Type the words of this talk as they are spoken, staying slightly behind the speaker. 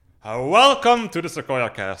Welcome to the Sequoia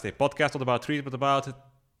Cast, a podcast not about trees but about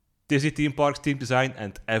Disney theme parks, theme design,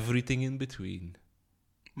 and everything in between.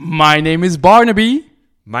 My name is Barnaby,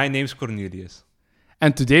 My name's Cornelius.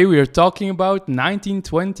 and today we are talking about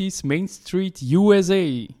 1920s Main Street,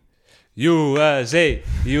 USA. USA,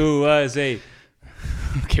 USA.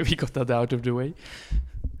 Okay, we got that out of the way.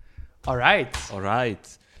 All right. All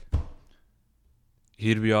right.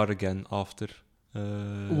 Here we are again after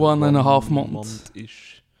 1.5 months.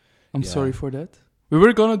 Month-ish. I'm Yeah. sorry for that. We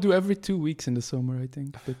were gonna do every 2 weeks in the summer, I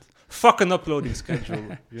think. But Fucking uploading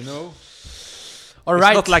schedule, you know? all It's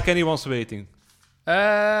right. not like anyone's waiting.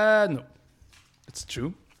 No, it's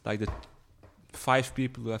true. Like the 5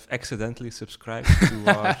 people who have accidentally subscribed to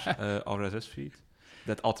our RSS feed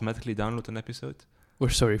that automatically download an episode. We're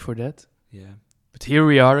sorry for that. Yeah. But here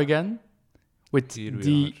we are again with Here we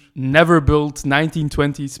the are. never-built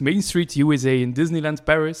 1920s Main Street, USA in Disneyland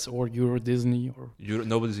Paris or Euro Disney or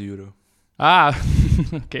Nobody's a Euro.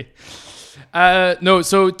 okay. No,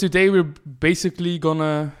 so today we're basically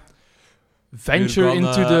gonna venture We're gonna,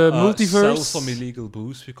 into the Sell multiverse, some illegal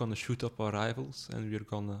booze. We're gonna shoot up our rivals, and we're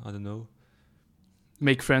gonna, I don't know,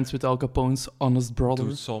 make friends with Al Capone's honest brother,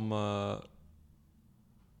 do some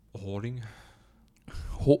whoring.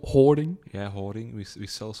 hoarding. Yeah, whoring. We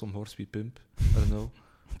sell some horse we pimp. I don't know.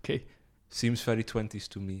 Okay, Seems very 20s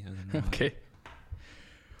to me. I don't know. okay.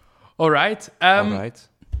 All right. All right.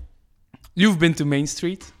 You've been to Main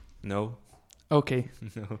Street. No. Okay.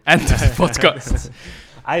 No. And to the podcast.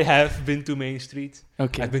 I have been to Main Street.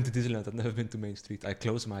 Okay. I've been to Disneyland. I've never been to Main Street. I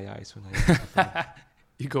close my eyes when I.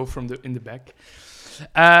 You go from in the back.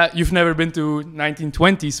 You've never been to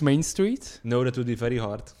 1920s Main Street No, that would be very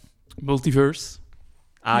hard. multiverse.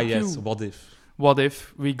 Ah, Thank yes. you. What if? What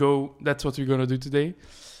if we go? That's what we're gonna do today.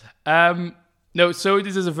 No, so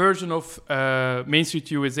this is a version of Main Street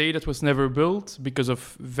USA that was never built because of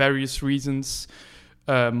various reasons,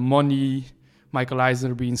 money, Michael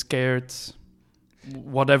Eisner being scared,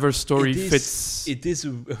 whatever story fits. It is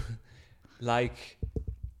like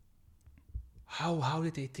how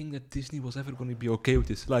did they think that Disney was ever going to be okay with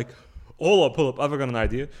this? Like, hold up, I've got an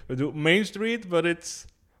idea. We do Main Street, but it's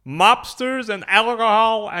mobsters and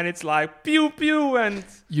alcohol, and it's like pew pew and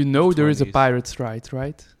You know there is a 20s. pirate's ride,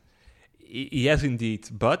 right? Yes, indeed.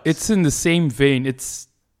 But It's in the same vein. It's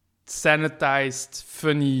sanitized,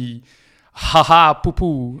 funny, haha, poo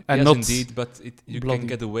poo, and yes, not indeed. But you bloody. can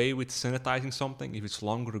get away with sanitizing something if it's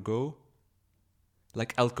longer ago.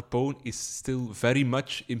 Like Al Capone is still very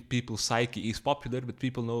much in people's psyche. He's popular, but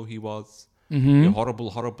people know he was Mhm. a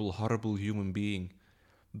horrible human being.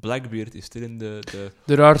 Blackbeard is still in the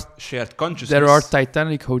There are shared consciousness. there are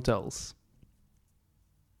Titanic hotels.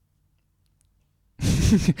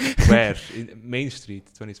 Where? In Main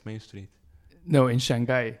Street, 20th Main Street. No, in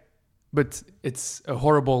Shanghai. But it's a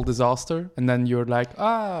horrible disaster, and then you're like,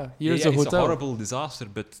 here's a it's hotel. a horrible disaster,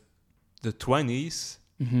 but the 20s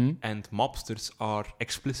Mhm. and mobsters are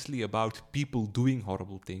explicitly about people doing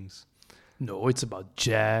horrible things. No, it's about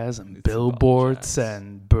jazz and It's billboards about jazz.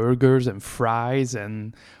 and burgers and fries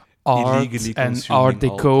and art Illegally and consuming Art Deco.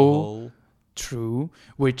 alcohol. True,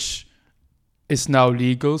 which is now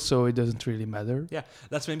legal, so it doesn't really matter. Yeah,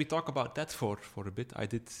 let's maybe talk about that for a bit. I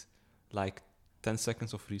did like 10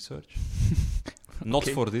 seconds of research. Not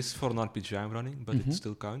Okay. for this, for an RPG I'm running, but Mhm. it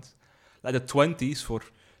still counts. Like the 20s for,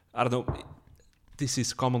 I don't know, this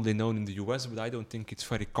is commonly known in the US, but I don't think it's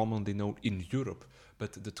very commonly known in Europe.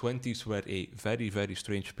 But the 20s were a very, very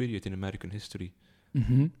strange period in American history.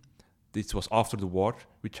 Mm-hmm. This was after the war,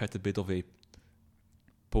 which had a bit of a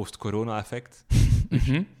post-corona effect.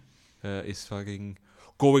 Mm-hmm. Is fucking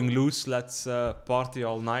going loose, let's party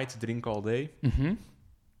all night, drink all day. Mm-hmm.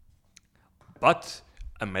 But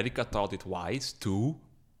America thought it wise to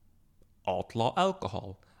outlaw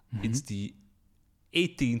alcohol. Mm-hmm. It's the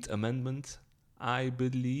 18th Amendment, I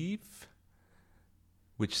believe,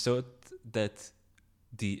 which said that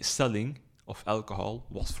the selling of alcohol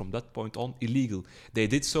was from that point on illegal. They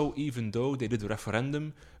did so even though they did a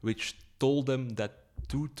referendum which told them that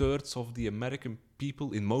 2/3 of the American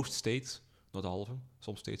people in most states, not all of them,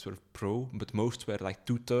 some states were pro, but most were like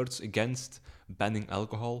 2/3 against banning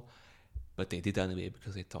alcohol. But they did anyway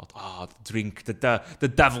because they thought, drink the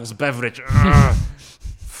devil's beverage.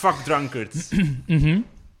 Fuck drunkards. Mm-hmm.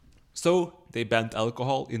 So they banned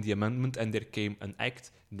alcohol in the amendment, and there came an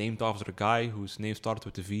act named after a guy whose name started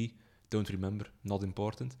with a V, don't remember, not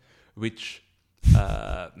important, which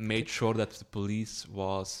made sure that the police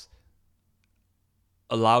was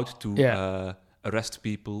allowed to arrest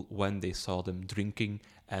people when they saw them drinking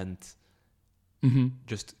and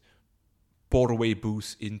just pour away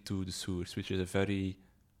booze into the sewers, which is a very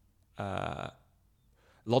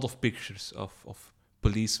lot of pictures of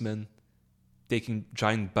policemen taking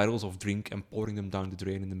giant barrels of drink and pouring them down the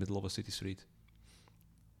drain in the middle of a city street.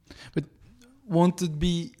 But won't it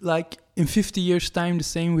be like in 50 years' time the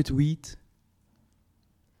same with weed?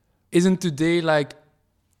 Isn't today like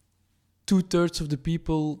 2/3 of the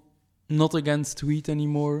people not against weed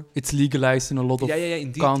anymore? It's legalized in a lot of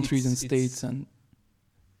indeed. countries and states, and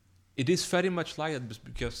it is very much like that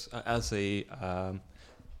because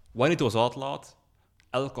when it was outlawed,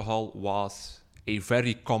 alcohol was a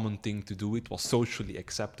very common thing to do. It was socially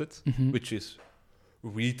accepted, which is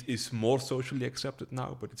weed is more socially accepted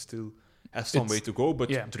now, but it still has some way to go. But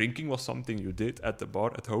drinking was something you did at the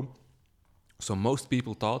bar at home. So most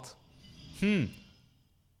people thought,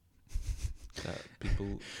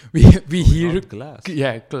 people we hear glass.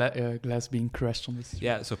 Glass being crushed on the street.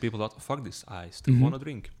 Yeah, so people thought, fuck this, I still want to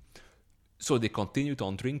drink. So they continued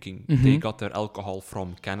on drinking. They got their alcohol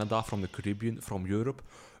from Canada, from the Caribbean, from Europe.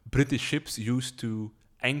 British ships used to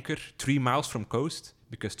anchor 3 miles from coast,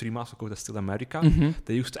 because 3 miles from coast is still America.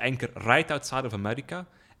 They used to anchor right outside of America,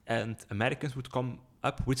 and Americans would come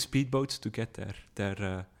up with speedboats to get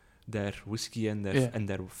their whiskey and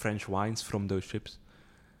their French wines from those ships.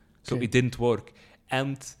 So it didn't work.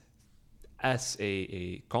 And as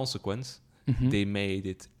a consequence, they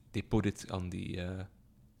put it on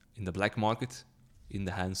in the black market, in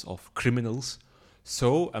the hands of criminals.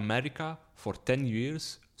 So America, for 10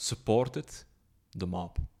 years, supported the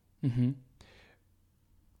mob.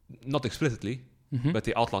 Not explicitly, but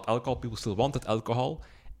they outlawed alcohol. People still wanted alcohol.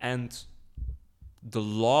 And the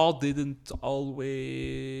law didn't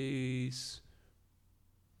always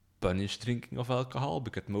punish drinking of alcohol,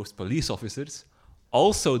 because most police officers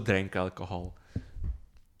also drank alcohol.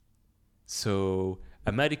 So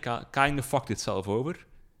America kind of fucked itself over.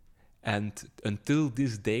 And until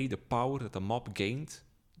this day, the power that the mob gained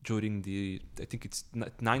during I think it's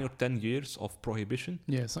 9 or 10 years of prohibition.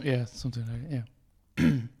 Something like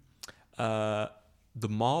that. The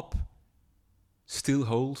mob still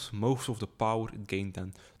holds most of the power it gained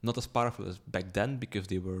then. Not as powerful as back then, because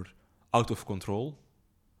they were out of control.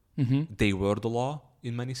 They were the law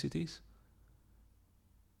in many cities.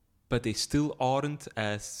 But they still aren't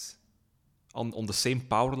as on the same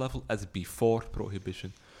power level as before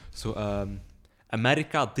prohibition. So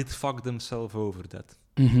America did fuck themselves over that.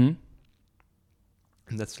 And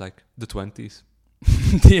that's like the 20s.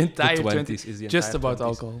 The entire the 20s is the just entire about 20s.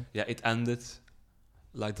 alcohol. Yeah, it ended,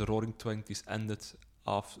 like the roaring 20s ended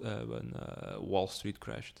when Wall Street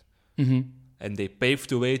crashed. And they paved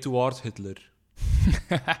the way towards Hitler.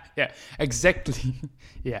 Yeah, exactly.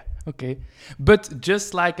 Yeah, okay. But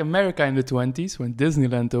just like America in the 20s, when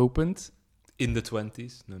Disneyland opened... In the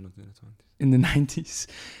 20s? No, not in the 20s. In the 90s.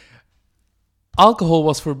 Alcohol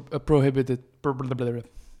was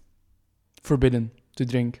forbidden to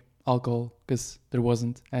drink alcohol, because there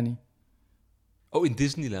wasn't any. Oh, in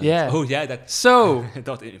Disneyland? Yeah. Oh, yeah. That. So... I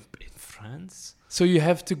thought in France? So you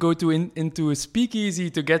have to go into a speakeasy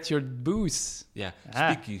to get your booze. Yeah,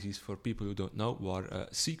 speakeasies, for people who don't know, were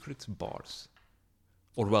secret bars.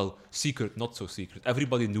 Or, well, secret, not so secret.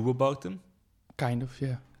 Everybody knew about them. Kind of,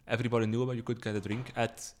 yeah. Everybody knew about you could get a drink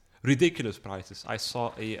at ridiculous prices. I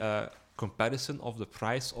saw a comparison of the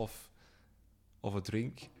price of a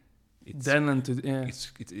drink. It's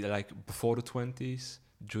like before the 20s,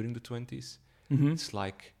 during the 20s. It's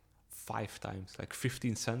like 5 times, like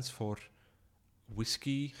 15 cents for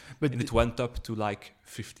whiskey, and it went up to like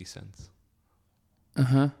 50 cents.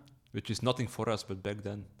 Which is nothing for us, but back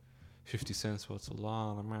then 50 cents was a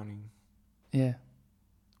lot of money. Yeah.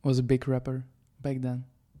 Was a big rapper back then.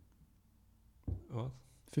 What?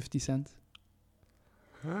 50 cents.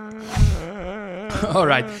 All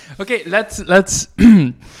right. Okay, let's let's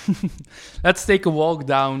take a walk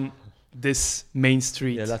down this main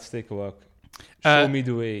street. Yeah, let's take a walk. Show me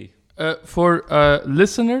the way. For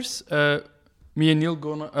listeners, me and Neil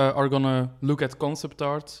are gonna look at concept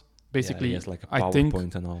art. Basically, he has like a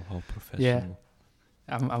PowerPoint and all, how professional.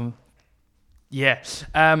 Yeah.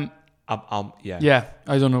 Yeah.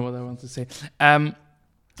 I don't know what I want to say.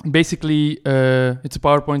 Basically, it's a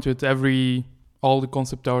PowerPoint with all the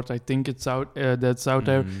concept art. I think it's out. That's out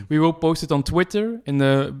there. We will post it on Twitter in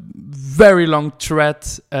a very long thread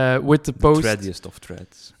with the post. The threadiest of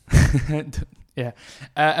threads. Yeah,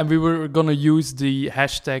 and we were gonna use the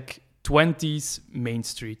hashtag 20s Main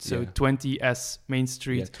Street. So 20s Main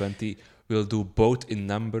Street. Yeah, 20. We'll do both in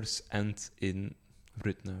numbers and in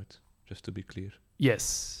written out, just to be clear.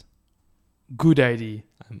 Yes. Good idea.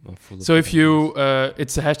 I'm full of so if you,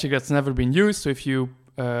 it's a hashtag that's never been used. So if you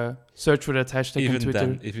search for that hashtag even on Twitter,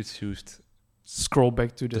 then, if it's used, scroll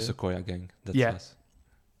back to the Sequoia Gang. That's us.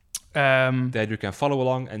 that you can follow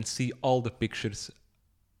along and see all the pictures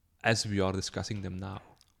as we are discussing them now.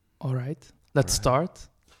 All right, let's start.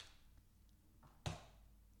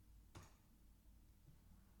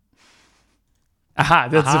 Aha,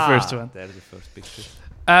 that's the first one. There's the first picture.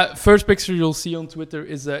 First picture you'll see on Twitter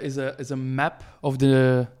is a map of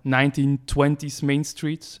the 1920s Main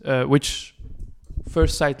Street, which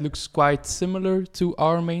first sight looks quite similar to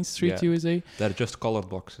our Main Street, USA. They're just colored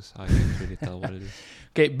boxes. I can't really tell what it is.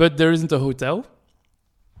 Okay, but there isn't a hotel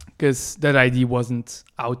because that idea wasn't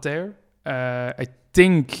out there. I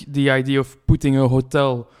think the idea of putting a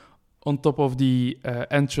hotel on top of the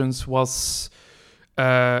entrance was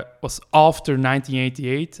after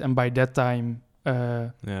 1988, and by that time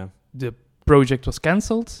the project was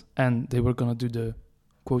cancelled, and they were gonna do the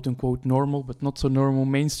quote-unquote normal, but not so normal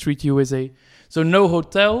Main Street USA. So no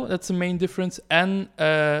hotel, that's the main difference, and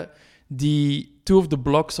the two of the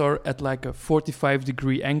blocks are at like a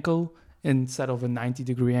 45-degree angle instead of a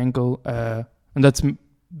 90-degree angle, and that's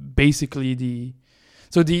basically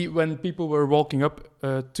when people were walking up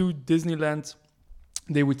to Disneyland,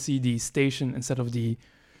 they would see the station instead of the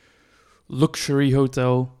luxury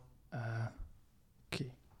hotel.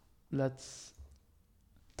 Okay,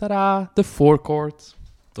 the forecourt.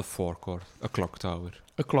 The forecourt, a clock tower.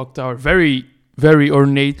 A clock tower, very, very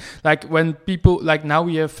ornate. Like when people, like now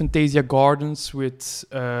we have Fantasia Gardens with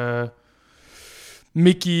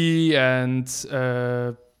Mickey and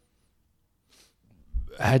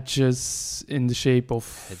hedges in the shape of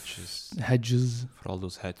hedges. For all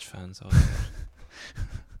those hedge fans out there.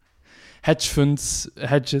 Hedge funds,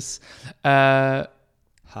 hedges. One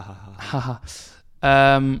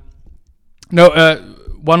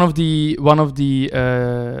of the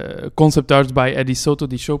concept arts by Eddie Soto,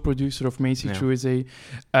 the show producer of Main Street USA,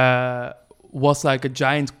 was like a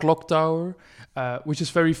giant clock tower, which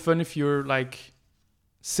is very fun if you're like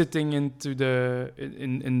sitting into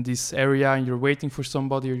in this area and you're waiting for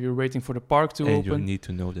somebody or you're waiting for the park to open. And you need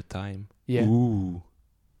to know the time. Yeah. Ooh.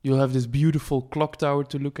 You'll have this beautiful clock tower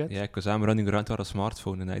to look at. Yeah, because I'm running around with a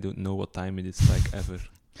smartphone and I don't know what time it is, like, ever.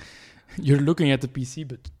 You're looking at the PC,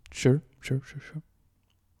 but sure.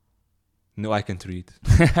 No, I can't read.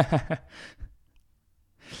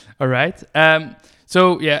 All right.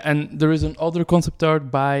 So, yeah, and there is another concept art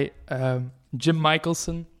by Jim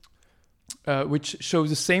Michelson, which shows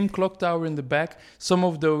the same clock tower in the back. Some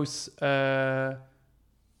of those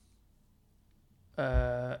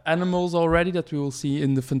animals already that we will see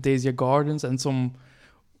in the Fantasia Gardens, and some.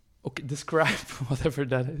 Okay, describe whatever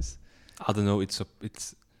that is. I don't know. It's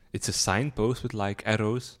a signpost with like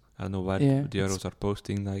arrows. I don't know where the arrows are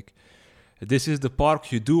posting. Like, this is the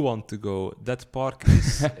park you do want to go. That park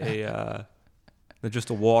is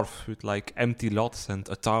just a wharf with like empty lots and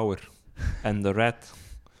a tower and a rat.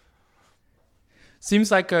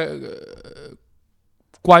 Seems like a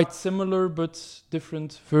quite similar but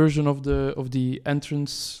different version of the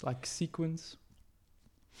entrance like sequence.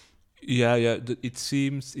 Yeah. It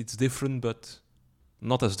seems it's different, but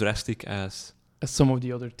not as drastic as some of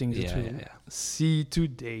the other things that we see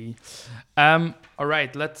today. All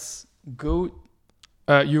right, let's go.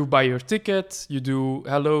 You buy your ticket. You do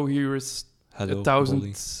hello. Here is hello, 1,000.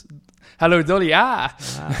 Dolly. Hello, Dolly.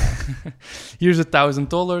 Here's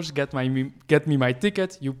 $1,000. Get me my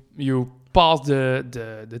ticket. You pass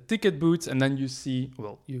the ticket booth, and then you see.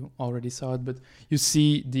 Well, you already saw it, but you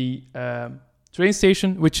see the train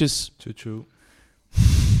station, which is choo-choo.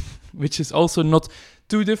 Which is also not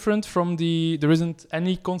too different from there isn't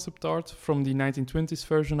any concept art from the 1920s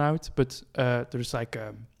version out, but there's like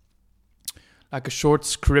a short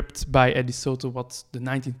script by Eddie Soto what the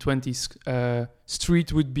 1920s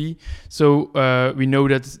street would be. So we know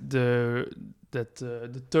that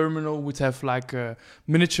the terminal would have like a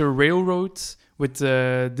miniature railroad with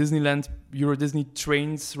Disneyland Euro Disney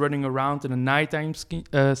trains running around in a nighttime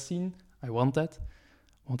scene. I want that.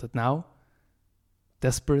 I want it now.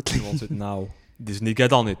 Desperately. You want it now. Disney,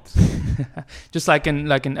 get on it. Just like in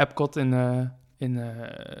Epcot in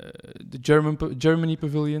the Germany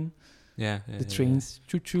pavilion. Yeah. The trains,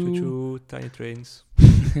 choo-choo, tiny trains.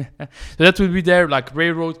 So that would be there, like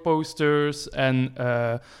railroad posters, and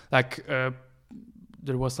there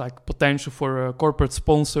was like potential for a corporate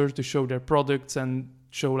sponsor to show their products and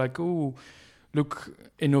show like, oh, look,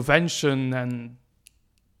 innovation and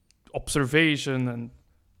observation and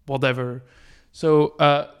whatever. So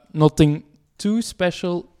nothing too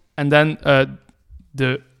special. And then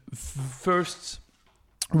the first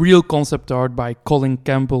real concept art by Colin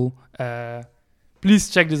Campbell. Please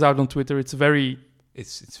check this out on Twitter. It's very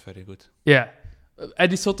good. Yeah.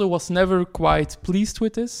 Eddie Soto was never quite pleased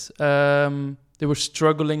with this. They were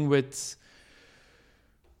struggling with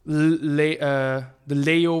the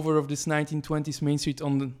layover of this 1920s Main Street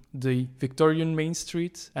on the Victorian Main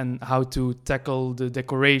Street, and how to tackle the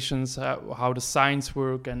decorations, how the signs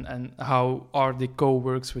work, and how Art Deco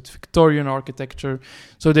works with Victorian architecture.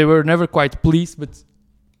 So they were never quite pleased, but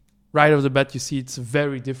right off the bat, you see it's a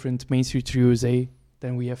very different Main Street U.S.A.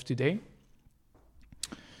 than we have today.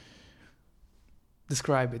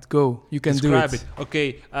 Describe it. Go. You can Describe do it.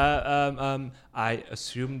 Okay. I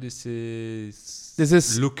assume this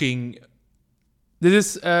is looking.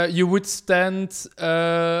 This is you would stand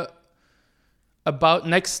about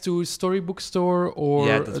next to Storybook Store, or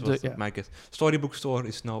Yeah, that was my guess. Storybook Store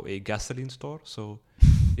is now a gasoline store, so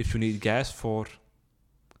if you need gas for,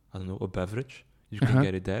 I don't know, a beverage, you can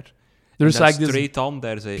get it there. There's like this straight on.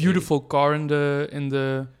 There's a beautiful car in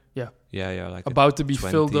the like about to be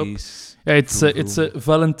filled up. Yeah, it's a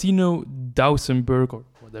Valentino Dausenberg, or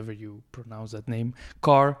whatever you pronounce that name,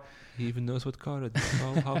 car. He even knows what car it is.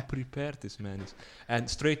 How prepared this man is. And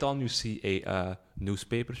straight on you see a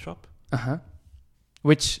newspaper shop.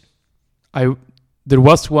 Which there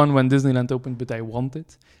was one when Disneyland opened, but I want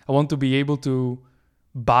it. I want to be able to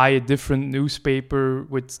buy a different newspaper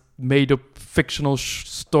with made up fictional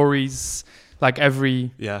stories like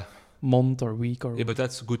every month or week or but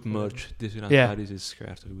that's good merch. Disneyland Paris is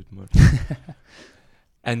scarce of good merch.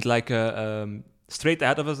 And like straight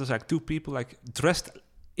ahead of us, there's like two people like dressed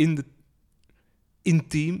in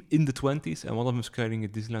theme in the 20s, and one of them is carrying a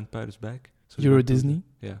Disneyland Paris bag. So Euro Disney.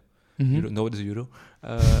 Yeah. Mm-hmm. Euro, no, it is Euro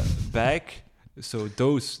bag. So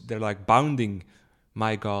they're like bounding.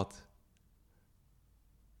 My God.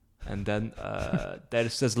 And then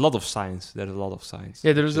there's a lot of signs.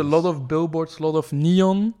 Yeah, there's a lot of billboards, a lot of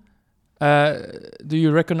neon. Do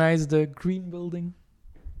you recognize the green building?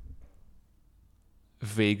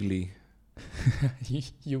 Vaguely.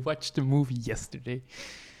 You watched the movie yesterday.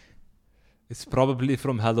 It's probably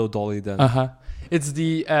from Hello Dolly then. It's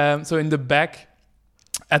the so in the back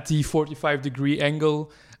at the 45-degree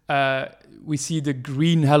angle, we see the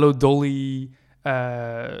green Hello Dolly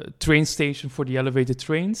train station for the elevated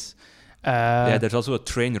trains. There's also a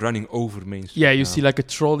train running over Main Street. Yeah, you see like a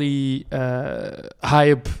trolley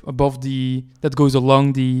high up above that goes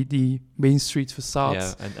along the Main Street facade.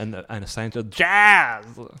 Yeah, and a sign to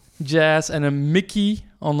jazz, and a Mickey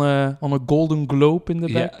on a golden globe in the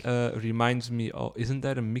back. Reminds me, isn't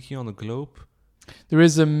there a Mickey on a globe? There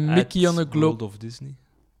is a Mickey on a globe. World of Disney.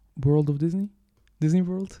 World of Disney? Disney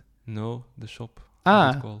World? No, the shop.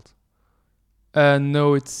 What's it called?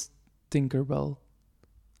 No, it's Tinkerbell.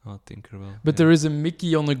 Oh, Tinkerbell. But there is a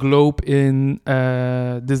Mickey on a globe in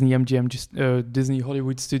Disney MGM, Disney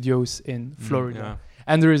Hollywood Studios in Florida.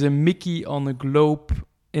 And there is a Mickey on a globe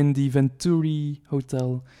in the Venturi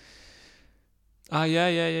Hotel. Yeah.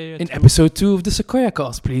 In episode 2 of the Sequoia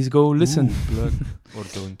Cast. Please go listen. Plug. Or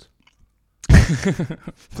don't. I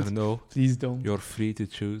don't know. Please don't. You're free to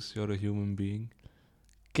choose. You're a human being.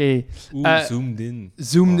 Okay. Zoomed in.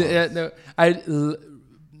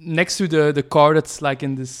 Next to the car that's like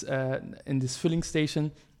in this filling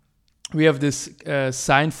station, we have this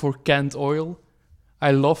sign for canned oil.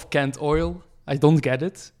 I love canned oil. I don't get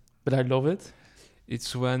it, but I love it.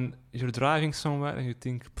 It's when you're driving somewhere and you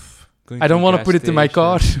think, I don't want to put it in my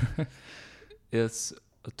car. It's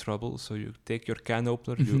a trouble. So you take your can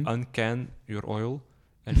opener, you uncan your oil,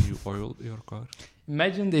 and you oil your car.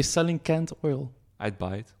 Imagine they're selling canned oil. I'd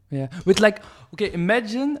buy it. Yeah, with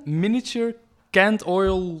imagine miniature canned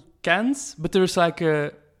oil cans, but there's like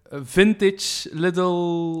a vintage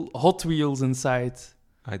little Hot Wheels inside.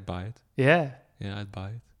 I'd buy it. Yeah. Yeah, I'd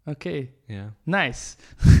buy it. Okay. Yeah. Nice.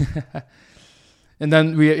 And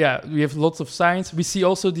then we have lots of signs. We see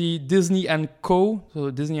also the Disney & Co.,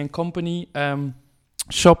 so Disney and Company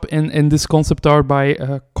shop in this concept art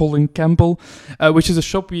by Colin Campbell, which is a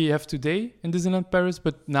shop we have today in Disneyland Paris,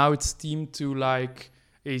 but now it's themed to like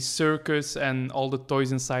a circus, and all the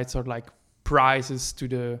toys inside are like prizes to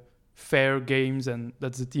the fair games, and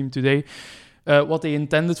that's the theme today. What they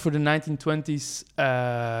intended for the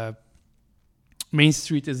 1920s Main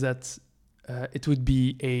Street is that it would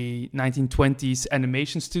be a 1920s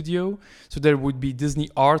animation studio. So there would be Disney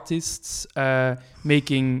artists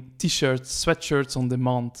making t-shirts, sweatshirts on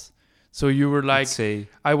demand. So you were like,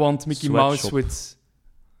 I want Mickey Mouse shop. with...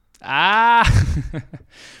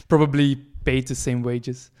 Probably paid the same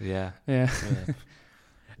wages. Yeah.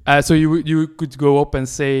 So you could go up and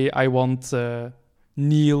say, I want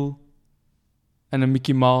Neil and a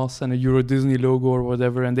Mickey Mouse and a Euro Disney logo or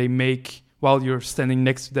whatever, and they make, while you're standing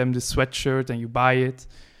next to them, the sweatshirt, and you buy it.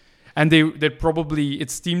 And they're probably,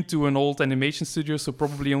 it's themed to an old animation studio, so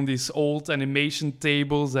probably on these old animation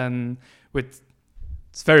tables, and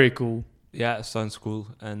it's very cool. Yeah, sounds cool.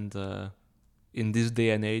 And in this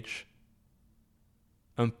day and age,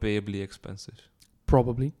 unpayably expensive.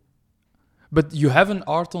 Probably. But you have an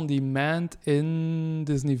art on demand in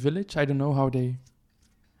Disney Village. I don't know how they...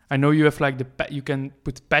 I know you have like you can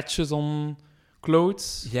put patches on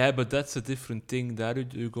clothes. Yeah, but that's a different thing. There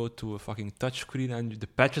you go to a fucking touchscreen and the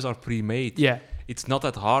patches are pre-made. Yeah. It's not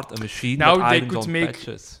that hard. A machine Now that they irons could on make-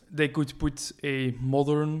 patches. They could put a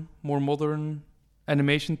more modern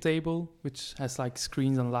animation table, which has like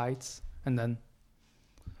screens and lights, and then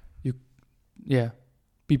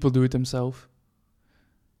people do it themselves.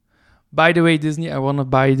 By the way, Disney, I want to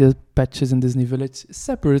buy the patches in Disney Village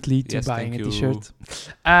separately to Yes, buying thank a you. t-shirt.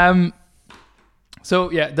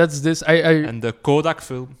 So yeah, that's this. And the Kodak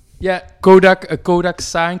film. Yeah, a Kodak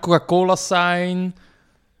sign, Coca-Cola sign.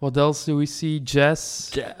 What else do we see?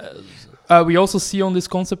 Jazz. We also see on this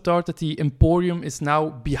concept art that the Emporium is now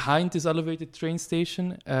behind this elevated train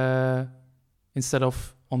station, instead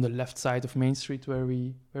of on the left side of Main Street where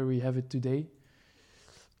we have it today.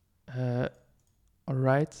 All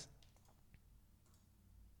right.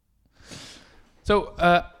 So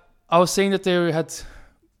I was saying that they had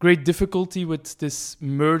great difficulty with this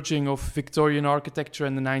merging of Victorian architecture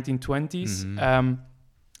and the 1920s,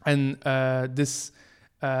 this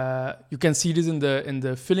you can see this in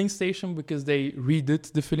the filling station because they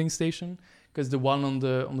redid the filling station, because the one on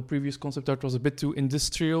the previous concept art was a bit too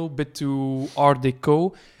industrial, bit too Art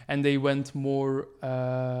Deco, and they went more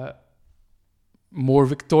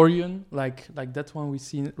Victorian, like that one we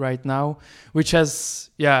see right now, which has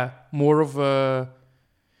more of a...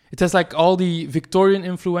 It has like all the Victorian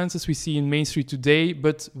influences we see in Main Street today,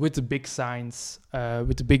 but with the big signs,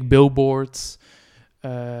 with the big billboards.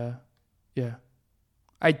 I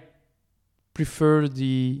prefer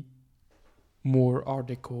the more Art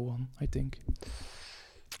Deco one, I think.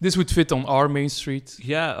 This would fit on our Main Street.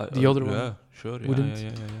 Yeah. The other one Yeah, sure. wouldn't.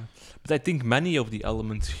 Yeah. But I think many of the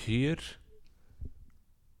elements here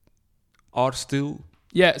are still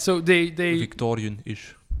So they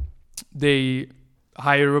Victorian-ish. they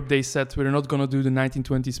higher up they said we're not gonna do the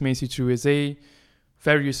 1920s Main Street U.S.A.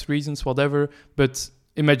 Various reasons, whatever. But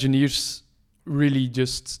Imagineers really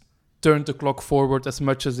just turned the clock forward as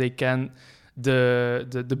much as they can.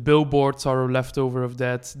 The billboards are a leftover of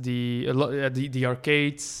that. The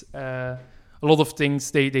arcades, a lot of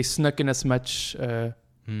things they snuck in as much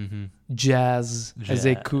jazz as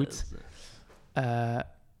they could.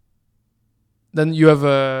 Then you have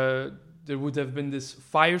there would have been this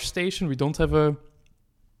fire station. We don't have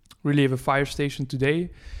really have a fire station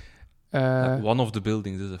today. One of the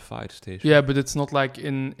buildings is a fire station. Yeah, but it's not like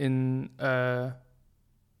in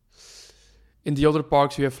the other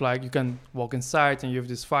parks. You have like you can walk inside and you have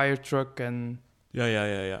this fire truck and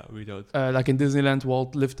Yeah. We don't. like in Disneyland,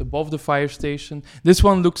 Walt lived above the fire station. This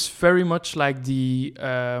one looks very much like the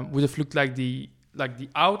would have looked like the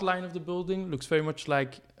outline of the building looks very much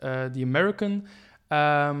like the American,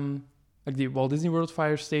 like the Walt Disney World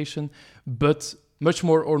fire station, but much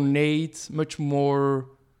more ornate, much more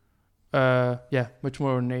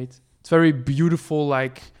ornate. It's very beautiful,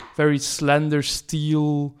 like very slender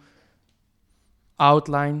steel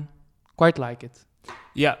outline. Quite like it.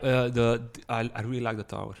 Yeah, I really like the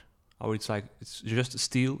tower. How it's just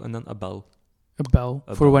steel and then a bell A bell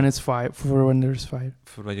A for bell. when it's fire, for when there's fire.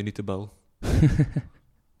 for when you need a bell.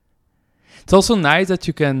 It's also nice that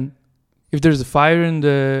you can, if there's a fire in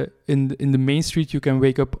the Main Street, you can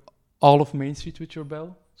wake up all of Main Street with your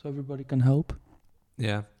bell, so everybody can help.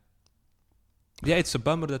 Yeah. Yeah, it's a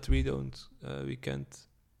bummer that we can't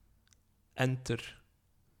enter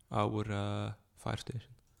our fire station.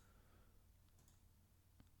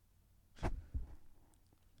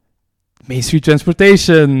 Main Street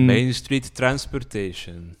Transportation Main Street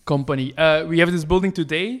Transportation. Company. We have this building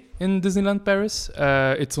today in Disneyland Paris.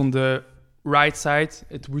 It's on the right side.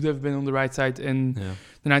 It would have been on the right side in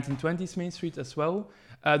the 1920s Main Street as well.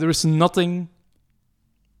 There is nothing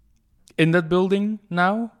in that building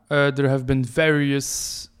now. There have been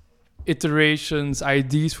various iterations,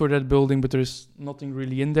 ideas for that building, but there's nothing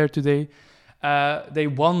really in there today. They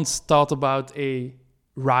once thought about a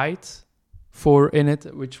ride in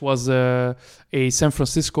it, which was a San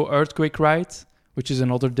Francisco earthquake ride, which is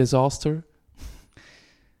another disaster.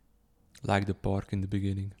 Like the park in the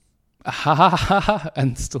beginning.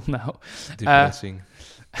 And still now. Depressing.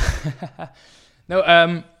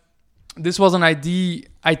 No, this was an idea.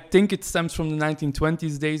 I think it stems from the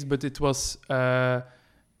 1920s days, but it was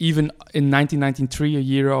even in 1993, a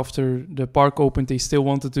year after the park opened, they still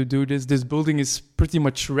wanted to do this. This building is pretty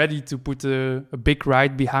much ready to put a big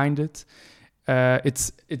ride behind it.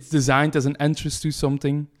 It's designed as an entrance to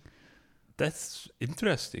something. That's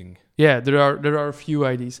interesting. Yeah, there are a few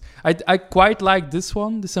ideas. I quite like this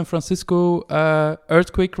one, the San Francisco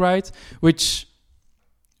earthquake ride, which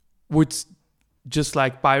would, just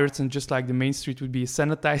like Pirates and just like the Main Street, would be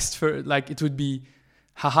sanitized for, like, it would be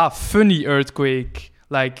funny earthquake,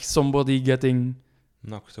 like somebody getting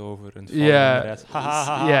knocked over and falling on the rest.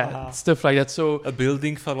 Yeah, stuff like that. So a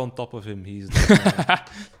building fell on top of him. He's done.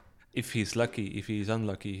 If he's lucky. If he's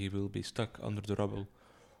unlucky, he will be stuck under the rubble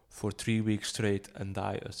for 3 weeks straight and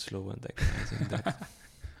die a slow and agonizing death.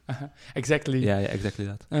 Exactly. Yeah, exactly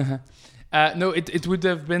that. No, it would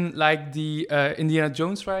have been like the Indiana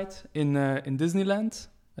Jones ride in Disneyland,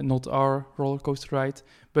 and not our roller coaster ride,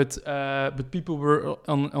 but people were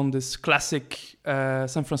on this classic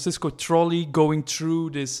San Francisco trolley going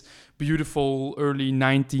through this beautiful early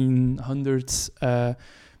 1900s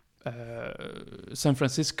San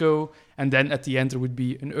Francisco, and then at the end there would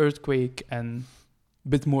be an earthquake and a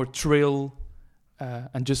bit more thrill,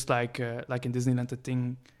 and just like in Disneyland, the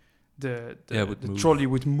thing. The trolley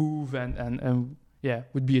would move and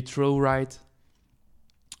would be a thrill ride.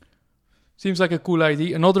 Seems like a cool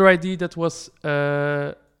idea. Another idea that was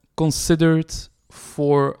considered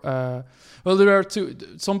for there are two.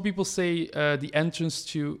 Some people say the entrance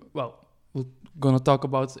to, we're gonna talk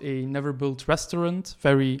about a never built restaurant,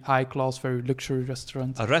 very high class, very luxury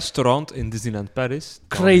restaurant. A restaurant in Disneyland Paris.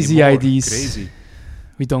 Crazy ideas. Crazy.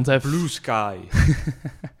 We don't have blue sky.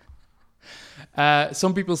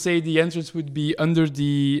 Some people say the entrance would be under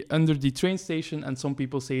the train station, and some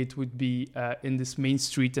people say it would be in this Main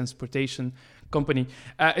Street transportation company.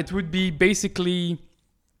 It would be basically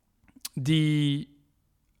the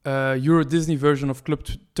Euro Disney version of Club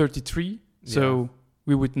 33. Yeah. So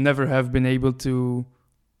we would never have been able to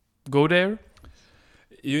go there.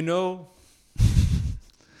 You know,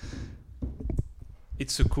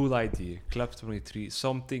 it's a cool idea. Club 23,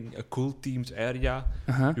 a cool themed area.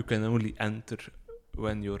 You can only enter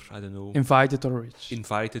when you're, I don't know... Invited or rich.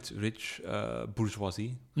 Rich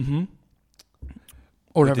bourgeoisie. Mm-hmm.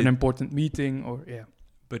 Or have an important meeting, or, yeah.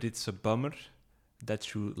 But it's a bummer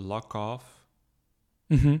that you lock off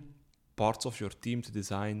parts of your team to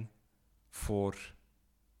design for,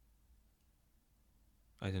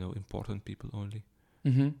 I don't know, important people only.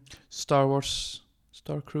 Mm-hmm. Star Wars,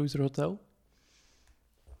 Star Cruiser Hotel.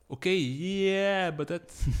 Okay, yeah, but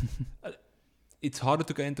that's... it's harder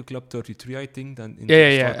to get into Club 33, I think, than into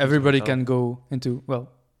Yeah. Everybody can go into... Well,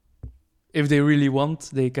 if they really want,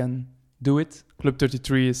 they can do it. Club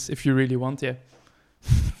 33 is, if you really want, yeah.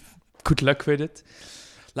 Good luck with it.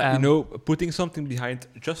 Like, putting something behind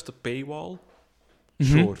just a paywall,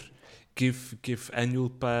 sure. Give annual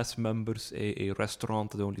pass members a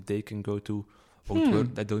restaurant that only they can go to.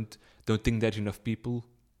 I don't think there's enough people.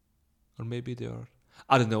 Or maybe there are.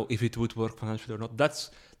 I don't know if it would work financially or not. That's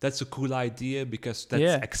a cool idea because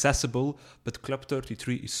that's accessible. But Club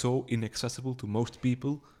 33 is so inaccessible to most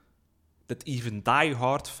people that even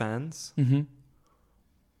die-hard fans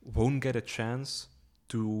won't get a chance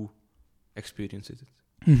to experience it.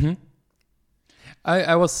 Mm-hmm.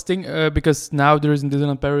 I was thinking, because now there is in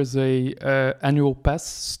Disneyland Paris a annual pass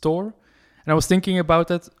store. And I was thinking about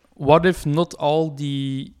that. What if not all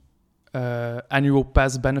the annual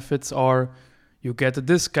pass benefits are... You get a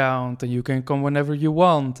discount and you can come whenever you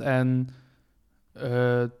want, and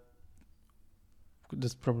that's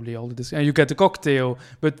probably all the discount. And you get a cocktail,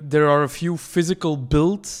 but there are a few physical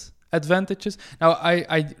build advantages. Now,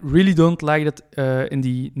 I really don't like that in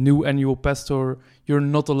the new annual pass store, you're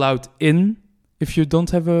not allowed in if you don't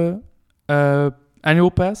have a annual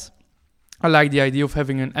pass. I like the idea of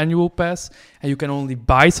having an annual pass, and you can only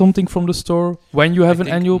buy something from the store when you have an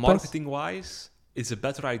annual pass. Marketing-wise, it's a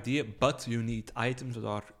better idea, but you need items that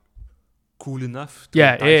are cool enough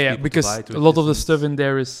to because a lot of the stuff in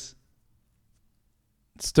there is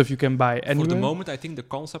stuff you can buy anywhere. For the moment, I think the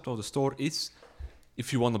concept of the store is,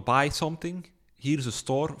 if you want to buy something, here's a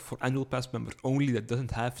store for annual pass members only that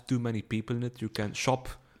doesn't have too many people in it. You can shop.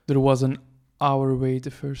 There was an hour wait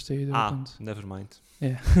the first day it opened. Never mind.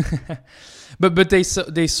 Yeah, but they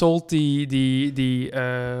sold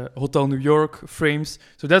the Hotel New York frames,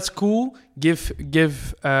 so that's cool. Give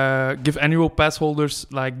annual pass holders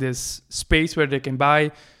like this space where they can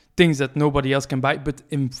buy things that nobody else can buy, but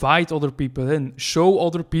invite other people in. Show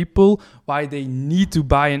other people why they need to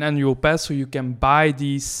buy an annual pass so you can buy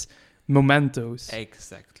these mementos.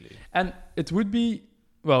 Exactly. And it would be,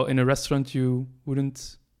 in a restaurant you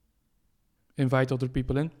wouldn't invite other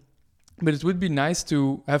people in. But it would be nice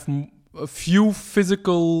to have a few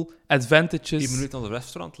physical advantages. Even with another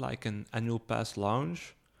restaurant, like an annual pass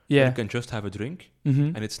lounge, you can just have a drink,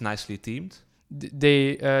 and it's nicely themed.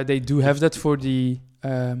 They do have that for the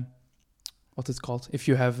what it's called. If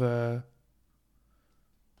you have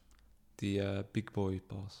The big boy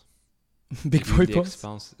pass. big You boy mean the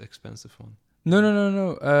pass. expensive one. No.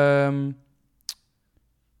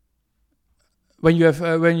 When you have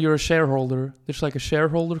when you're a shareholder, there's like a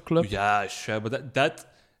shareholder club Yeah, sure, but that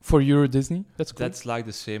for Euro Disney. That's cool. that's like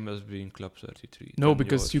the same as being Club 33. No, Then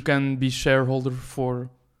because you're- you can be shareholder for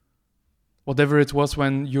whatever it was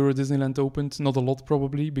when Euro Disneyland opened. Not a lot,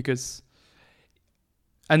 probably, because...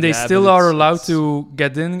 And they Yeah, still but are it's- allowed it's- to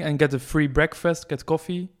get in and get a free breakfast, get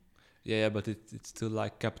coffee. Yeah, but it's still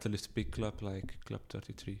like capitalist big club like Club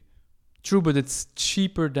 33. True, but it's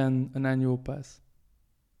cheaper than an annual pass.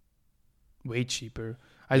 Way cheaper.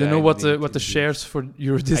 I don't Yeah, know what the indeed. shares for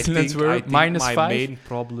Euro I Disneyland think, were. I think Minus my 5? main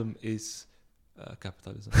problem is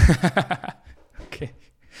capitalism. Okay.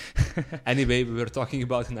 Anyway, we were talking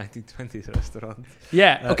about the 1920s restaurant.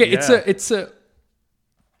 Yeah. Okay. yeah. It's a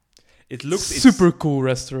It looks super cool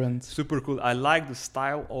restaurant. super cool. I like the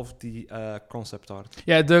style of the concept art.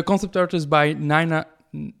 Yeah, the concept art is by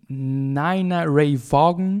Nina Ray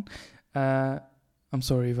Vaughan. I'm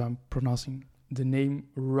sorry if I'm pronouncing the name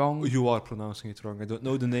wrong. You are pronouncing it wrong. I don't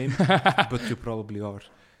know the name, but you probably are.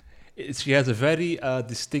 She has a very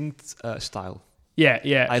distinct style.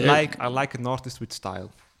 Yeah. I like an artist with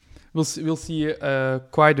style. We'll see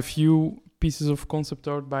quite a few pieces of concept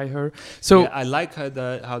art by her. So Yeah, I like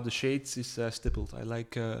how the shades is stippled. I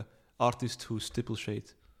like artists who stipple shade.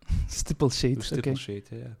 stipple Who shades. stipple Okay. shade,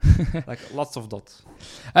 yeah. Like lots of dots.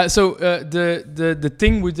 So the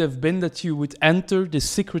thing would have been that you would enter the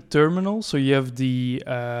secret terminal. So you have the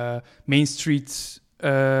Main Street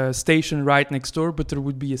station right next door, but there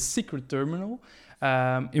would be a secret terminal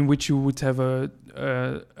in which you would have a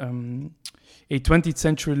 20th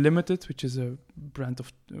Century Limited, which is a brand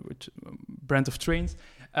of trains,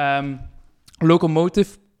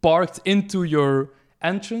 locomotive parked into your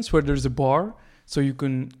entrance where there's a bar. So you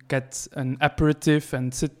can get an aperitif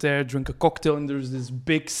and sit there, drink a cocktail, and there's this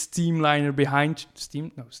big steamliner behind...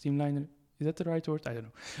 Steamliner? Is that the right word? I don't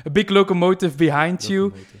know. A big locomotive behind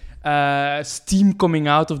you, steam coming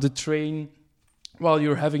out of the train while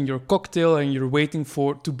you're having your cocktail and you're waiting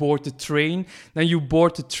to board the train. Then you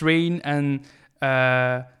board the train and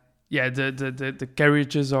the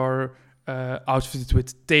carriages are outfitted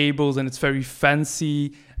with tables and it's very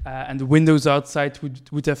fancy. And the windows outside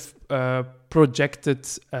would have projected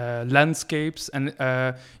landscapes, and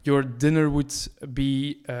your dinner would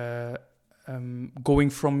be going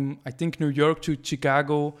from, I think, New York to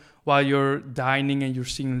Chicago while you're dining and you're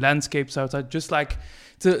seeing landscapes outside. Just like,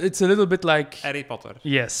 it's a little bit like... Harry Potter.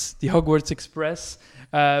 Yes, the Hogwarts Express,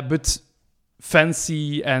 but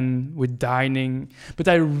fancy and with dining. But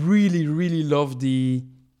I really, really love the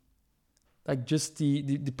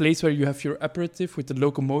place where you have your aperitif with the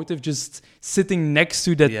locomotive, just sitting next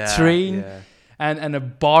to that train. Yeah. And a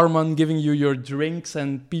barman giving you your drinks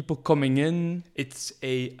and people coming in. It's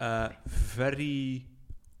a very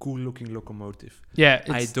cool-looking locomotive. Yeah,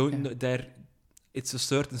 I don't know. It's a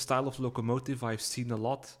certain style of locomotive I've seen a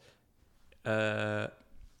lot.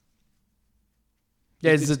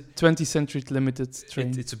 It's a 20th Century Limited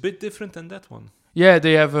train. It's a bit different than that one. Yeah,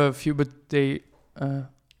 they have a few, but they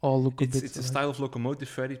all look a bit... It's a style of locomotive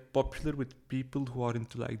very popular with people who are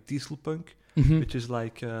into like diesel punk, Mm-hmm. which is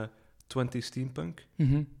like 20 steampunk.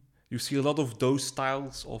 Mm-hmm. You see a lot of those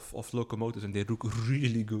styles of locomotives, and they look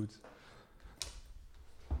really good.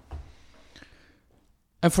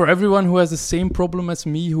 And for everyone who has the same problem as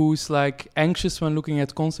me, who's like anxious when looking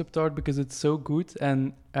at concept art because it's so good,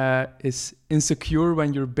 and is insecure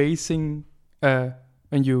when you're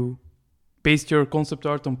when you based your concept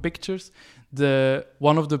art on pictures,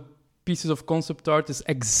 one of the pieces of concept art is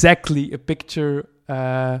exactly a picture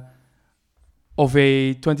of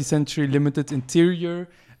a 20th Century Limited interior.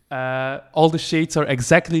 All the shades are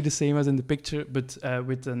exactly the same as in the picture, but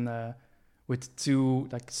with two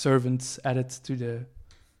like servants added to the...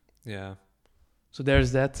 Yeah. So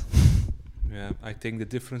there's that. Yeah, I think the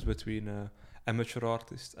difference between an amateur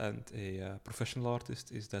artist and a professional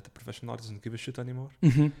artist is that the professional artist doesn't give a shit anymore,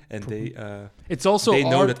 Mm-hmm. and It's also they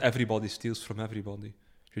know art, that everybody steals from everybody.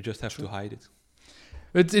 You just have to hide it.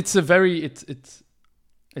 but it's a very it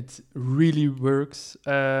really works.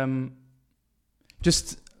 But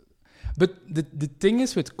the thing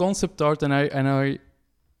is with concept art, and I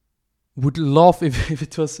would love if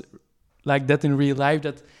it was like that in real life,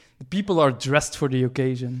 that the people are dressed for the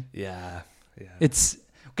occasion. Yeah. It's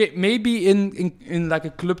okay. Maybe in like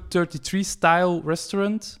a Club 33 style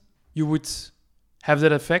restaurant, you would have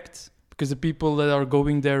that effect because the people that are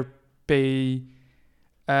going there pay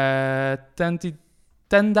 20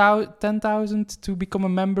 10,000 to become a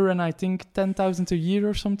member, and I think 10,000 a year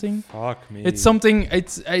or something. Fuck me. It's something.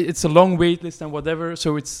 It's a long wait list and whatever.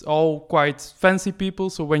 So it's all quite fancy people.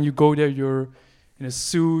 So when you go there, you're in a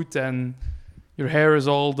suit and your hair is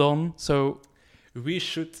all done. So We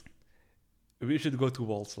should go to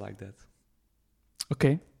Waltz like that.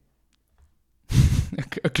 okay,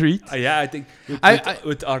 agreed. Yeah, I think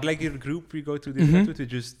with our regular group we go to the event with, we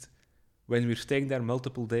just when we're staying there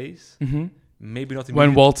multiple days, maybe not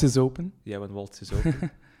When Waltz is open. Yeah, when Waltz is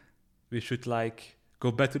open, we should like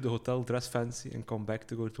go back to the hotel, dress fancy, and come back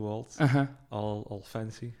to go to Waltz, all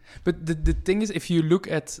fancy. But the thing is, if you look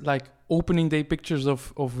at like opening day pictures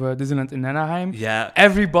of Disneyland in Anaheim,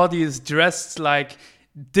 everybody is dressed like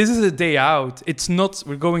this is a day out. It's not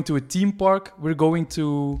we're going to a theme park. We're going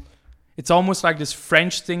to. It's almost like this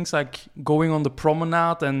French things, like going on the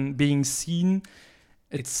promenade and being seen.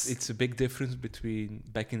 It's a big difference between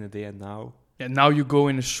back in the day and now. Yeah, now you go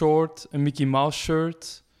in a short, a Mickey Mouse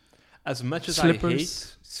shirt. As much as slippers. I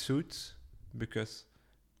hate suits because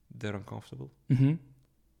they're uncomfortable,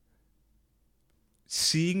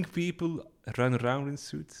 seeing people run around in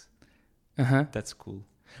suits, that's cool.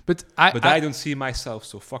 But I don't see myself,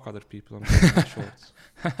 so fuck other people. I'm going in my shorts.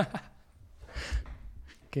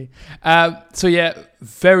 Okay. So yeah,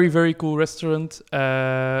 very, very cool restaurant.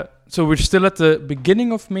 So we're still at the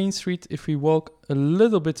beginning of Main Street. If we walk a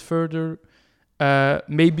little bit further,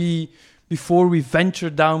 maybe before we venture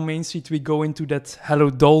down Main Street, we go into that Hello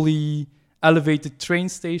Dolly elevated train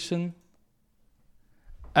station.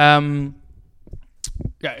 Yeah,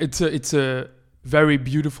 it's a very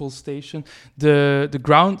beautiful station. The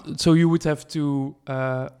ground, so you would have to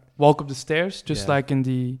walk up the stairs, just like in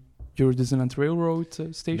the Euro Disneyland Railroad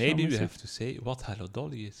station. Maybe we have to say what Hello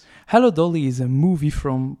Dolly is. Hello Dolly is a movie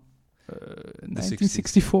from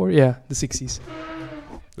 1964. 60s. Yeah, the 60s.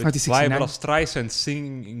 With Barbara Streisand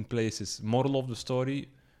singing in places. Moral of the story,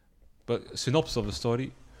 but synopsis of the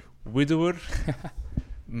story: widower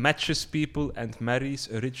matches people and marries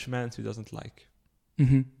a rich man she doesn't like.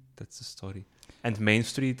 That's the story. And Main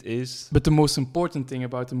Street is. But the most important thing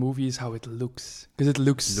about the movie is how it looks, because it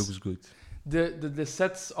looks good. The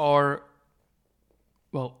sets are,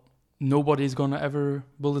 well, nobody's gonna ever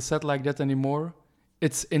build a set like that anymore.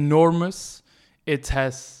 It's enormous. It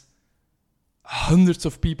has hundreds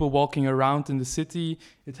of people walking around in the city.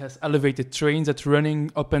 It has elevated trains that's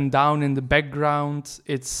running up and down in the background.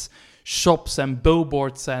 It's shops and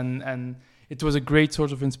billboards, and it was a great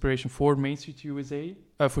source of inspiration for Main Street USA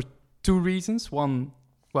for two reasons. One,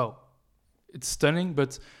 well, it's stunning,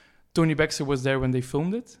 but Tony Baxter was there when they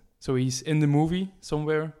filmed it. So he's in the movie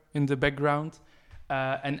somewhere in the background.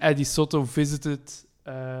 And Eddie Soto visited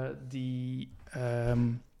the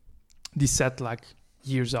set like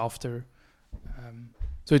years after.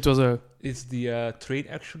 So it was Is the train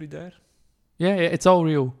actually there? Yeah, it's all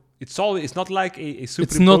real. It's not like a superimposed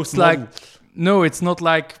It's not model. like... No, it's not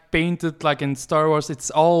like painted like in Star Wars.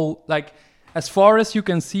 It's all like... As far as you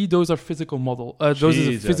can see, those are physical model. Those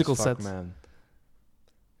are physical sets. Man.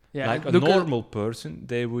 Yeah, like a normal person,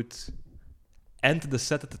 they would enter the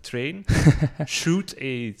set at the train, shoot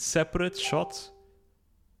a separate shot.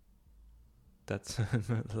 That's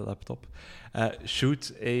the laptop.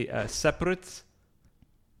 Shoot a separate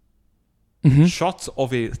shot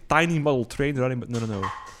of a tiny model train running. But no.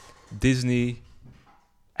 Disney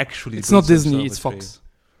actually. It's not Disney. It's Fox.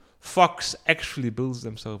 Fox actually builds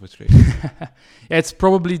themselves a train. Yeah, it's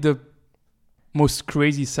probably the most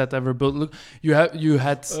crazy set ever built. Look, you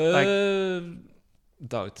had like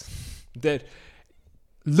doubt. There.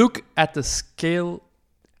 Look at the scale.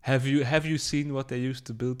 Have you seen what they used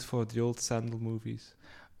to build for the old Sandal movies?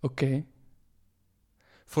 Okay.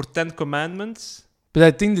 For 10 Commandments. But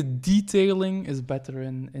I think the detailing is better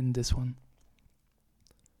in this one.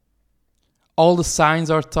 All the signs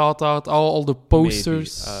are thought out. All the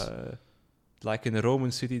posters. Maybe. Like in a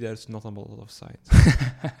Roman city, there's not a lot of signs.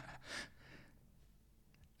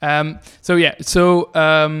 So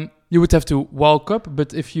you would have to walk up,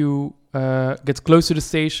 but if you get close to the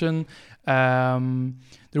station,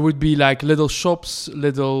 there would be like little shops,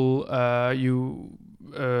 you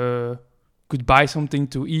could buy something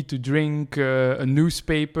to eat, to drink, a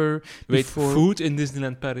newspaper. Wait, food in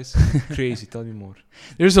Disneyland Paris? Crazy, tell me more.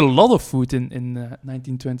 There's a lot of food in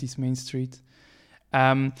 1920s Main Street.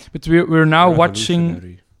 But we're now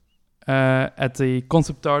watching at the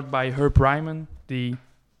concept art by Herb Ryman, the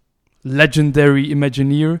legendary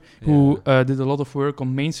Imagineer who did a lot of work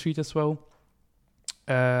on Main Street as well,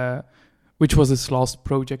 which was his last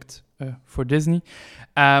project for Disney.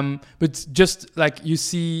 But just like you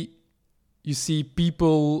see you see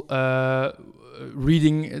people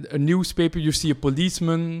reading a newspaper. You see a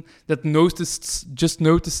policeman that just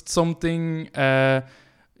noticed something.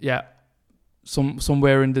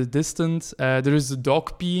 Somewhere in the distance. There is a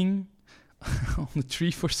dog peeing on the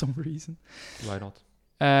tree for some reason. Why not?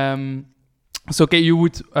 So okay, you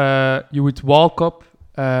would walk up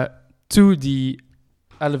to the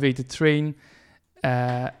elevated train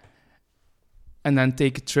and then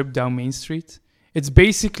take a trip down Main Street. It's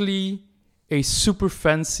basically a super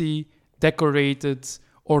fancy, decorated,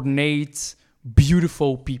 ornate,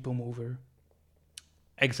 beautiful people mover.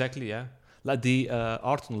 Exactly, yeah. Like the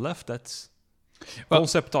art on the left, that's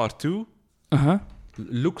concept art 2.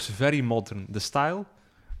 Looks very modern. The style.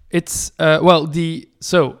 It's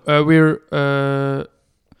we're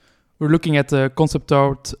looking at the concept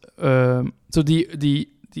art. So the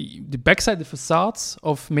backside, the facades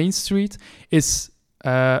of Main Street is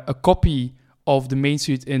a copy of the Main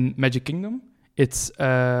Street in Magic Kingdom. It's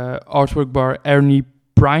artwork by Ernie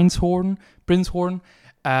Prinzhorn,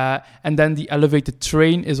 and then the elevated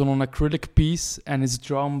train is on an acrylic piece and is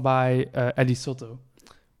drawn by Eddie Soto.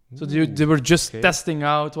 So they were just testing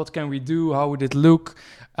out what can we do, how would it look,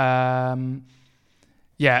 and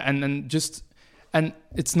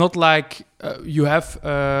it's not like you have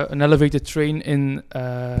an elevated train in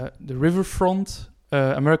the riverfront,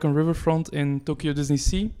 American riverfront in Tokyo Disney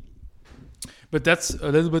Sea, but that's a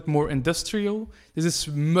little bit more industrial. This is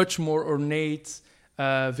much more ornate,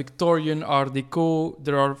 Victorian Art Deco.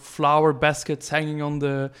 There are flower baskets hanging on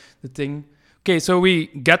the thing. Okay, so we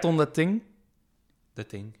get on that thing.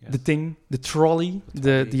 The trolley,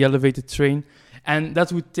 the elevated train. And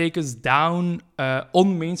that would take us down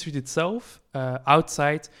on Main Street itself,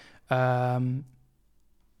 outside. I'm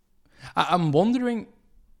wondering,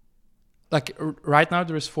 like right now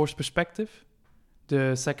there is forced perspective.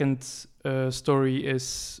 The second story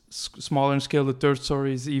is smaller in scale. The third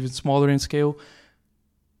story is even smaller in scale.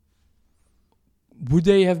 Would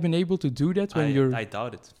they have been able to do that when I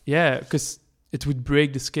doubt it. Yeah, because it would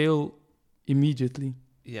break the scale immediately.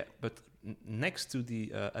 Yeah, but next to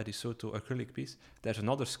the Eddie Soto acrylic piece, there's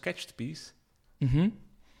another sketched piece. Mm-hmm.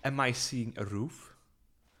 Am I seeing a roof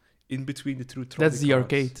in between the two trolley That's the cars?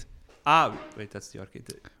 arcade. Wait, that's the arcade.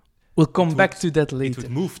 We'll come back to that later. It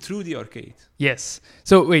would move through the arcade. Yes.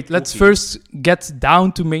 So wait, let's first get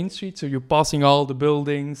down to Main Street. So you're passing all the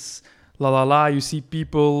buildings, You see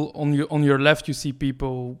people on your left. You see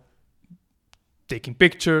people taking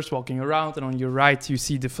pictures, walking around, and on your right you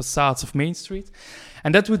see the facades of Main Street.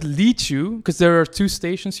 And that would lead you, because there are two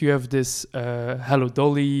stations. You have this Hello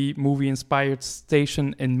Dolly movie-inspired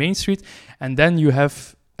station in Main Street, and then you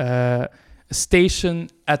have a station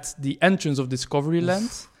at the entrance of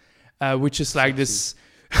Discoveryland, which is like this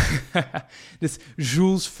this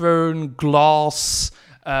Jules Verne glass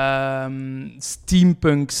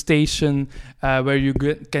steampunk station where you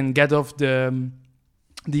can get off the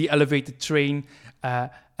elevated train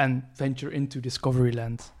and venture into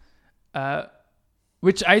Discoveryland.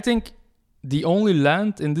 Which I think the only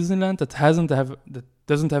land in Disneyland that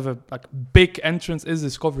doesn't have a big entrance is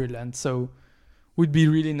Discoveryland. So would be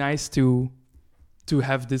really nice to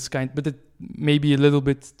have this kind, but it may be a little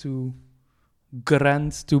bit too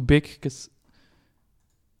grand, too big, because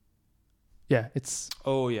it's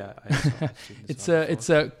it's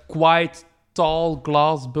a quite tall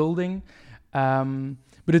glass building,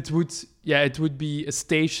 but it would be a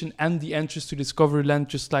station and the entrance to Discoveryland,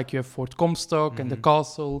 just like you have Fort Comstock and the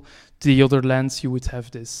castle. The other lands you would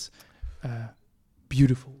have this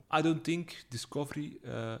beautiful. I don't think Discovery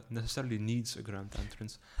necessarily needs a grand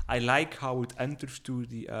entrance. I like how it enters to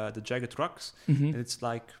the Jagged Rocks, and it's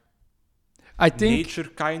like nature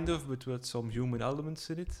kind of, but with some human elements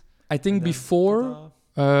in it. I think before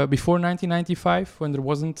 1995, when there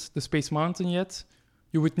wasn't the Space Mountain yet,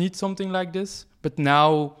 you would need something like this. But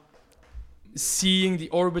now, seeing the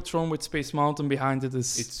Orbitron with Space Mountain behind it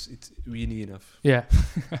is... It's weenie enough. Yeah.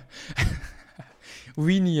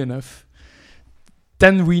 Weenie enough.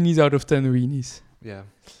 10 weenies out of 10 weenies. Yeah.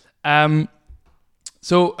 But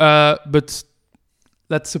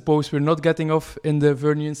let's suppose we're not getting off in the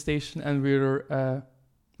Vernian station and we're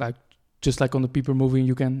just like on the People Moving,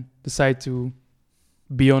 you can decide to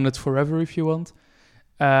be on it forever if you want.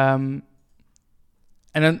 And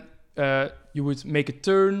then you would make a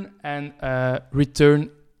turn and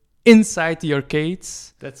return inside the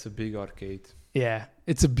arcades. That's a big arcade. Yeah,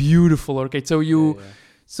 it's a beautiful arcade. So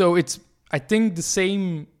so it's, I think, the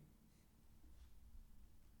same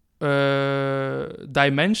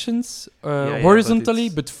dimensions horizontally,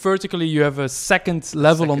 but vertically you have a second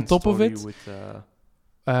level on top of it. With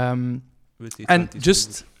And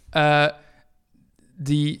just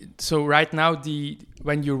So right now,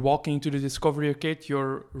 when you're walking to the Discovery Arcade,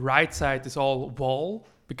 your right side is all wall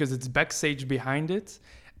because it's backstage behind it,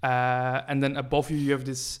 and then above you have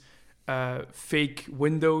this fake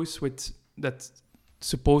windows that's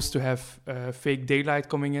supposed to have fake daylight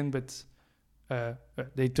coming in, but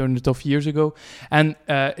they turned it off years ago. And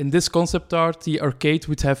in this concept art, the arcade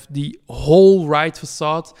would have the whole right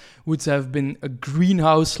facade would have been a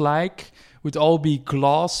greenhouse-like, would all be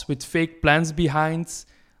glass with fake plants behind.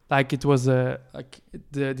 Like it was the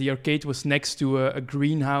arcade was next to a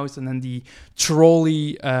greenhouse, and then the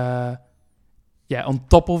trolley, on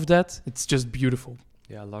top of that. It's just beautiful.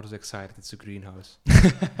 Yeah, Lars excited. It's a greenhouse.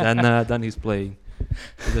 then he's playing.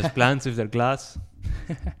 If there's plants, if they're glass,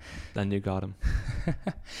 then you got him.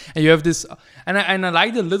 And you have this, and I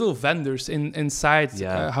like the little vendors inside.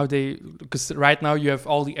 Yeah. How they, because right now you have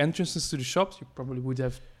all the entrances to the shops. You probably would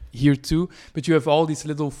have here too, but you have all these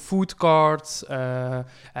little food carts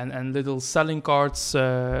and little selling carts,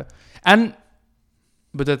 but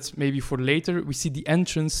that's maybe for later. We see the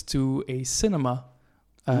entrance to a cinema,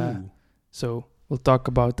 so we'll talk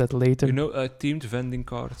about that later. You know, themed vending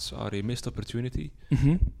carts are a missed opportunity.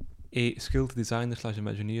 Mm-hmm. A skilled designer /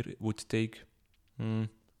 Imagineer would take a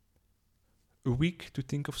week to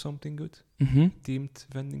think of something good. Mm-hmm. Themed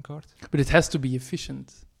vending cart. But it has to be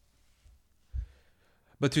efficient.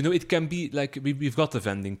 But you know, it can be like we've got the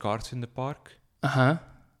vending carts in the park. Uh-huh.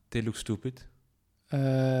 They look stupid.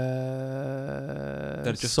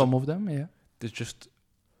 Just some of them, yeah. They're just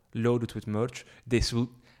loaded with merch. They're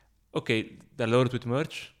loaded with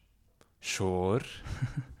merch. Sure.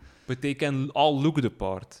 But they can all look the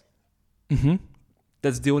part. Mm-hmm.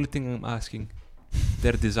 That's the only thing I'm asking.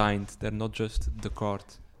 They're designed. They're not just the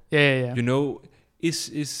cart. Yeah. You know,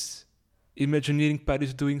 is Imagineering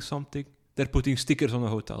Paris doing something? They're putting stickers on a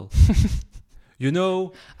hotel. You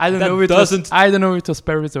know, I don't know if it was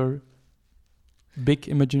Paris or Big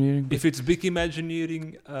Imagineering. If it's Big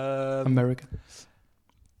Imagineering, America.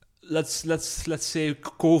 Let's say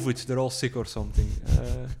COVID. They're all sick or something.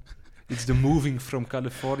 It's the moving from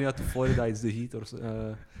California to Florida. It's the heat, or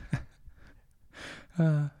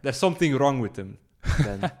there's something wrong with them.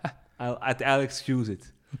 Then I'll excuse it.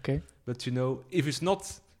 Okay. But you know, if it's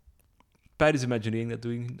not Paris Imagineering that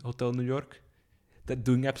doing Hotel New York, they're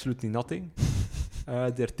doing absolutely nothing.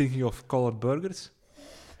 They're thinking of colored burgers.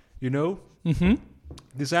 You know,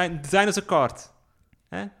 design as a cart,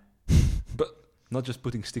 but not just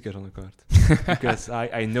putting stickers on a cart. Because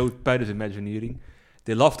I know Paris Imagineering.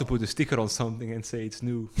 They love to put a sticker on something and say it's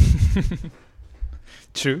new.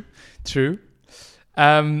 True.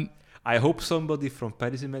 I hope somebody from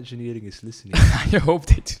Paris Imagineering is listening. I hope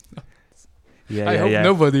they do not. I hope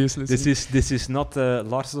nobody is listening. This is not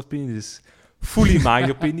Lars' opinion. This is fully my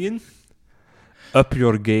opinion. Up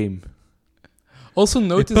your game. Also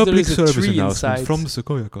notice there is a tree inside. From the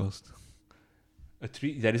Sequoia Cast. A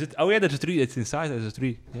tree? There is it. Oh yeah, there's a tree. It's inside. There's a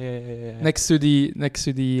tree. Yeah. Next to the.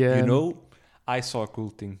 You know, I saw a cool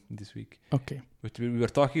thing this week. Okay. But we were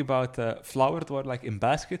talking about flowers that were like in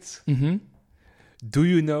baskets. Mm-hmm. Do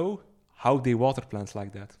you know how they water plants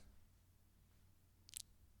like that?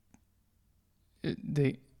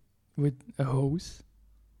 They with a hose.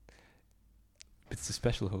 It's a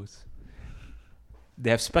special hose. They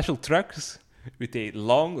have special trucks with a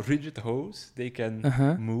long, rigid hose. They can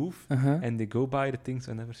move, and they go by the things.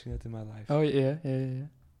 I've never seen it in my life. Oh yeah.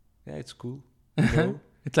 Yeah, it's cool. You know?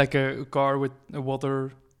 It's like a car with a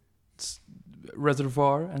water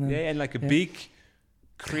reservoir, and and like a big,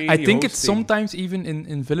 crazy. I think it's thing. sometimes even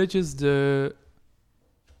in villages.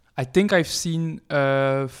 I think I've seen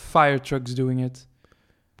fire trucks doing it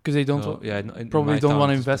because they don't probably don't want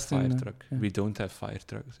to invest in fire truck. Yeah. We don't have fire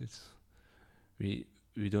trucks. We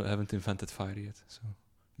haven't invented fire yet, so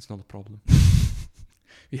it's not a problem.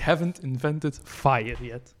 We haven't invented fire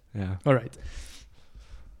yet. Yeah. All right.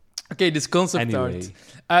 Okay, this concept art.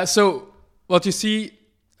 So what you see,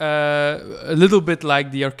 a little bit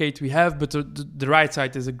like the arcade we have, but the right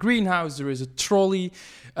side is a greenhouse. There is a trolley.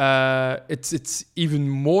 It's even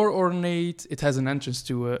more ornate. It has an entrance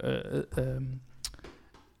to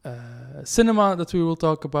a cinema that we will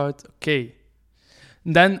talk about. Okay.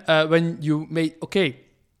 Then when you make... Okay,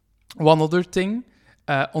 one other thing.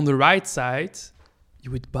 On the right side,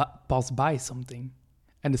 you would pass by something.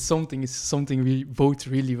 And the something is something we both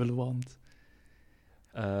really will want.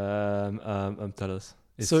 Tell us.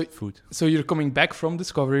 It's food. So you're coming back from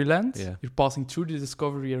Discovery Land. Yeah. You're passing through the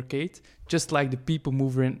Discovery Arcade. Just like the People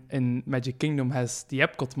Mover in Magic Kingdom has the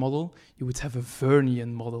Epcot model, you would have a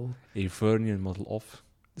Vernian model. A Vernian model of?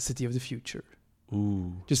 The City of the Future.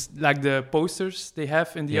 Ooh. Just like the posters they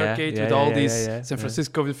have in the Yeah, arcade yeah, with yeah, all yeah, these yeah, San yeah.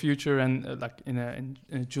 Francisco of the future, and like in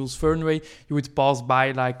a Jules Verne way, you would pass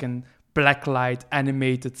by like a blacklight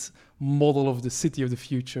animated model of the city of the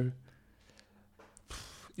future.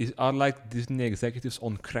 Are like Disney executives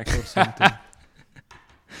on crack or something?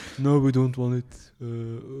 No, we don't want it.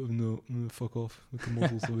 No, fuck off with the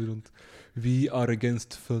models. We don't. We are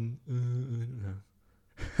against fun. No.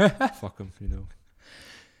 Fuck them, you know.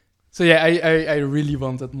 So yeah, I really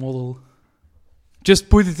want that model. Just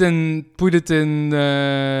put it in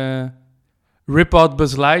rip out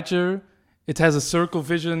Buzz Lightyear. It has a circle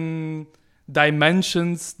vision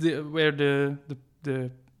dimensions where the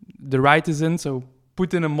ride is in. So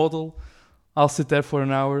put in a model. I'll sit there for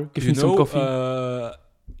an hour. Give me some coffee.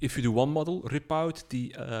 If you do one model, rip out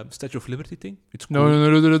the Statue of Liberty thing. It's cool. No.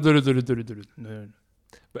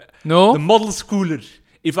 No. The model's cooler.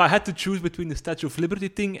 If I had to choose between the Statue of Liberty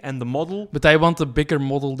thing and the model... But I want a bigger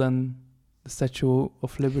model than the Statue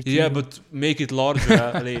of Liberty. Yeah, but make it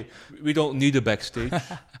larger. We don't need a backstage.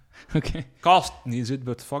 Okay. Cast needs it,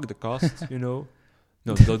 but fuck the cast, you know.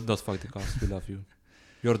 No, don't fuck the cast. We love you.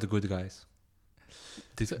 You're the good guys.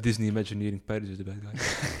 Disney Imagineering Paris is the bad guy.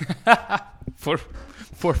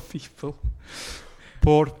 Poor people.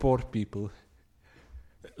 Poor people.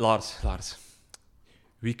 Lars.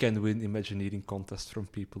 We can win Imagineering contests from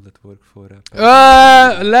people that work for...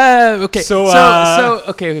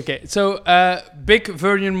 Okay. Okay. So, big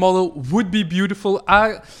Vernian model would be beautiful.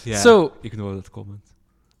 So ignore that comment.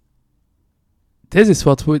 This is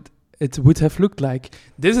what it would have looked like.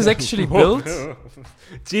 This is actually built.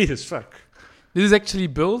 Jesus fuck. This is actually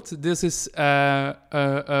built. This is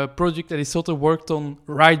a project that Isotta worked on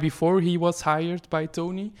right before he was hired by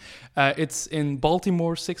Tony. It's in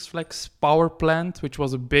Baltimore Six Flags power plant, which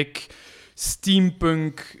was a big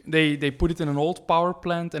steampunk. They put it in an old power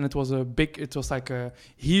plant, and it was like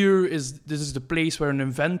this is the place where an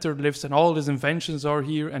inventor lives, and all his inventions are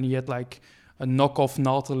here. And he had like a knockoff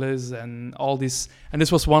Nautilus and all this. And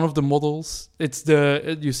this was one of the models.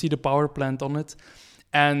 You see the power plant on it.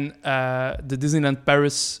 And the Disneyland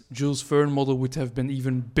Paris Jules Verne model would have been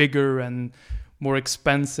even bigger and more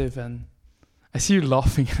expensive. And I see you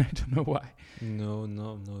laughing, and I don't know why. No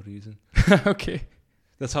reason. Okay.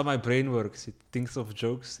 That's how my brain works. It thinks of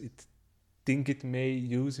jokes it may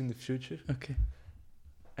use in the future. Okay.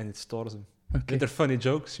 And it stores them. Okay. They're funny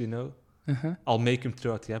jokes, you know. Uh-huh. I'll make them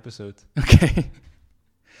throughout the episode. Okay.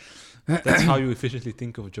 That's how you efficiently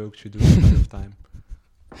think of jokes. You do it ahead of time.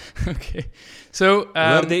 Okay. So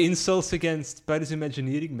were they insults against Paris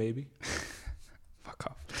Imagineering? Maybe. Fuck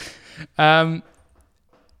off.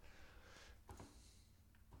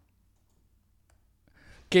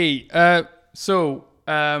 Okay. So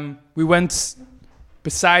we went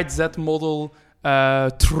besides that model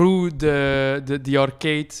through the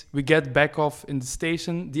arcade. We get back off in the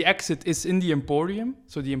station. The exit is in the Emporium,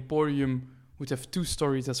 so the Emporium would have 2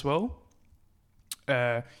 stories as well.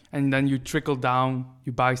 And then you trickle down,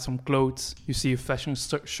 you buy some clothes, you see a fashion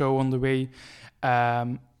show on the way,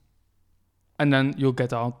 and then you'll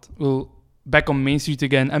get out. We'll back on Main Street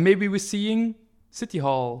again, and maybe we're seeing City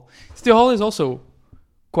Hall. City Hall is also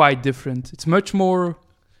quite different. It's much more...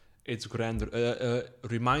 It's grander.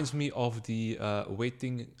 Reminds me of the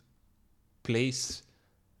waiting place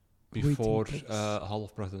before Hall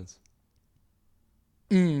of Presidents.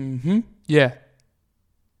 Mm-hmm. Yeah.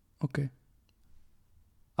 Okay.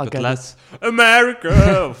 But less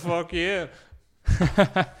America. Fuck yeah.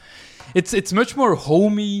 It's much more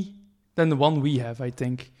homey than the one we have, I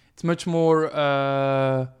think. It's much more...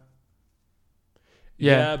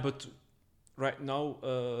 Yeah, but right now,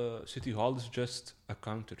 City Hall is just a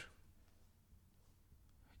counter.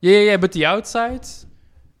 Yeah, but the outside...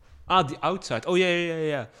 The outside. Oh,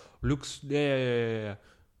 yeah. Looks... Yeah.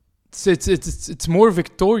 It's more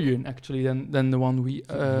Victorian, actually, than the one we...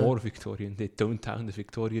 More Victorian. They tone down the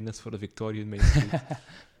Victorianness for the Victorian Main Street.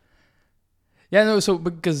 Yeah, no, so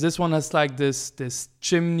because this one has like this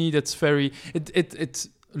chimney that's very... It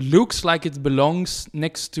looks like it belongs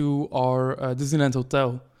next to our Disneyland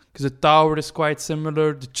Hotel. Because the tower is quite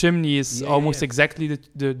similar. The chimney is almost exactly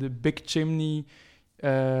the big chimney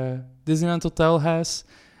Disneyland Hotel has.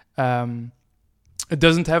 It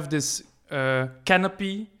doesn't have this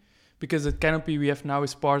canopy, because the canopy we have now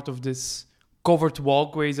is part of this covered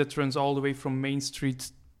walkways that runs all the way from Main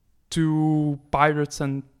Street to Pirates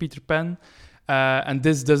and Peter Pan. And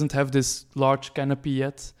this doesn't have this large canopy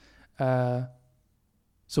yet.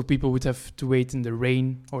 So people would have to wait in the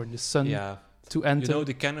rain or in the sun to enter. You know,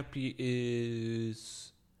 the canopy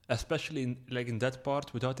is, especially in that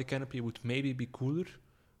part, without the canopy, would maybe be cooler,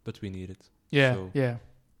 but we need it. Yeah.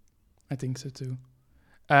 I think so too.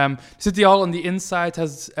 City Hall on the inside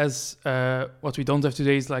has what we don't have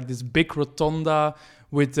today is like this big rotunda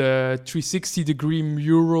with a 360-degree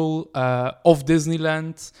mural of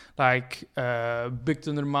Disneyland, like Big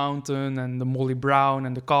Thunder Mountain and the Molly Brown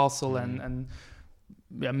and the castle and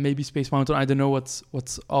yeah, maybe Space Mountain. I don't know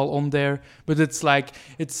what's all on there, but it's like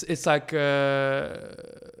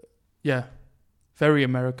yeah, very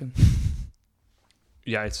American.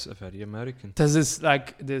 Yeah, it's very American. There's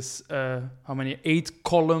this how many 8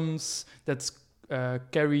 columns that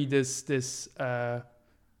carry this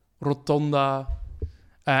rotunda,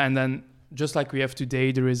 and then just like we have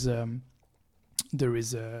today, there is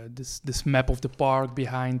this map of the park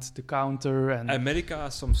behind the counter. And America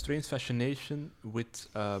has some strange fascination with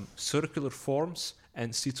circular forms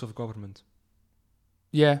and seats of government.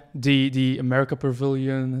 yeah, the America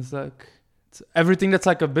Pavilion is like everything that's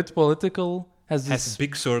like a bit political has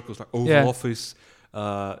big circles, like Oval Office,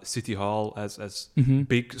 City Hall has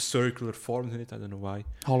big circular forms in it. I don't know why.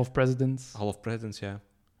 Hall of Presidents. Hall of Presidents, yeah.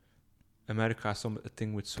 America has a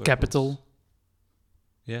thing with circles. Capitol.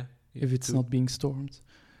 Yeah. If it's too. not being stormed.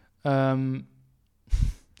 It's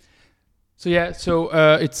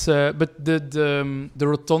but the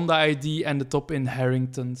rotunda ID ended up in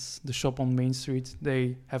Harrington's, the shop on Main Street.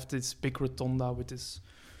 They have this big rotunda with this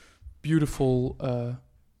beautiful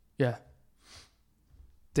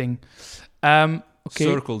thing. Okay.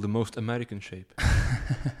 Circle, the most American shape.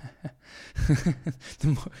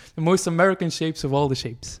 the most American shapes of all the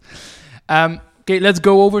shapes. Okay, let's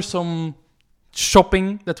go over some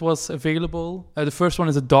shopping that was available. The first one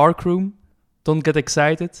is a dark room. Don't get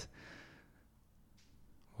excited.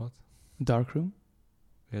 What? Dark room?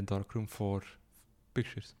 Yeah, dark room for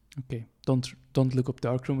pictures. Okay, don't look up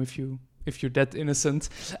dark room if you're that innocent.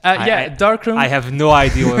 Dark room. I have no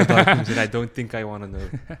idea what a dark room is, and I don't think I want to know.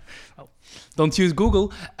 Well, don't use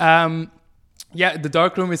Google. The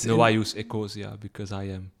dark room is. No, I use Ecosia because I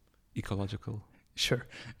am ecological. Sure.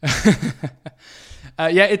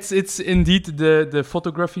 It's indeed the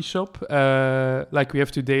photography shop. Like we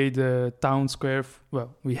have today, the town square.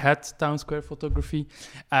 We had town square photography.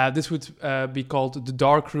 This would be called the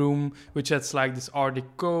dark room, which has like this Art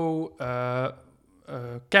Deco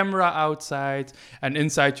camera outside, and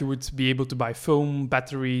inside you would be able to buy film,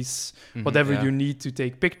 batteries, whatever you need to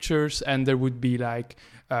take pictures, and there would be like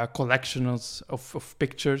collections of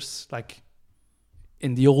pictures. Like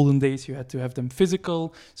in the olden days, you had to have them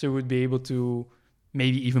physical, so you would be able to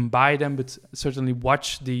maybe even buy them, but certainly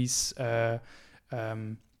watch these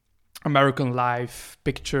American life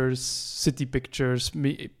pictures, city pictures,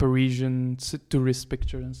 Parisian tourist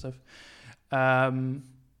pictures and stuff.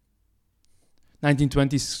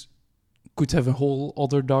 1920s could have a whole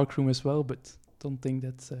other dark room as well, but don't think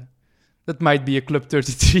that might be a Club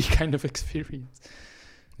 33 kind of experience.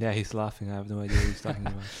 Yeah, he's laughing. I have no idea what he's talking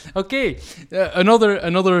about. Okay,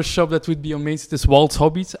 another shop that would be on Main Street is Walt's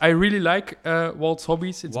Hobbies. I really like Walt's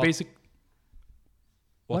Hobbies. It's basic.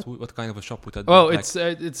 What kind of a shop would that be? Well, it's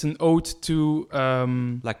an ode to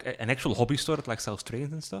like an actual hobby store that like sells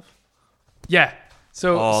trains and stuff. Yeah.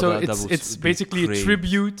 So it's basically a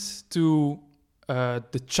tribute to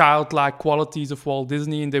the childlike qualities of Walt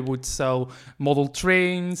Disney, and they would sell model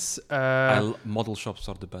trains. Model shops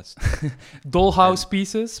are the best. Dollhouse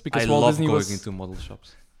pieces, because Walt Disney was... I love going into model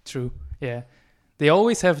shops. True, yeah. They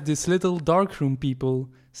always have this little darkroom people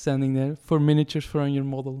standing there for miniatures for on your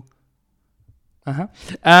model.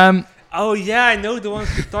 Oh yeah, I know the ones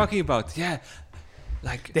you're talking about. Yeah,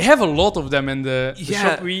 like they have a lot of them in the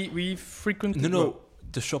shop we frequently. No,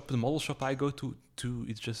 the model shop I go to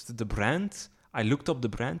it's just the brand. I looked up the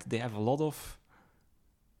brand. They have a lot of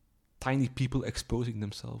tiny people exposing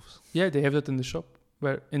themselves. Yeah, they have that in the shop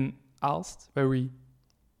where in Aalst, where we.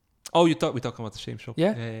 Oh, we're talking about the same shop.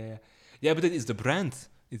 Yeah. Yeah, but it is the brand.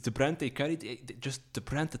 It's the brand they carry. Just the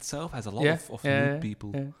brand itself has a lot of nude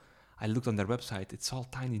people. Yeah. I looked on their website. It's all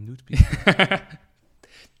tiny nude people.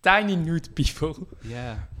 Tiny nude people.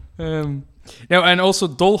 Yeah. And also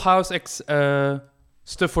dollhouse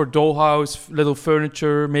stuff for dollhouse, little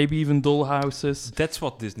furniture, maybe even dollhouses. That's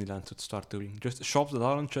what Disneyland should start doing. Just shops that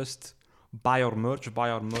aren't just buy our merch.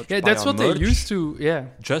 Yeah, that's what they used to. Yeah.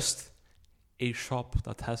 Just a shop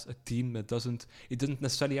that has a theme that doesn't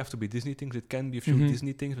necessarily have to be Disney things. It can be a few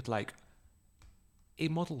Disney things, but like a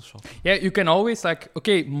model shop. Yeah, you can always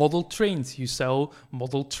model trains. You sell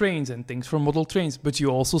model trains and things for model trains, but you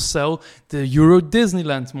also sell the Euro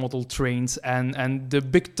Disneyland model trains and the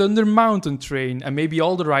Big Thunder Mountain train, and maybe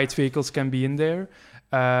all the ride vehicles can be in there,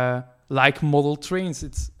 like model trains.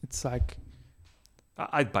 It's like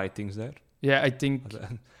I'd buy things there. Yeah, I think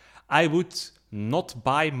I would not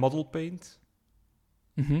buy model paint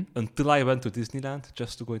Mm-hmm. until I went to Disneyland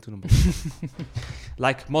just to go into the model shop.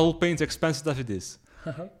 Like, model paint's expensive as it is.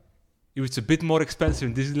 If it's a bit more expensive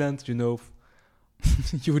in Disneyland,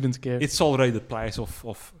 You wouldn't care. it's already the price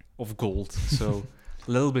of gold. So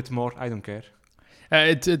a little bit more, I don't care.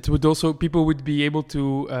 It would also, people would be able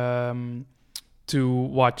to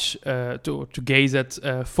watch, to gaze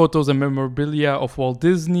at photos and memorabilia of Walt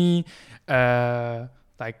Disney,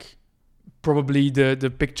 like probably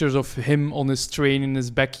the pictures of him on his train in his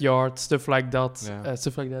backyard, stuff like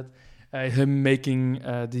that. Yeah. Him making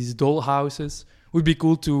these doll houses. Would be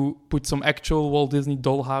cool to put some actual Walt Disney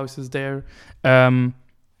doll houses there.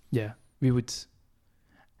 We would.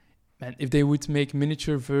 Man, if they would make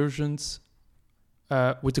miniature versions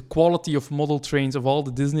with the quality of model trains of all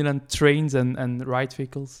the Disneyland trains and ride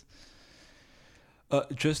vehicles.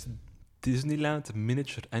 Just Disneyland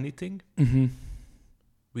miniature anything, Mm-hmm.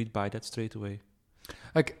 we'd buy that straight away.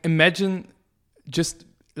 Like, imagine just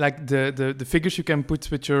like the figures you can put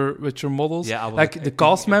with your models. Yeah, I was like the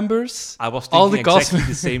cast members. I was all thinking the cast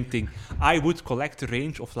exactly the same thing. I would collect a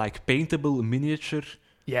range of like paintable miniature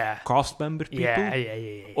Yeah. cast member people,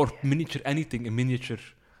 Yeah. or miniature anything, a miniature.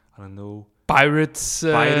 I don't know. Pirates.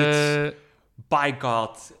 By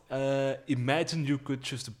God, imagine you could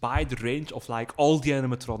just buy the range of like all the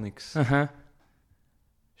animatronics. Uh-huh.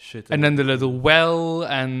 Shit. And then the little well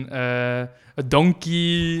and a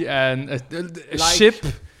donkey and a Like- ship,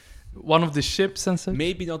 one of the ships and such.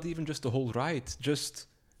 Maybe not even just the whole ride. Just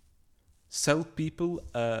sell people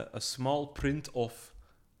a small print of,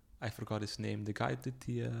 I forgot his name. The guy who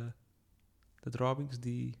did the drawings.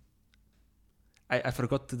 I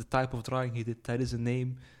forgot the type of drawing he did. There is a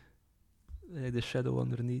name. The shadow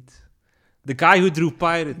underneath. The guy who drew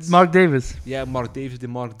pirates. Mark Davis. Yeah, Mark Davis. The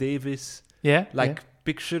Mark Davis Yeah. like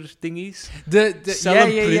picture thingies. The Sell them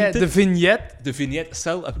The printed. vignette. The vignette.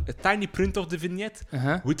 Sell a tiny print of the vignette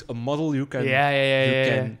Uh-huh. with a model you can. Yeah.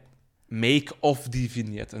 Can make of the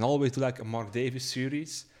vignette, and always do like a Mark Davis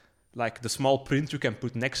series, like the small print you can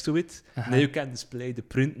put next to it. Uh-huh. Then you can display the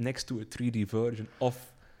print next to a 3D version of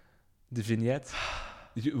the vignette.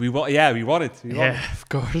 We want it. We want it. Of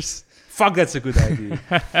course. Fuck, that's a good idea.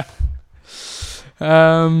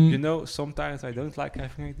 Sometimes I don't like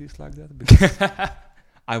having ideas like that because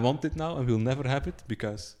I want it now and we'll never have it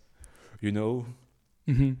because,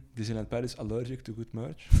 Mhm. Disneyland Paris allergic to good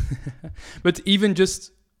merch. But even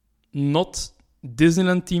just not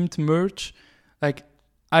Disneyland themed merch, like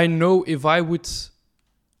I know if I would,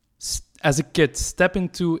 as a kid, step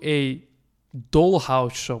into a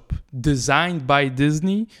dollhouse shop designed by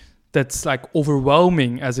Disney, that's like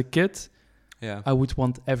overwhelming as a kid. Yeah. I would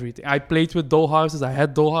want everything. I played with dollhouses. I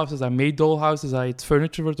had dollhouses. I made dollhouses. I had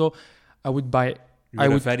furniture for doll. I would buy.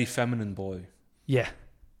 You're a very feminine boy. Yeah.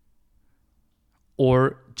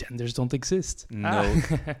 Or genders don't exist. No,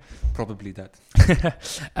 probably that.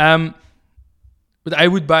 But I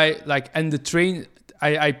would buy and the train.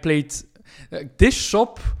 I played this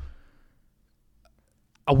shop.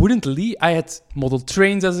 I wouldn't leave. I had model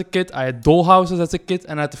trains as a kid. I had dollhouses as a kid,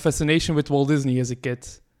 and I had the fascination with Walt Disney as a kid.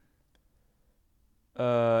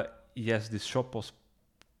 Yes, this shop was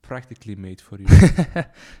practically made for you.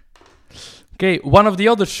 Okay, one of the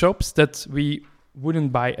other shops that we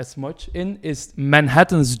wouldn't buy as much in is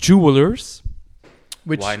Manhattan's Jewelers.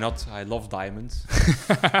 Why not? I love diamonds.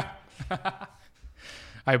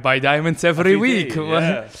 I buy diamonds every week.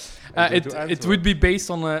 Day, yeah. It would be based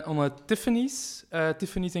on a Tiffany's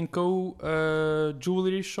and Co.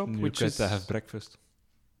 Jewelry shop, You which could is. have breakfast.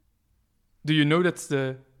 Do you know that's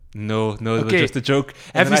the? No, that was Okay. just a joke.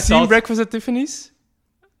 Have you seen Breakfast at Tiffany's?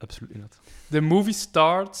 Absolutely not. The movie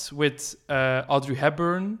starts with Audrey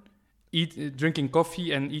Hepburn drinking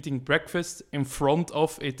coffee and eating breakfast in front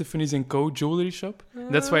of a Tiffany's and Co. jewelry shop.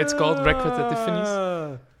 That's why it's called Breakfast at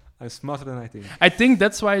Tiffany's. I'm smarter than I think. I think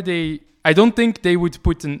that's why I don't think they would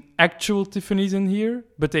put an actual Tiffany's in here,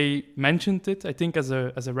 but they mentioned it. I think as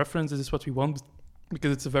a reference, this is what we want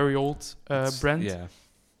because it's a very old brand. Yeah.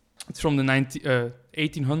 It's from the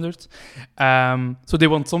 1800s. So they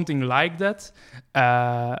want something like that.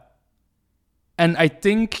 And I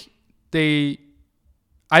think I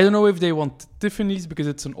don't know if they want Tiffany's because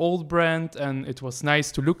it's an old brand and it was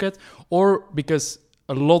nice to look at, or because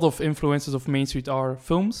a lot of influences of Main Street are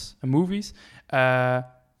films and movies.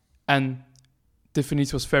 And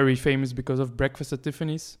Tiffany's was very famous because of Breakfast at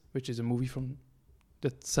Tiffany's, which is a movie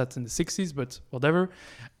that's set in the 60s, but whatever.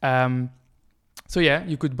 So yeah,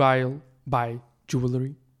 you could buy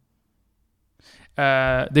jewelry.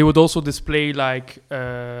 They would also display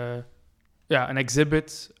an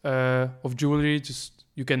exhibit of jewelry. Just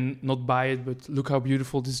you can not buy it, but look how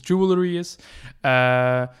beautiful this jewelry is.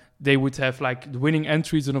 They would have like the winning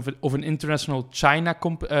entries of an international China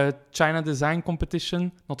design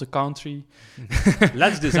competition, not a country.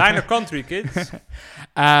 Let's design a country, kids.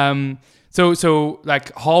 So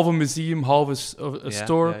like half a museum, half a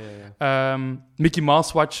store. Mickey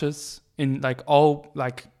Mouse watches in like all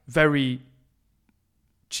like very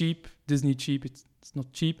cheap, Disney cheap. It's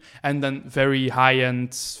not cheap, and then very high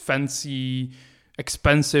end, fancy,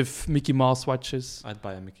 expensive Mickey Mouse watches. I'd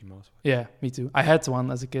buy a Mickey Mouse watch. Yeah, me too. I had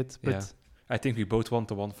one as a kid, but I think we both want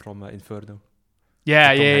the one from Inferno.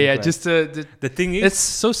 Yeah. Just the thing is, it's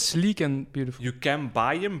so sleek and beautiful. You can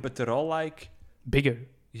buy them, but they're all like bigger.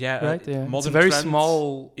 Yeah, right. Yeah, modern it's very trends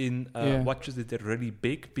small in watches that they're really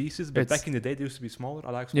big pieces. But back in the day, they used to be smaller.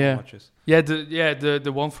 I like small watches. Yeah,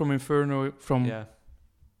 the one from Inferno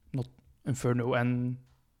not Inferno and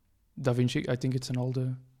Da Vinci. I think it's an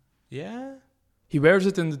older. Yeah. He wears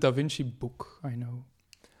it in the Da Vinci book. I know.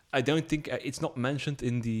 I don't think it's not mentioned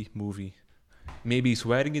in the movie. Maybe he's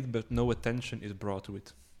wearing it, but no attention is brought to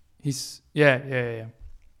it. He's yeah.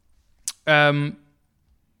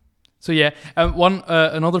 So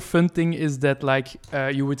another fun thing is that like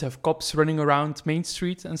you would have cops running around Main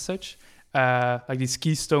Street and such, like these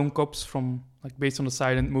Keystone cops from like based on the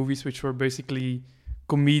silent movies, which were basically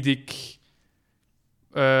comedic,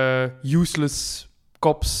 useless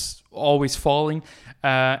cops always falling.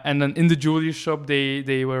 And then in the jewelry shop,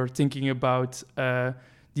 they were thinking about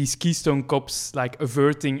these Keystone cops like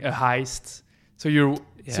averting a heist. So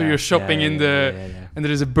you're shopping and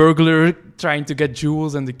there is a burglar trying to get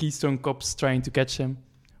jewels and the Keystone cops trying to catch him.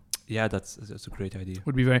 Yeah, that's a great idea.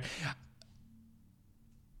 Would be very.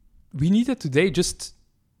 We needed today just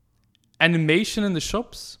animation in the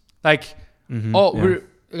shops. Like we're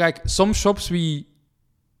like some shops we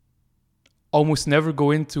almost never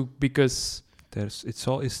go into because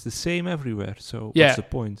it's the same everywhere. So what's the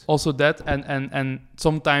point? Also that and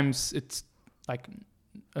sometimes it's like.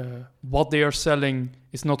 What they are selling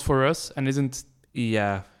is not for us and isn't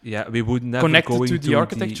we would never connected to the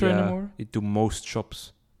architecture anymore to most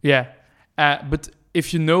shops. But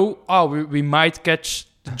if you know we might catch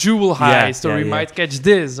the jewel heist or we might catch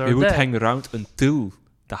this or we would that. hang around until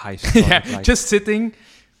the heist started, just sitting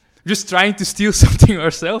just trying to steal something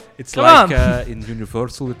ourselves. It's in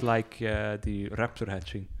Universal with the raptor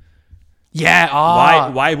hatching.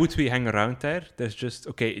 Why would we hang around there? There's just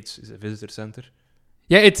it's a visitor center.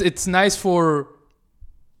 Yeah, it's nice for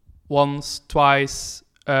once, twice,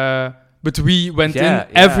 but we went in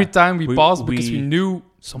every time we passed because we knew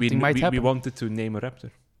something might happen. We wanted to name a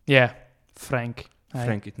raptor. Yeah, Frank.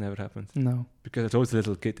 It never happened. No. Because it's always a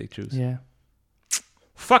little kid they choose. Yeah.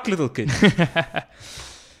 Fuck little kid.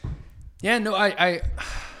 I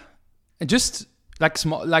just like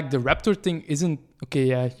small, like the raptor thing isn't okay.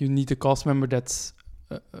 Yeah, you need a cast member that's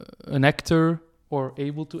an actor or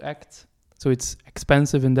able to act. So it's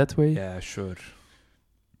expensive in that way. Yeah, sure.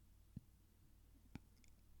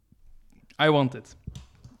 I want it.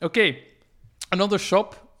 Okay. Another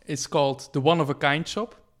shop is called the One of a Kind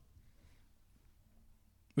shop,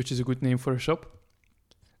 which is a good name for a shop.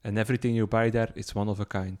 And everything you buy there is one of a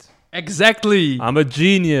kind. Exactly. I'm a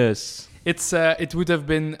genius. It would have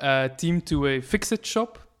been themed to a fix-it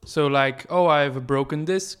shop. So like, I have a broken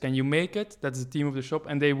disc. Can you make it? That's the theme of the shop.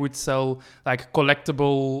 And they would sell like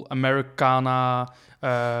collectible Americana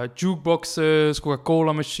jukeboxes,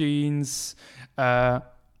 Coca-Cola machines. I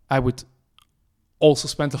would also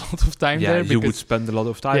spend a lot of time there. Yeah, you would spend a lot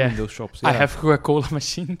of time in those shops. Yeah. I have Coca-Cola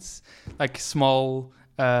machines, like small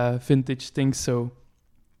vintage things. So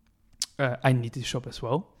I need this shop as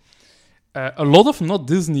well. A lot of not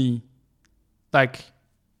Disney, like...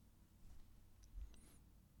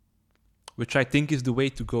 Which I think is the way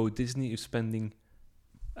to go. Disney is spending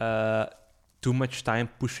too much time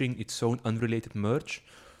pushing its own unrelated merch,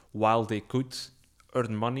 while they could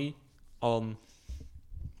earn money on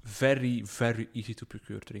very, very easy to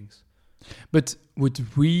procure things. But would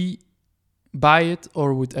we buy it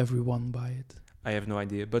or would everyone buy it? I have no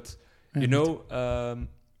idea. But, you're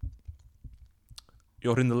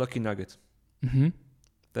in the Lucky Nugget. Mm-hmm.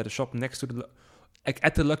 There's a shop next to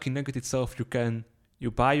at the Lucky Nugget itself, you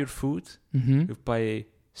buy your food, you pay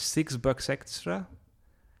 $6 extra,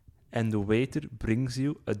 and the waiter brings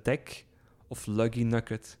you a deck of Lucky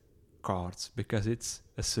Nugget cards because it's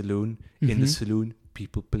a saloon. In the saloon,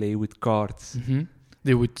 people play with cards.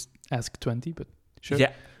 They would ask 20, but sure.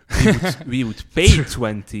 Yeah, we would pay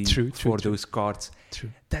 20 for those cards. True.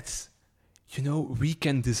 That's, we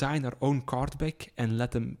can design our own card back and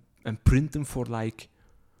let them and print them for like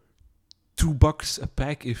 $2 a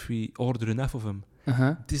pack if we order enough of them.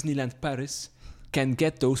 Uh-huh. Disneyland Paris can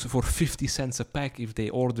get those for 50 cents a pack if they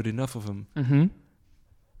order enough of them. Mm-hmm.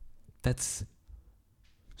 That's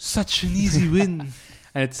such an easy win.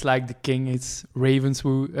 And it's like the king. It's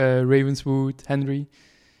Ravenswood, Henry.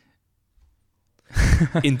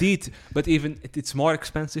 Indeed, but even it's more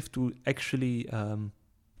expensive to actually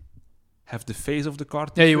have the face of the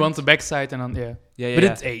card. Yeah, you want the backside and yeah. But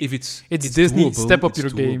yeah. it's, hey, if it's Disney. doable, Step up it's your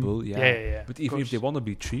game. doable, yeah. Yeah. But even if they want to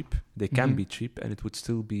be cheap, they can be cheap, and it would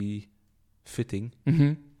still be fitting.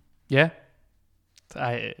 Mm-hmm. Yeah.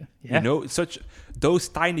 Yeah. You know, it's such those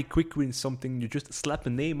tiny quick wins. Something you just slap a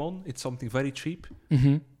name on. It's something very cheap.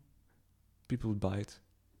 Mm-hmm. People would buy it.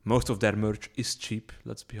 Most of their merch is cheap.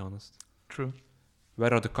 Let's be honest. True.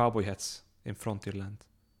 Where are the cowboy hats in Frontierland?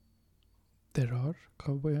 There are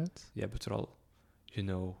cowboy hats. Yeah, but they're all, you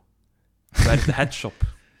know, where's the hat shop?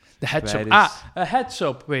 The hat Where shop. is- A hat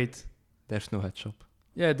shop. Wait. There's no hat shop.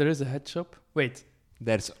 Yeah, there is a hat shop. Wait.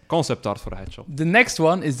 There's concept art for a hat shop. The next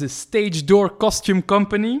one is the Stage Door Costume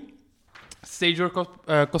Company. Stage Door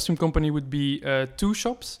Costume Company would be 2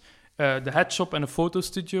 shops. The hat shop and a photo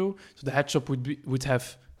studio. So the hat shop would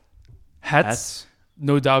have hats.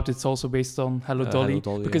 No doubt it's also based on Hello Dolly.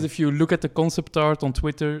 Because if you look at the concept art on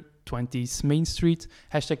Twitter, 20s Main Street,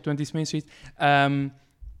 hashtag 20s Main Street,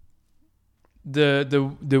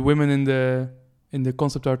 the women in the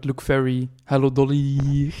concept art look very Hello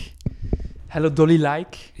Dolly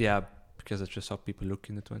like. Yeah, because that's just how people look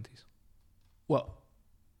in the 20s. Well,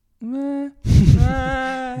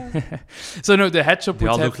 so no, the hat shop They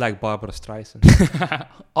would all have look like Barbara Streisand.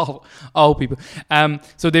 all people.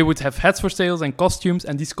 So they would have hats for sales and costumes,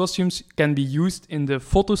 and these costumes can be used in the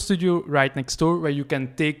photo studio right next door, where you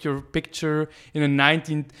can take your picture in a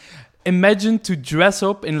 19th. Imagine to dress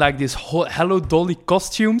up in like this Hello Dolly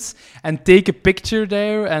costumes and take a picture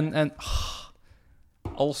there, and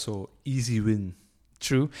Also, easy win.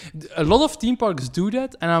 True. A lot of theme parks do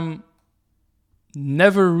that, and I'm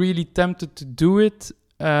never really tempted to do it.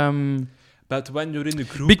 But when you're in a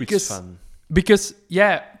group, it's fun. Because,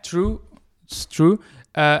 yeah, true. It's true.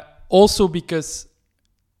 Also because,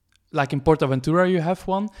 like in Portaventura, you have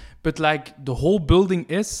one. But, like, the whole building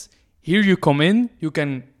is, here you come in, you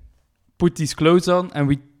can put these clothes on, and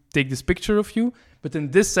we take this picture of you. But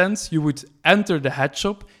in this sense, you would enter the hat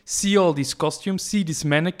shop, see all these costumes, see these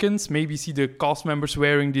mannequins, maybe see the cast members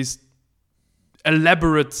wearing these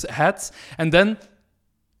elaborate hats, and then,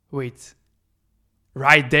 wait,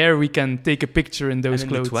 right there we can take a picture in those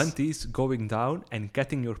clothes. And in the 20s, going down and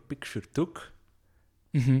getting your picture took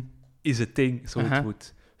is a thing, so it would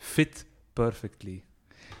fit perfectly.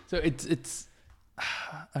 So it's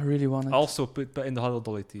I really want it. Also put in the Hello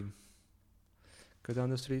Dolly team. Go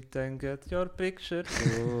down the street and get your picture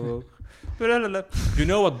took. You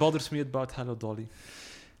know what bothers me about Hello Dolly?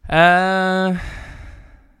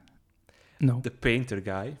 No. The painter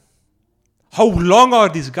guy. How long are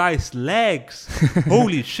these guys' legs?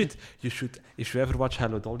 Holy shit. You should, if you ever watch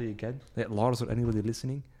Hello Dolly again, Lars or anybody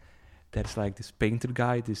listening, there's like this painter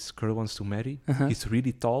guy this girl wants to marry. He's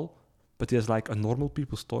really tall, but he has like a normal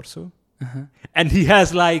people's torso. And he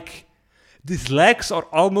has like, these legs are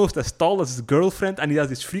almost as tall as his girlfriend, and he has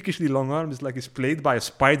these freakishly long arms, like he's played by a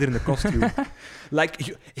spider in a costume. Like,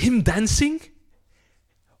 him dancing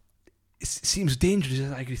seems dangerous.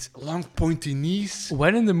 Like these long pointy knees.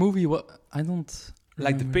 When in the movie? What I don't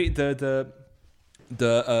like remember.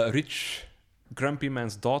 the rich grumpy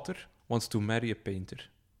man's daughter wants to marry a painter.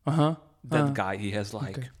 That guy, he has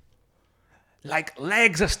like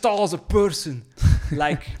legs as tall as a person.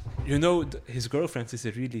 Like, you know, his girlfriend is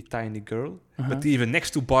a really tiny girl, but even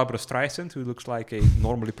next to Barbara Streisand, who looks like a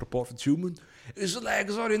normally proportioned human, his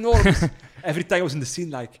legs are enormous. Every time I was in the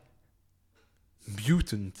scene, like,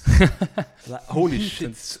 mutant. Like, holy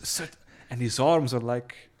shit. And his arms are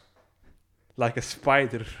like a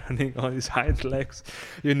spider running on his hind legs.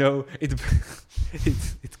 You know, it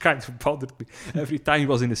kind of bothered me. Every time he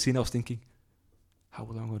was in the scene, I was thinking, how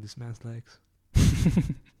long are this man's legs?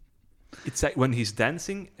 It's like when he's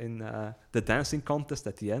dancing in the dancing contest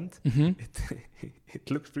at the end,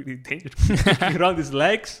 it looks pretty dangerous. Around his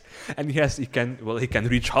legs, and he can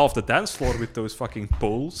reach half the dance floor with those fucking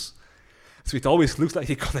poles. So it always looks like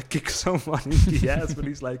he's gonna kick someone in the ass when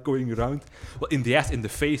he's like going around. Well, in the ass, in the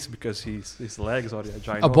face, because his legs are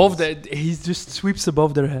giant. Above that, he just sweeps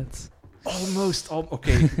above their heads. Almost.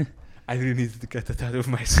 Okay. I really needed to get that out of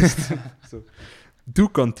my system. So, do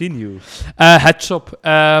continue. Hat shop.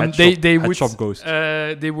 They Hat would. shop ghost.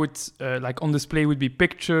 They would like on display would be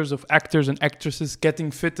pictures of actors and actresses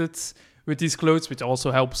getting fitted with these clothes, which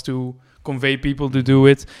also helps to convey people to do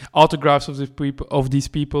it. Autographs of these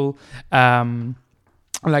people,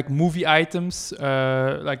 like movie items.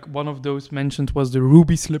 Like one of those mentioned was the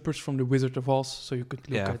ruby slippers from The Wizard of Oz, so you could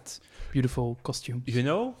look at beautiful costumes. You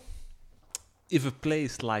know, if a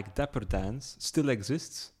place like Dapper Dance still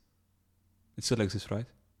exists, it still exists, right?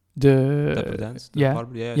 Dapper Dance,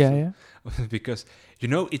 barber? Yeah. Because you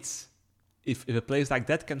know, it's if a place like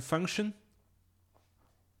that can function,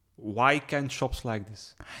 why can't shops like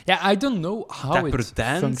this? Yeah, I don't know how Dapper it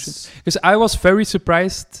Dance? functions. Because I was very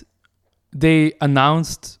surprised. They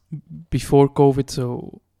announced before COVID,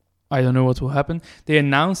 so I don't know what will happen. They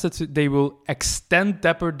announced that they will extend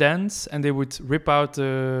Dapper Dance and they would rip out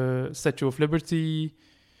the Statue of Liberty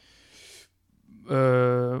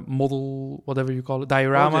model, whatever you call it,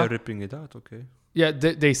 diorama. Oh, they're ripping it out, okay. Yeah,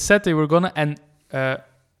 they said they were gonna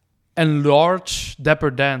enlarge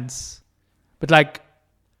Dapper Dance. But like,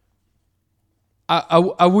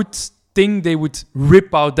 I would think they would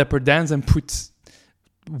rip out Dapper Dance and put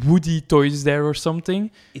Woody toys there or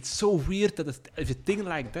something. It's so weird that if a thing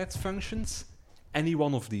like that functions, any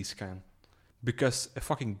one of these can. Because a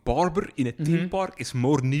fucking barber in a theme park is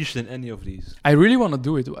more niche than any of these. I really want to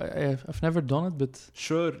do it. I've never done it, but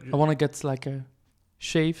sure. I want to get like a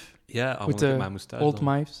shave. Yeah, I with want to get my mustache old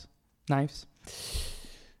done. knives.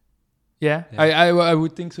 Yeah. I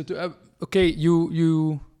would think so too. Okay,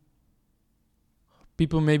 you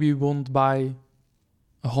people maybe won't buy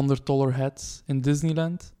 $100 hats in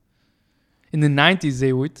Disneyland. In the 90s,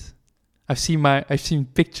 they would. I've seen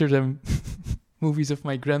pictures and movies of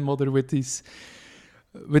my grandmother with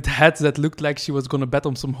hats that looked like she was gonna bet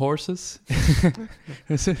on some horses.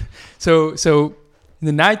 so in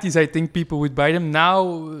the 90s, I think people would buy them.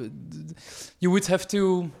 Now, you would have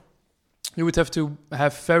to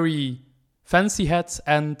have very fancy hats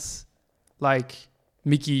and like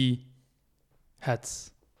Mickey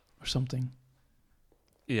hats or something.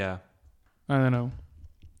 Yeah. I don't know.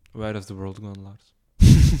 Where has the world gone, Lars?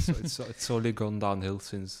 It's only gone downhill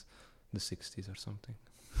since the 60s or something.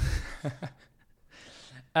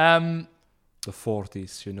 The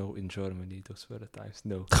 40s, you know, in Germany, those were the times.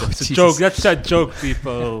 No, that's a joke. That's a joke,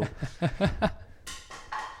 people.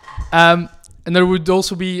 And there would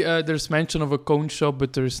also be there's mention of a cone shop,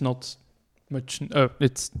 but there's not much.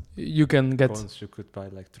 You can get cones. You could buy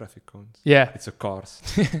like traffic cones. Yeah, it's a cars.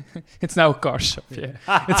 It's now a car shop. Yeah,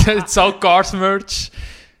 it's all cars merch.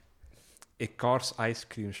 A Cars ice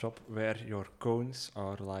cream shop where your cones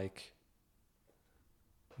are like,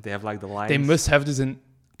 they have like the lines. They must have this in.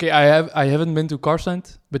 Okay, I haven't been to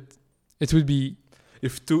Carsland, but it would be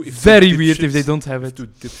very weird if they don't have it. Two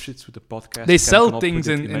dipshits with the podcast. They sell things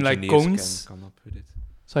in like cones. Can come up with it.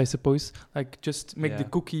 So I suppose like just make the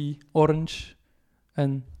cookie orange,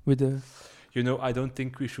 and with the. You know, I don't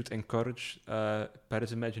think we should encourage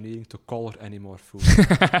Paris Imagineering to color any more food.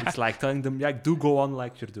 It's like telling them, yeah, do go on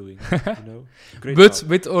like you're doing. You know, great but job.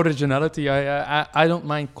 with originality, I don't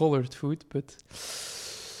mind colored food, but.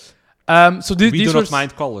 So we do not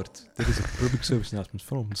mind colored. That is a public service announcement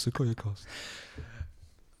from the Sequoia-cast.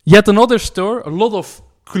 Yet another store, a lot of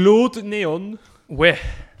Claude Neon. Ouais,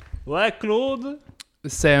 Claude.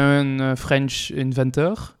 c'est un French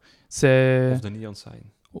inventeur. C'est. Of the neon sign.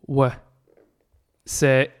 Ouais.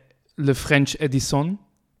 C'est le French Edison.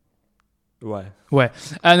 Ouais.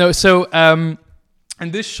 So,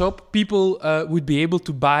 in this shop, people would be able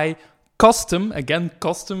to buy custom,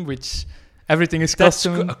 which everything is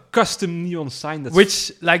custom. That's a custom neon sign.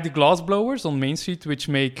 Which, like the glass blowers on Main Street, which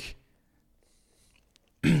make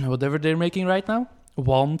whatever they're making right now.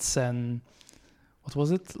 Wands and... What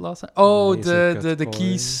was it last time? Oh, the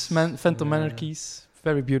keys, Phantom Manor keys.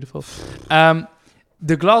 Very beautiful.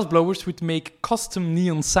 The glass blowers would make custom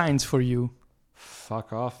neon signs for you.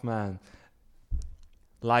 Fuck off, man.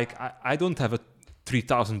 Like, I don't have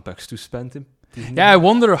 $3,000 to spend in. Yeah, I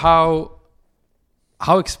wonder how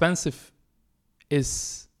expensive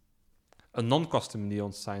is... A non-custom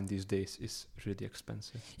neon sign these days is really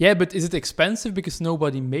expensive. Yeah, but is it expensive because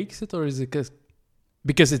nobody makes it, or is it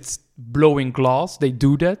because it's blowing glass? They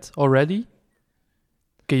do that already.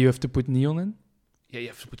 Okay, you have to put neon in. Yeah, you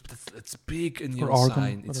have to put. It's big in neon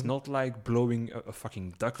sign. It's not like blowing a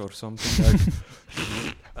fucking duck or something.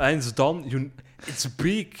 And it's done. It's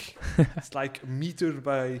big. It's like a meter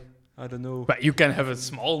by, I don't know. But you can have a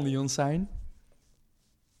small neon sign.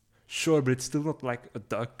 Sure, but it's still not like a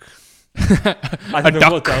duck. I don't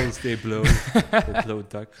know what else they blow. They blow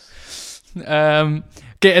ducks.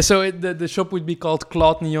 Okay, so the shop would be called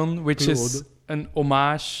Claude Neon, which is an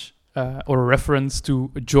homage or a reference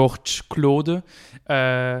to George Claude.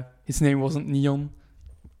 His name wasn't Neon.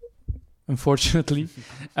 unfortunately.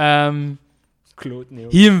 Um, Claude Neon.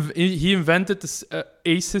 he invented this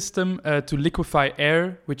A system to liquefy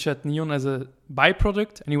air, which had neon as a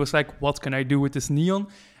byproduct. And he was like, what can I do with this neon?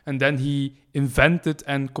 And then he invented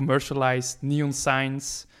and commercialized neon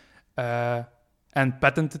signs and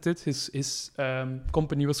patented it. His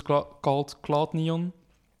company was called Cloud Neon.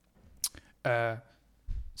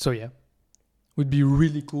 So yeah, would be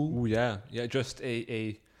really cool. Oh yeah, just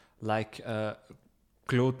a like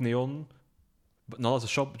Claude Neon, but not as a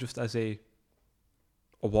shop, just as a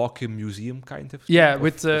walk-in museum kind of. Yeah, thing,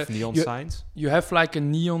 with of neon signs. You have like a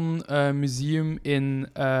neon museum in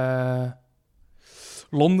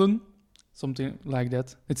London, something like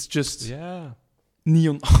that. It's just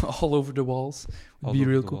neon all over the walls. Would be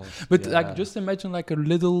real cool. But like, just imagine like a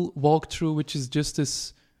little walkthrough, which is just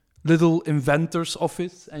this little inventor's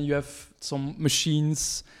office, and you have some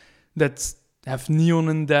machines that have neon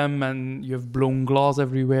in them, and you have blown glass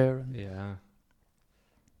everywhere. Yeah.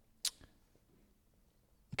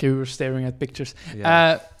 Okay, we were staring at pictures.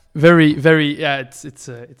 Yeah. Very, very. Yeah, it's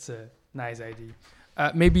a nice idea.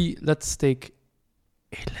 Maybe let's take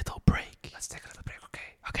a little break. Let's take a little break.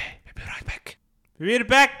 Okay, we'll be right back. We're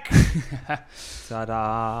back.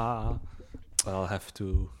 Ta-da! Well, I'll have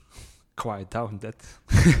to quiet down that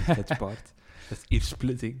part. That's ear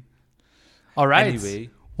splitting. All right. Anyway,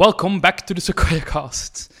 welcome back to the Sequoia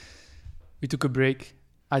Cast. We took a break.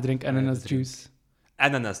 I drink ananas juice.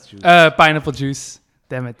 Ananas juice. Pineapple juice.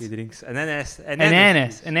 Damn it. He drinks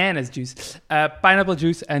ananas juice. Pineapple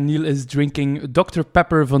juice, and Neil is drinking Dr.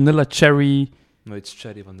 Pepper vanilla cherry. No, it's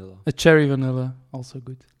cherry vanilla. A cherry vanilla, also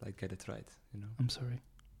good. Like, get it right, you know. I'm sorry.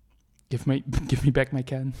 Give me back my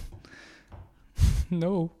can.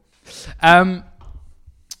 No.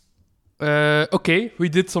 Okay, we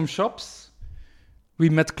did some shops. We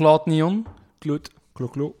met Claude Neon. Claude.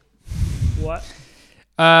 What?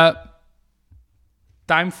 Time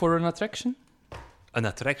for an attraction? An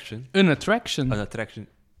attraction? An attraction. An attraction.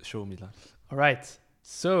 Show me, Lars. All right.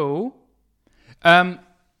 So,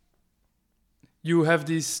 you have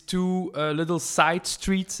these two little side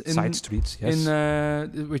streets. Side streets, yes.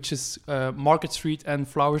 Which is Market Street and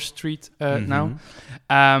Flower Street Mm-hmm. now.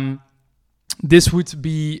 This would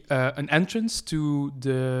be an entrance to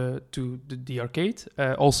the arcade,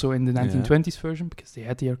 also in the 1920s version, because they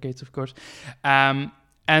had the arcades, of course. And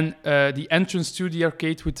the entrance to the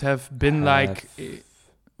arcade would have been like...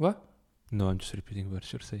 what? No, I'm just repeating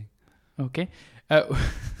what you're saying. Okay.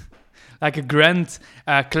 Like a grand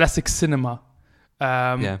classic cinema.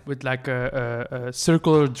 With like a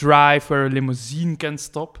circular drive where a limousine can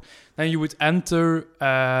stop. Then you would enter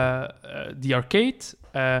the arcade,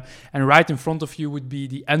 and right in front of you would be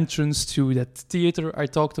the entrance to that theater I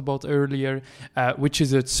talked about earlier, which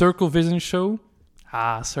is a Circle Vision show.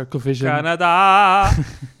 Circle Vision. Canada!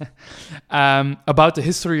 About the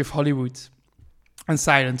history of Hollywood and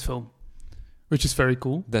silent film, which is very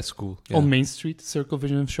cool. That's cool. Yeah. On Main Street, Circle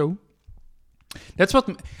Vision show. That's what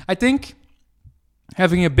I think.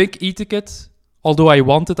 Having a big e-ticket, although I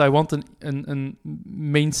want an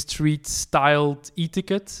Main Street styled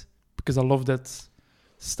e-ticket because I love that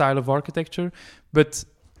style of architecture. But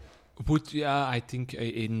I think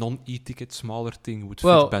a non-e-ticket smaller thing would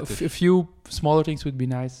fit better. A few smaller things would be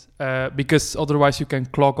nice because otherwise you can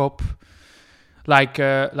clog up. Like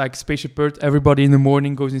Spaceship Earth, everybody in the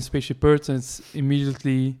morning goes in Spaceship Earth, and it's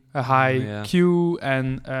immediately a high queue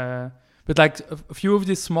and. But like a few of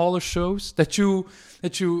these smaller shows that you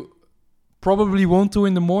probably won't do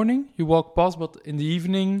in the morning, you walk past, but in the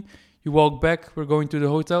evening you walk back. We're going to the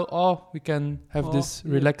hotel. We can have this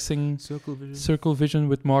relaxing Circle Vision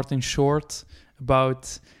with Martin Short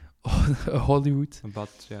about Hollywood.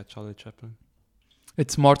 About Charlie Chaplin.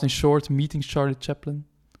 It's Martin Short meeting Charlie Chaplin.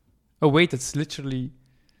 Oh wait, that's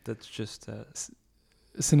just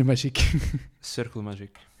Cinemagic. Circle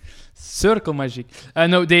Magic. Circle Magic.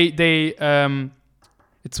 No, they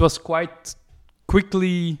it was quite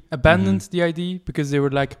quickly abandoned, the idea, because they were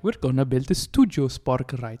like, we're gonna build a studio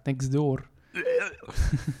spark right next door.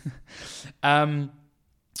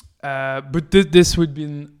 But this would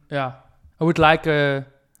be, I would like a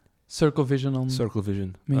Circle Vision on Circle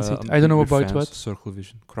Vision. Main Street. I don't know about fans, what. Circle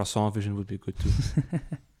Vision. Croissant Vision would be good too.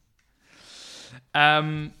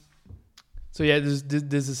 So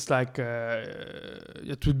this is like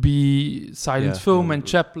it would be silent film and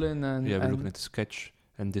Chaplin and we're looking at the sketch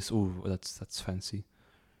and this. Oh, that's fancy.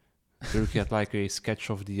 We're looking at like a sketch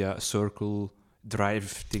of the circle drive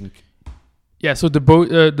thing. Yeah, so the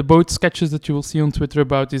boat sketches that you will see on Twitter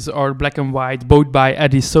about are black and white, both by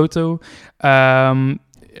Eddie Soto,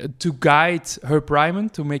 to guide Herb Ryman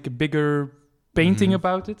to make a bigger painting Mhm.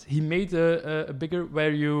 about it. He made a bigger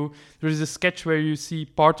where there is a sketch where you see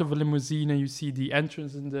part of a limousine and you see the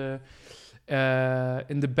entrance in the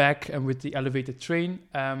back and with the elevated train.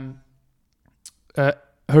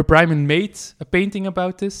 Herb Ryman made a painting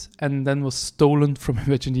about this and then was stolen from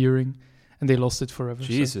Imagineering, and they lost it forever.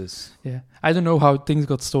 Jesus. So, yeah, I don't know how things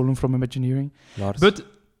got stolen from Imagineering, Lars. but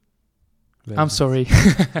Very I'm nice. sorry.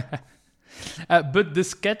 But the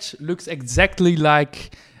sketch looks exactly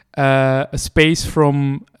like a space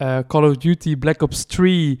from Call of Duty Black Ops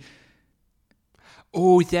 3.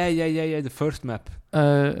 Oh, yeah. The first map.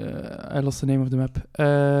 I lost the name of the map.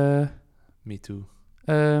 Me too.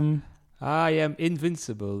 Um, I am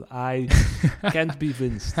invincible. I can't be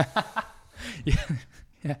vinced.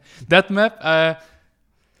 yeah. That map.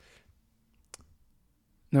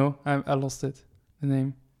 No, I lost it. The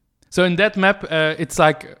name. So in that map, it's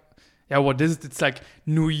like, what is it? It's like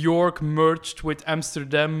New York merged with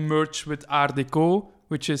Amsterdam, merged with Art Deco,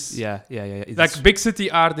 which is Yeah. It's like big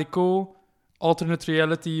city Art Deco, alternate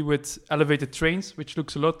reality with elevated trains, which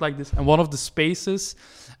looks a lot like this. And one of the spaces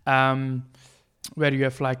where you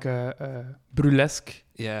have like a burlesque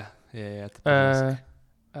Yeah. The burlesque.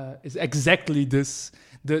 is exactly this.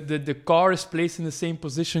 The car is placed in the same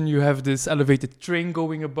position. You have this elevated train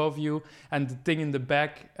going above you, and the thing in the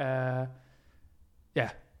back.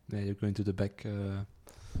 Yeah, you're going to the back.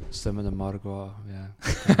 Summon a Margot. Yeah.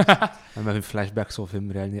 I'm having flashbacks of him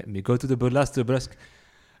running at me. Go to the burlesque.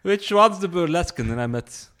 Which one's the burlesque? And then I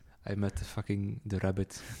met the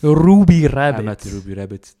rabbit. Ruby Rabbit. I met the Ruby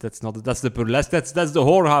Rabbit. That's the burlesque. That's the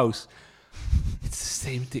whorehouse. It's the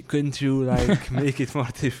same thing. Couldn't you make it more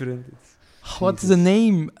different? What's the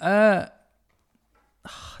name? Damn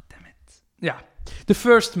it. Yeah. The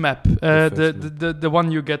first map. The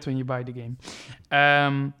one you get when you buy the game.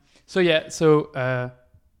 So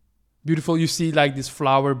beautiful. You see like this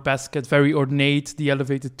flower basket, very ornate, the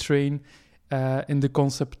elevated train in the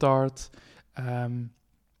concept art. And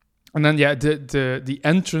then the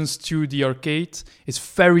entrance to the arcade is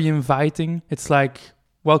very inviting. It's like,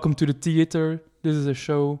 welcome to the theater. This is a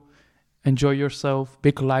show. Enjoy yourself.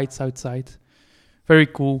 Big lights outside. Very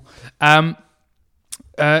cool.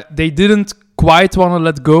 They didn't quite want to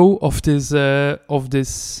let go of this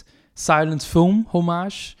silent film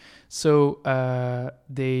homage. So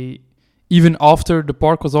they, even after the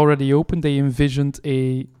park was already open, they envisioned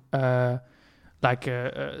it's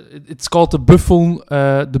called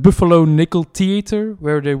the Buffalo Nickel Theater,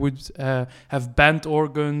 where they would have band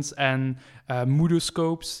organs and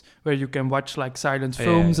mudoscopes where you can watch like silent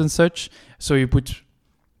films and such. So you put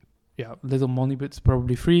little money, but it's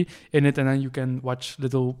probably free in it, and then you can watch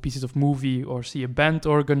little pieces of movie or see a band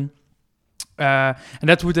organ. And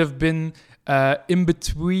that would have been in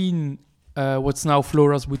between what's now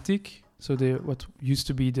Flora's Boutique, so what used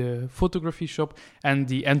to be the photography shop, and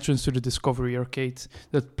the entrance to the Discovery Arcade.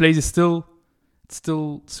 That place is still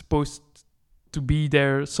supposed to be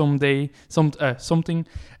there someday, something.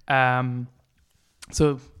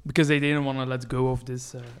 So because they didn't want to let go of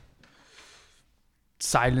this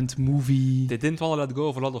silent movie. They didn't want to let go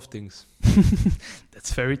of a lot of things.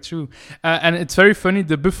 That's very true. And it's very funny,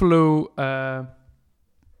 the Buffalo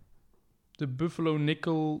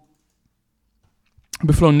Nickel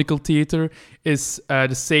Theater is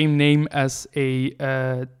the same name as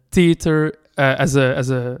a theater, as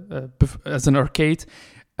an arcade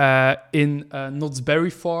in Knott's Berry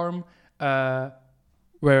Farm,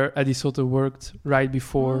 where Eddie Soto worked right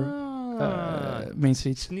before Main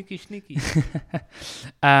Street. Sneaky.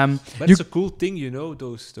 But it's a cool thing,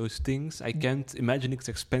 those things. I can't imagine it's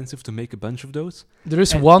expensive to make a bunch of those. There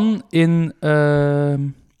is one in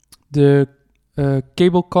the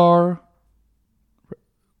cable car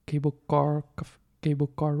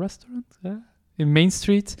restaurant in Main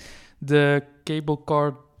Street. The cable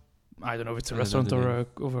car, I don't know if it's a restaurant or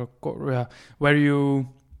where you,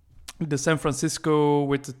 the San Francisco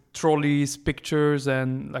with the trolleys, pictures,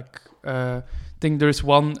 and I think there's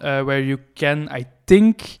one where you can, I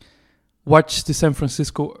think, watch the San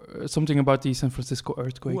Francisco, something about the San Francisco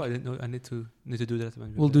earthquake. Oh, I didn't know. I need to do that.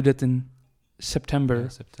 We'll do that in September. Yeah,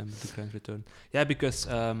 September, the Grand Return. Yeah, because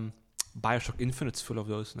Bioshock Infinite's full of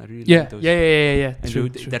those, and I really like those. Yeah. And True.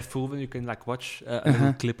 they're full, and you can watch a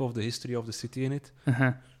little clip of the history of the city in it.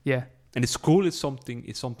 Yeah. And it's cool. It's something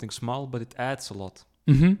small, but it adds a lot.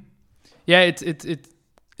 Mm-hmm. Yeah, it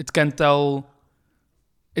can tell.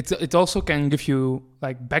 It also can give you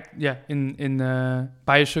back. Yeah, in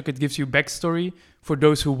Bioshock, it gives you backstory for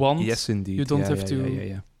those who want. Yes, indeed. You don't have to.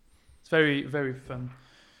 Yeah. It's very, very fun.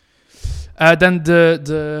 Then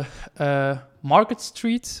the Market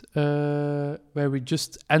Street, where we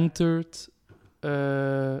just entered,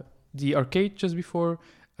 the arcade just before,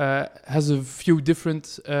 has a few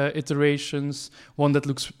different iterations. One that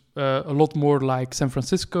looks a lot more like San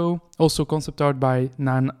Francisco. Also concept art by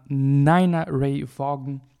Nina Ray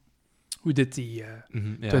Vaughan, who did the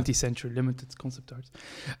 20th Century Limited concept art.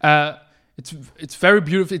 It's very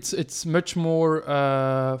beautiful. It's much more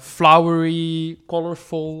flowery,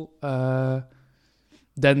 colorful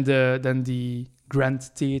than the Grand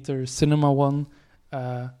Theater Cinema one.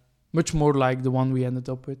 Much more like the one we ended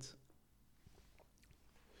up with.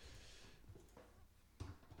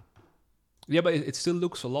 Yeah, but it still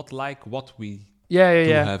looks a lot like what we Yeah.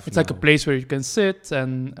 It's now. like a place where you can sit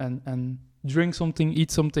and drink something,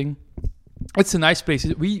 eat something. It's a nice place.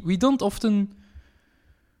 We don't often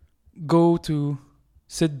go to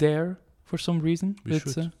sit there for some reason. We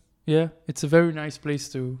should. It's a very nice place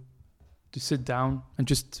to sit down and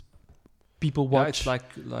just people watch. Yeah,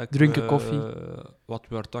 it's like drink a coffee. What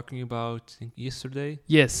we were talking about, I think, yesterday.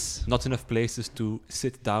 Yes. Not enough places to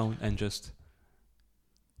sit down and just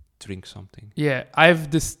drink something. Yeah, I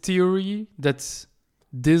have this theory that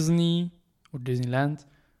Disney or Disneyland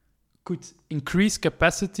could increase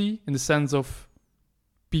capacity in the sense of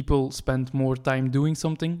people spend more time doing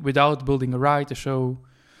something without building a ride, a show,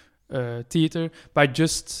 theater, by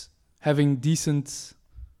just having decent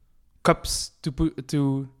cups to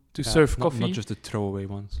serve coffee. Not just the throwaway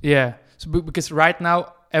ones. Yeah, so because right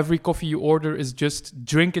now every coffee you order is just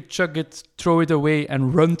drink it, chug it, throw it away,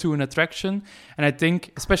 and run to an attraction. And I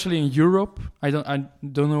think, especially in Europe, I don't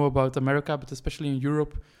know about America, but especially in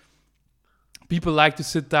Europe, people like to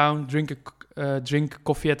sit down, drink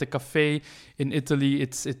coffee at a cafe. In Italy,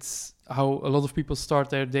 it's how a lot of people start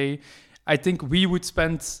their day. I think we would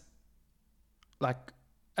spend like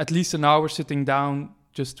at least an hour sitting down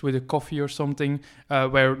just with a coffee or something,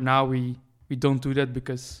 where now we don't do that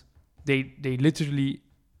because they literally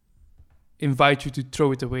invite you to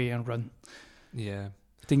throw it away and run. Yeah.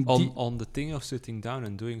 I think on the thing of sitting down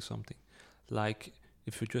and doing something, like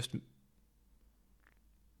if you just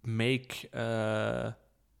make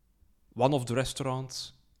one of the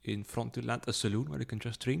restaurants in Frontierland a saloon where you can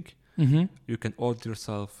just drink, you can order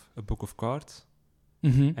yourself a book of cards,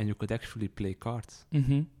 and you could actually play cards.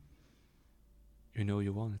 You know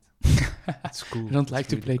you want it. It's cool. I don't like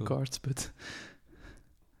to really play cool. cards, but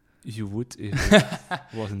you would if it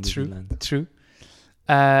wasn't true. Disneyland. True.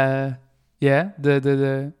 Yeah.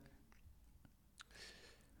 The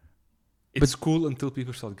It's cool until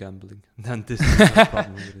people start gambling. Then this is a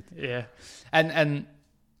problem with it. Yeah, and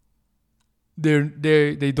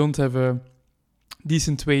they don't have a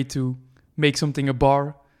decent way to make something a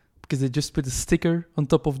bar because they just put a sticker on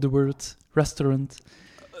top of the word restaurant.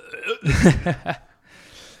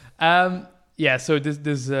 Yeah, so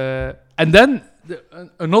this and then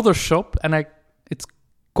another shop, and it's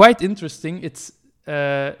quite interesting. It's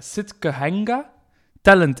Sitka Hanga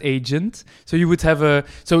talent agent. So you would have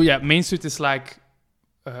Main Street is like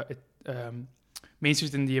Main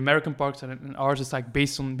Street in the American parks, and ours is like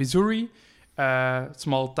based on Missouri,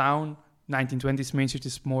 small town. 1920s Main Street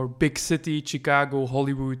is more big city, Chicago,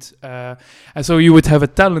 Hollywood, and so you would have a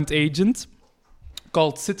talent agent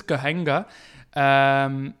called Sitka Hanga,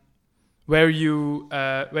 where you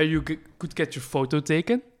could get your photo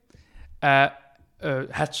taken,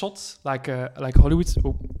 headshots like Hollywood.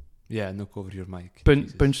 Oh. Yeah, knock over your mic.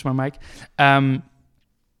 Punched my mic. And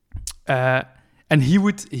he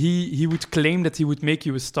would claim that he would make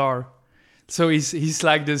you a star. So he's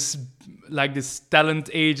like this talent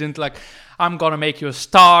agent, like, I'm gonna make you a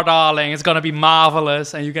star, darling. It's gonna be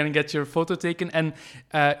marvelous, and you're gonna get your photo taken. And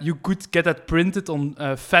you could get that printed on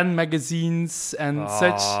fan magazines and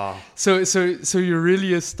such. So you're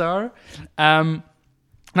really a star. Now,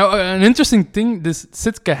 an interesting thing, this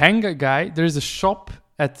Sitka Hanga guy, there's a shop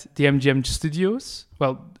at the MGM Studios.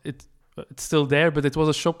 Well, it's still there, but it was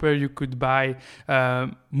a shop where you could buy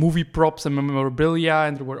movie props and memorabilia,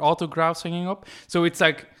 and there were autographs hanging up. So it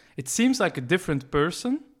seems like a different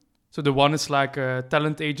person. So the one is like a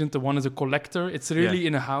talent agent, the one is a collector. It's really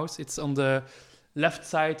in a house. It's on the left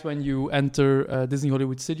side when you enter Disney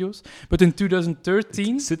Hollywood Studios. But in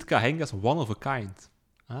 2013... Sitka Hanga is one of a kind.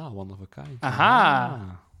 One of a kind.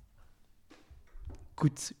 Aha!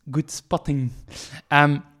 Good spotting.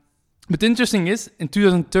 But interesting is, in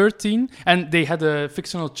 2013, and they had a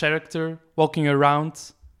fictional character walking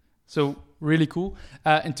around, so really cool.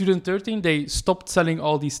 In 2013, they stopped selling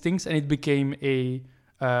all these things, and it became a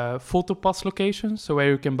photo pass location, so where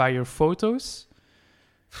you can buy your photos.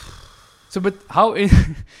 So, but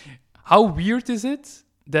how weird is it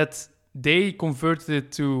that they converted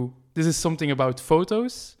it to, this is something about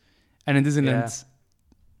photos, and in Disneyland...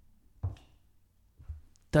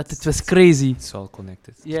 that it was crazy. It's all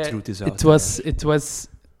connected. Yeah, The truth is out it was.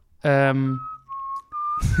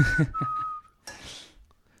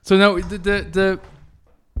 So now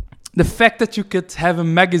the fact that you could have a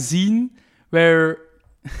magazine where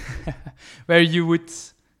where you would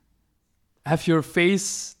have your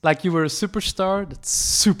face like you were a superstar, that's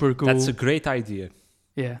super cool. That's a great idea.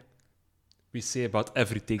 Yeah. We say about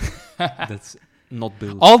everything that's not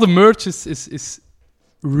built. All the merch is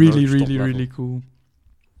really, Merch top really, level. really cool.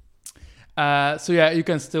 So yeah, you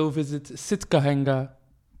can still visit Sit Kahenga.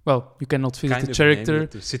 Well, you cannot visit Kind the of character. name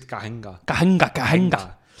it, Sit Kahenga.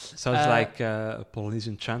 Kahenga. Sounds like a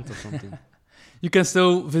Polynesian chant or something. You can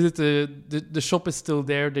still visit the shop is still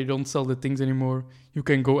there. They don't sell the things anymore. You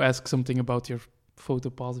can go ask something about your photo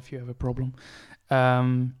pass if you have a problem,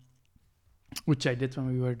 which I did when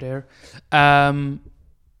we were there.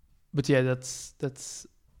 But yeah, that's.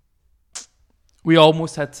 We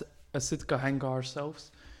almost had a Sitka Hanga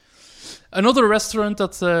ourselves. Another restaurant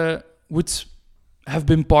that would have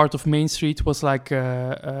been part of Main Street was like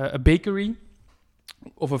a bakery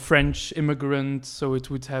of a French immigrant, so it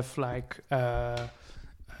would have like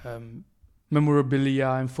memorabilia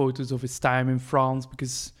and photos of his time in France,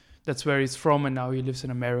 because that's where he's from, and now he lives in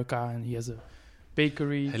America and he has a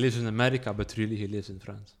bakery. He lives in America, but really he lives in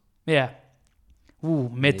France. Yeah. Ooh,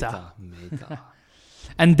 meta. Meta.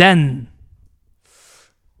 And then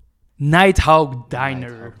Nighthawk Diner.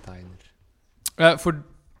 Nighthawk Diner. For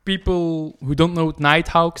people who don't know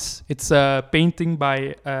Nighthawks, it's a painting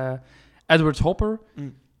by Edward Hopper.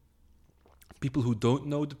 People who don't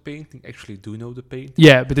know the painting actually do know the painting.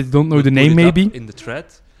 Yeah, but they don't know We'll the put name it up maybe. in the thread.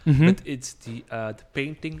 Mhm. But it's the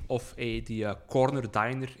painting of the corner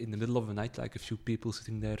diner in the middle of the night, like a few people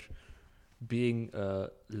sitting there being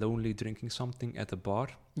lonely, drinking something at a bar.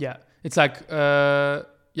 Yeah, it's like,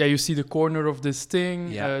 you see the corner of this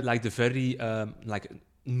thing. Yeah, like the very like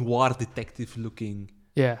noir detective looking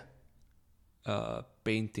Yeah,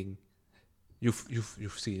 painting.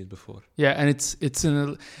 You've seen it before. yeah, and it's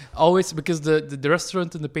in always because the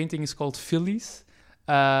restaurant in the painting is called Phillies,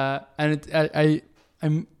 and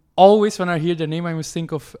I'm always, when I hear the name, I must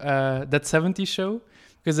think of That 70s Show,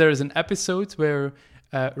 because there is an episode where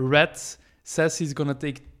Red says he's gonna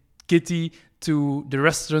take Kitty to the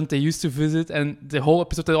restaurant they used to visit, and the whole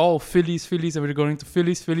episode is all Phillies, and we're going to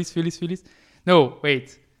Phillies. No,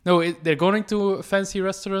 wait. No, they're going to a fancy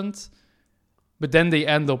restaurant, but then they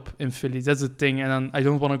end up in Phillies. That's the thing. And then I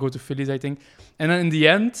don't want to go to Phillies, I think. And then in the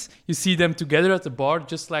end, you see them together at the bar,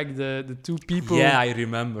 just like the two people. Yeah, I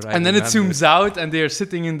remember. And then it zooms out, and they are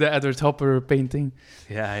sitting in the Edward Hopper painting.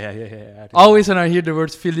 Yeah. Always when I hear the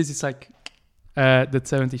word Phillies, it's like That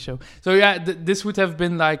 70s Show. So yeah, this would have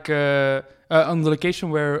been like on the location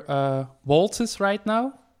where Waltz is right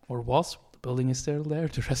now, or was. The building is still there.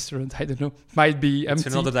 The restaurant, I don't know, might be empty.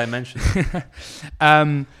 It's another dimension.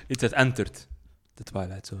 It has entered the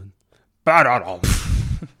Twilight Zone.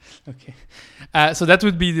 Okay. So that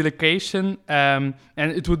would be the location. And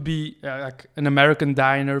it would be like an American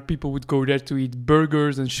diner. People would go there to eat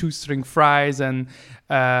burgers and shoestring fries and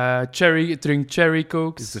drink cherry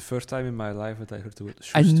cokes. It's the first time in my life that I heard the word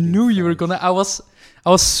I shoestring knew you were fries. gonna. I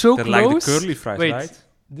was so They're close. like the curly fries, Wait, right?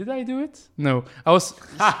 did I do it? No, I was.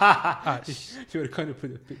 You were going to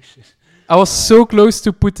put a picture. I was so close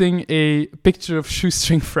to putting a picture of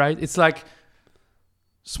shoestring fried. It's like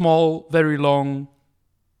small, very long,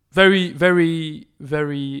 very, very,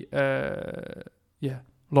 very,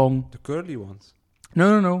 long. The curly ones.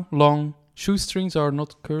 No, long. Shoestrings are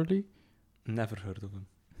not curly. Never heard of them.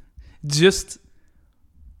 Just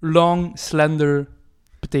long, slender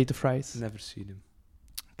potato fries. Never seen them.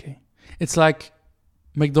 Okay. It's like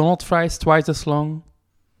McDonald's fries, twice as long.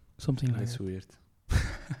 Something like That's that. weird.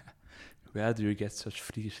 Where do you get such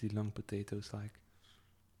freakishly long potatoes? Like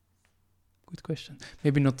Good question.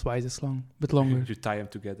 Maybe not twice as long, but longer. you tie them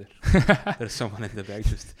together. There's someone in the back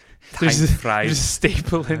just There's tying a fries.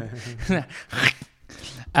 staple in.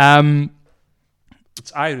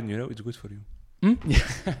 It's iron, you know. It's good for you.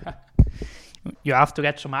 You have to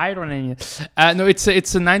get some iron in you. No, it's a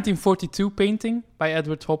 1942 painting by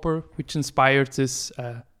Edward Hopper, which inspired this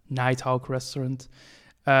Nighthawk restaurant.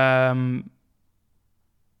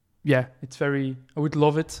 Yeah, it's very. I would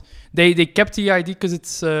love it. They kept the idea because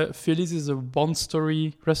it's Phillies is a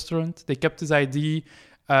one-story restaurant. They kept this idea,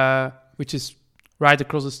 which is right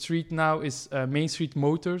across the street now, is Main Street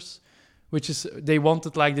Motors, which is they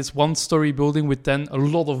wanted like this one-story building with then a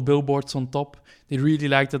lot of billboards on top. They really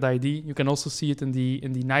liked that idea. You can also see it in the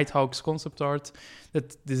Nighthawks concept art.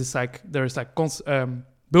 That this is like there's like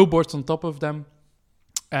billboards on top of them,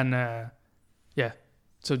 and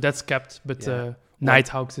so that's kept. But Yeah.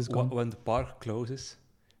 Nighthawks is gone. When the park closes,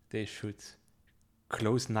 they should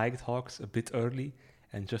close Nighthawks a bit early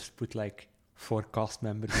and just put like 4 cast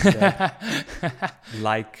members in there,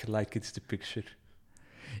 like it's the picture.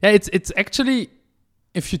 Yeah, it's actually,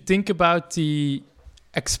 if you think about the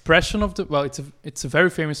expression of it's a very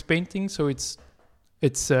famous painting, so it's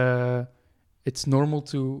normal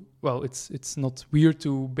to, it's not weird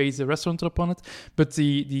to base a restaurant upon it, but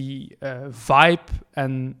the vibe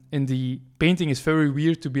and in the painting is very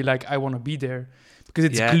weird to be like, I want to be there, because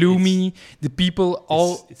it's gloomy. The people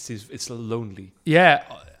all it's lonely. Yeah,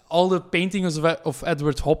 all the paintings of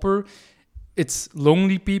Edward Hopper, it's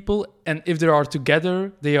lonely people, and if they are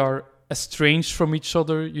together, they are estranged from each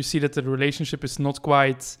other. You see that the relationship is not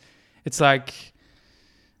quite. It's like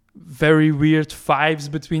very weird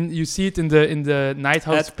vibes between. You see it in the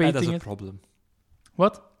Nighthouse painting. Ed has a problem.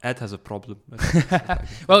 What? Ed has a problem.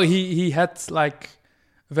 Well, he had like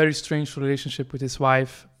a very strange relationship with his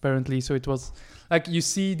wife, apparently. So it was like you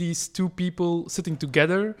see these two people sitting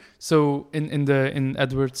together. So in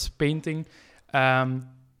Edward's painting,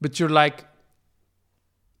 but you're like,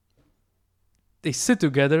 they sit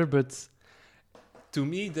together, but to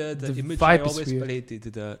me, the image vibe I is always weird. played,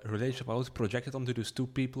 the relationship I always projected onto those two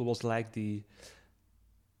people was like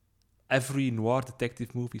every noir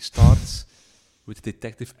detective movie starts with the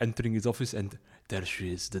detective entering his office and there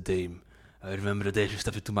she is, the dame. I remember the day she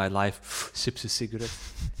stepped into my life, sips a cigarette.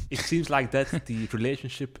 It seems like that the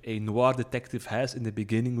relationship a noir detective has in the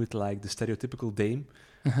beginning with like the stereotypical dame,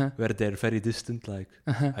 where they're very distant, like,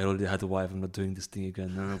 I already had a wife, I'm not doing this thing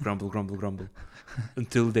again. No, grumble, grumble, grumble.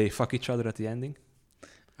 Until they fuck each other at the ending.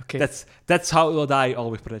 Okay. That's how what I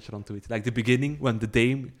always project onto it. Like the beginning, when the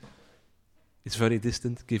dame is very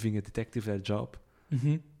distant, giving a detective their job,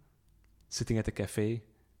 sitting at a cafe,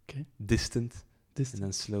 distant, and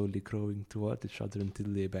then slowly growing toward each other until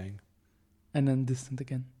they bang. And then distant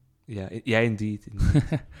again. Yeah, indeed.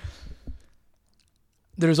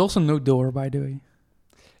 There is also no door, by the way.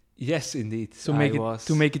 Yes, indeed. So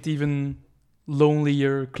to make it even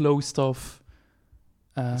lonelier, closed off.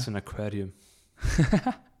 It's an aquarium.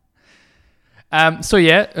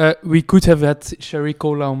 We could have had Sherry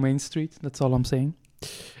Cola on Main Street. That's all I'm saying.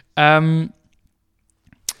 And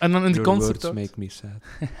then in the concept art, make me sad.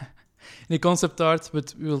 in the concept art,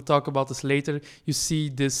 but we will talk about this later. You see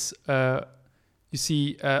this. You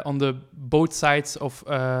see on the both sides of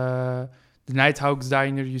the Nighthawks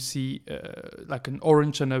diner, you see like an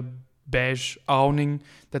orange and a beige awning.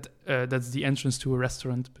 That's the entrance to a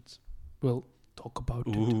restaurant, but we'll talk about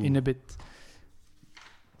it in a bit.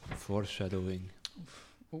 Foreshadowing.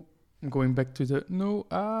 Oh, I'm going back to the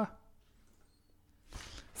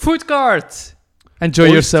food cart. Enjoy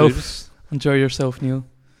yourself, Neil.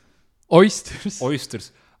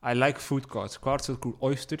 Oysters. I like food carts. Carts are cool.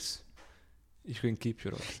 Oysters. You can keep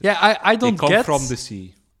your oysters. Yeah, I don't get. They come from the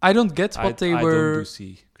sea. I don't get what they were. I don't do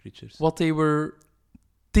sea creatures. What they were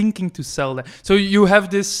thinking to sell there. So you have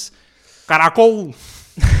this caracol.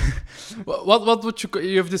 what would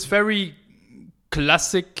you have this very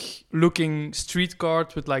classic looking street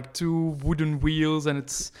cart with like 2 wooden wheels, and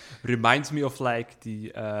it's reminds me of like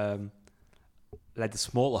the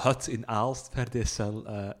small hut in Aalst where they sell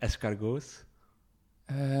escargots.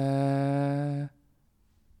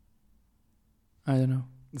 I don't know.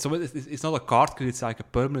 So it's not a cart because it's like a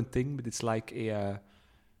permanent thing, but it's like a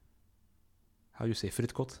how you say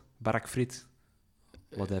fritkot, barakfrit,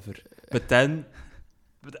 whatever. But then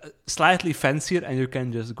slightly fancier, and you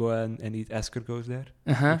can just go and eat escargots there.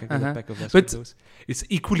 You can get a pack of escargots. It's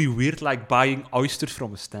equally weird, like buying oysters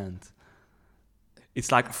from a stand.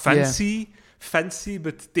 It's like fancy,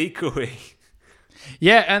 but takeaway.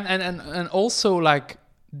 Yeah, and also like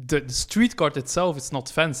the street cart itself is not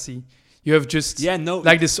fancy. You have just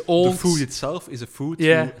like this old. The food itself is a food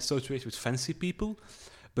you associate with fancy people,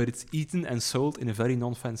 but it's eaten and sold in a very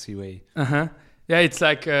non-fancy way. Yeah, it's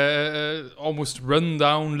like almost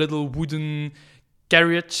run-down little wooden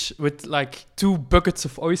carriage with like 2 buckets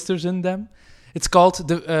of oysters in them. It's called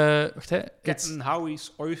the Captain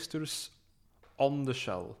Howie's oysters on the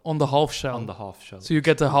shell. On the half shell. On the half shell. So you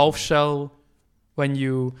get a half shell when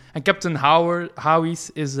you... And Captain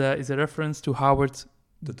Howie's is a reference to Howard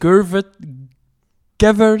Gevert,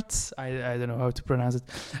 I don't know how to pronounce it,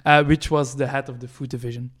 which was the head of the food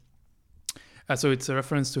division. So it's a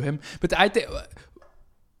reference to him. But I think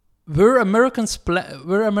were Americans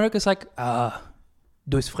like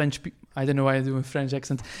those French people? I don't know why I do a French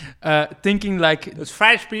accent. Thinking like those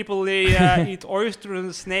French people, they eat oysters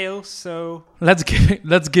and snails. So let's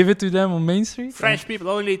give it to them on Main Street. French people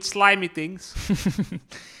only eat slimy things.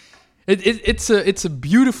 It's a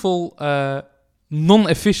beautiful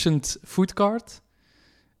non-efficient food cart.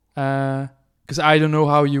 Because Because I don't know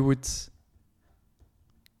how you would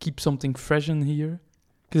keep something fresh in here.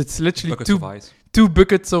 Because it's literally Buckets of ice. 2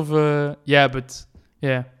 buckets of...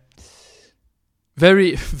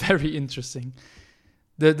 Very, very interesting.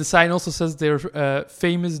 The sign also says they're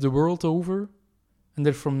famous the world over. And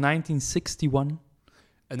they're from 1961.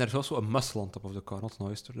 And there's also a mussel on top of the car, not an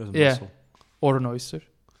oyster. There's a Yeah. mussel. Or an oyster.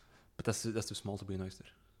 But that's too small to be an oyster.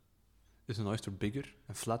 Is an oyster bigger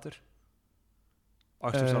and flatter?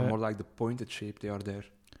 Oysters are more like the pointed shape they are there.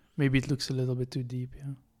 Maybe it looks a little bit too deep,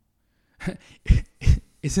 yeah.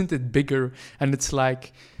 Isn't it bigger? And it's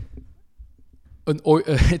like an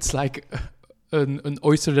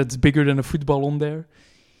oyster that's bigger than a football on there.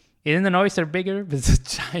 Isn't an oyster bigger? But it's a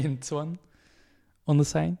giant one on the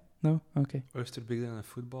sign. No? Okay. Oyster bigger than a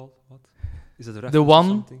football? What? Is it a reference The to one?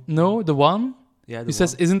 something? No, the one. Yeah, It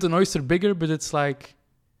says, isn't an oyster bigger? But it's like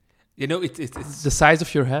You know, it's... the size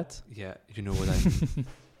of your head. Yeah, you know what I mean.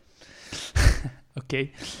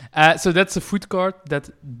 Okay. So that's a food cart that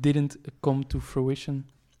didn't come to fruition.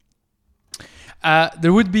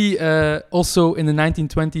 There would be also in the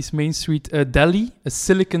 1920s Main Street a deli, a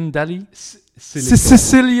silicon deli.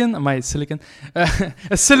 Sicilian, a silicon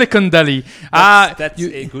deli. That's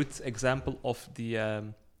a good example of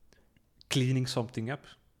the cleaning something up.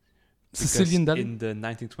 Sicilian deli? In the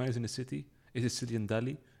 1920s in the city, a Sicilian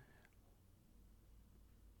deli.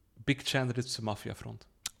 Big chance that it's a mafia front.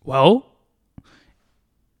 Well,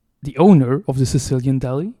 the owner of the Sicilian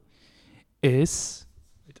deli is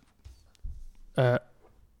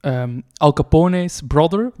Al Capone's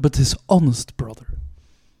brother, but his honest brother.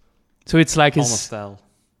 So it's like his Honest style.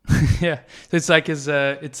 yeah. So it's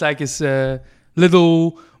like his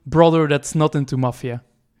little brother that's not into mafia.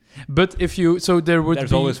 But if you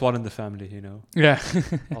there's always one in the family, you know. Yeah.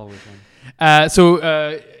 Always one.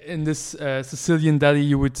 In this Sicilian deli,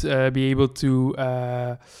 you would be able to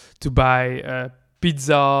buy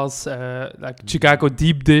pizzas, like Chicago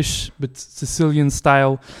deep dish, but Sicilian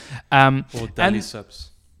style. Or deli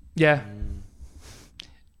subs. Yeah.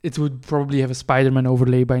 It would probably have a Spider-Man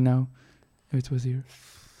overlay by now, if it was here.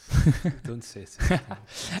 Don't say so.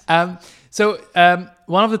 So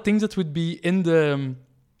one of the things that would be in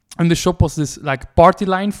the shop was this like party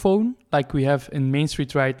line phone, like we have in Main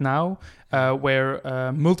Street right now, where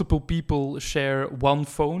multiple people share one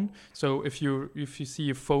phone. So if you see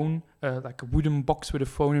a phone, like a wooden box with a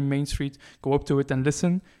phone in Main Street, go up to it and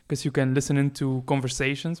listen, because you can listen into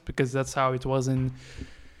conversations, because that's how it was in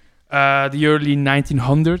the early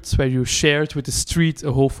 1900s, where you shared with the street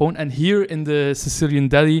a whole phone. And here in the Sicilian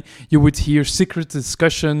deli, you would hear secret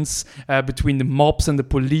discussions between the mobs and the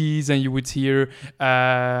police, and you would hear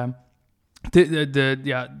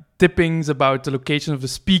tippings about the location of the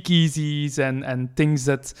speakeasies and things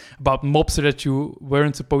about mobs that you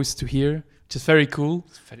weren't supposed to hear, which is very cool.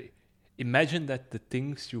 Imagine that the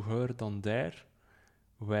things you heard on there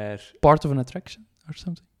were part of an attraction or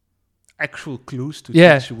something. Actual clues to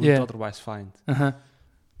things you wouldn't otherwise find. Uh-huh.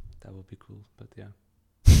 That would be cool, but yeah,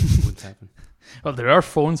 it wouldn't happen. Well, there are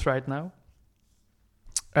phones right now.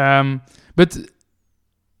 But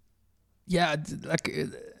yeah, like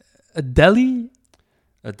a deli.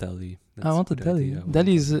 A deli. I want a deli.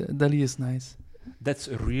 Deli is nice. That's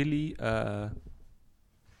a really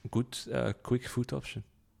good, quick food option.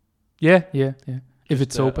 Yeah. If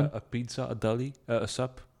it's open. A pizza, a deli, a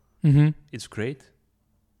sub. Mm-hmm. It's great.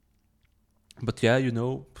 But yeah, you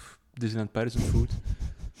know, Disneyland Paris and food,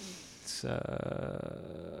 it's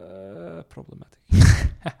problematic.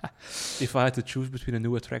 If I had to choose between a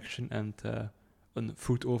new attraction and a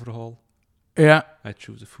food overhaul, I'd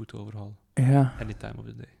choose a food overhaul. Yeah. Any time of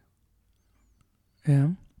the day. Yeah.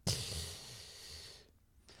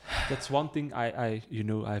 That's one thing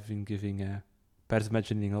I've been giving Paris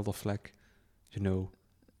Imagineering a lot of flack. You know,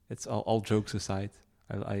 it's all jokes aside.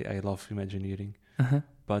 I love Imagineering. Uh-huh.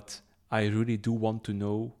 But I really do want to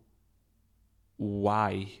know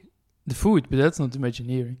why. The food, but that's not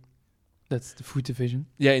Imagineering. That's the food division.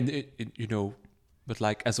 Yeah, you know, but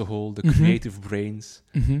like as a whole, the creative brains,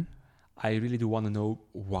 I really do want to know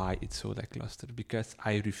why it's so lackluster, because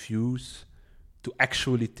I refuse to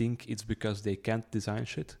actually think it's because they can't design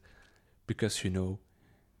shit. Because, you know,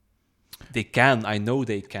 they can. I know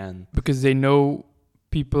they can. Because they know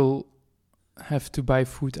people have to buy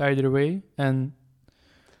food either way, and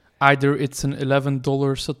either it's an $11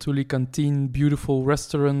 Satuli Canteen beautiful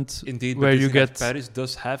restaurant. Indeed, where you get Paris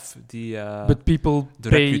does have the but people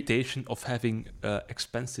the pay reputation of having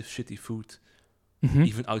expensive shitty food,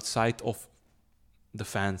 even outside of the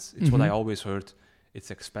fans. It's what I always heard.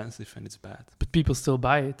 It's expensive and it's bad. But people still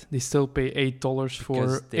buy it. They still pay $8 for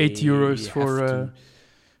because they €8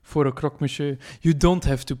 for a croque monsieur. You don't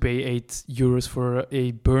have to pay €8 for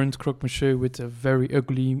a burnt croque monsieur with a very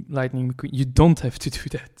ugly Lightning McQueen. You don't have to do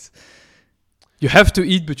that. You have to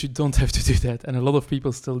eat, but you don't have to do that. And a lot of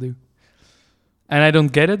people still do. And I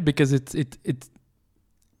don't get it because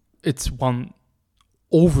it's one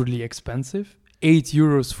overly expensive.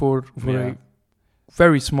 €8 for a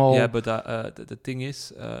very small. Yeah, but the thing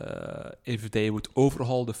is, if they would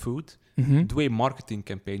overhaul the food, do a marketing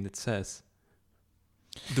campaign that says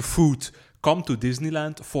the food come to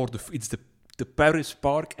Disneyland for it's the Paris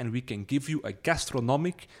park, and we can give you a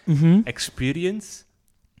gastronomic experience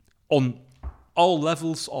on all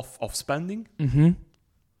levels of spending.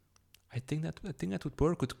 I think that would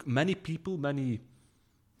work with many people,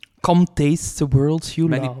 come taste the world you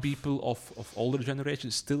many love. people of older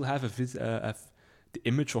generations still have have the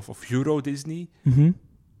image of Euro Disney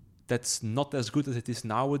that's not as good as it is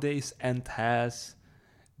nowadays, and has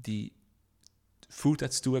the food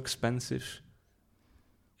that's too expensive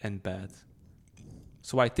and bad.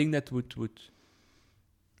 So I think that would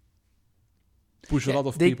push a lot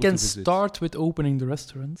of they people can to visit. start with opening the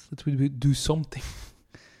restaurants. That would do something.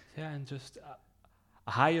 Yeah, and just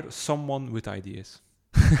hire someone with ideas.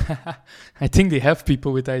 I think they have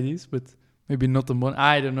people with ideas, but maybe not the one.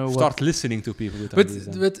 I don't know. Start listening to people with ideas.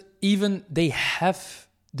 But even they have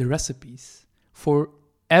the recipes for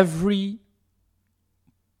every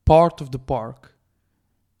part of the park.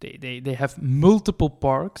 They have multiple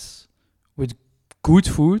parks with good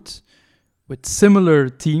food, with similar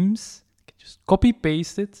themes. You can just copy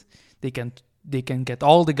paste it. They can get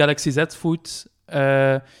all the Galaxy's Edge foods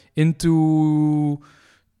into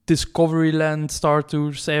Discoveryland Star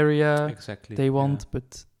Tours area. Exactly. They want,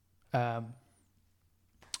 but I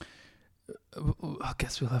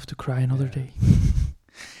guess we'll have to cry another day.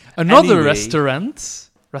 Another Anyway.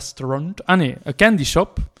 restaurant. A candy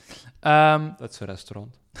shop. That's a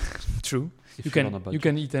restaurant. True. If You you're on a can budget. you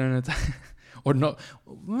can eat in it or not.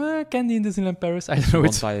 Candy in Disneyland Paris. I don't know.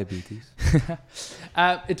 Want It's diabetes.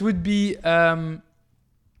 it would be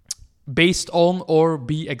based on or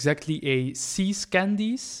be exactly a C's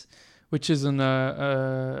Candies, which is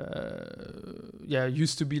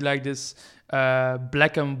used to be like this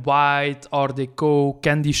black and white Art Deco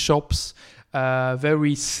candy shops,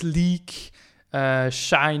 very sleek,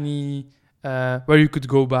 shiny, where you could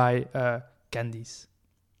go buy candies.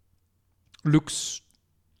 Looks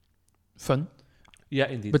fun, Yeah,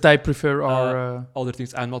 indeed. but I prefer our... Other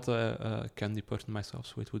things. I'm not a candy person myself,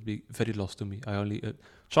 so it would be very lost to me. I only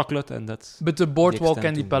chocolate, and that's... But the Boardwalk extent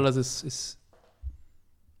Candy to me. Palace is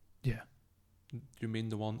You mean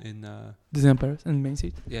the one in... Disneyland Paris in Main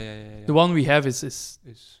Street. Yeah. The one we have is Is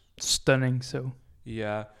stunning. So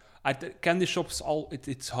yeah. Candy shops,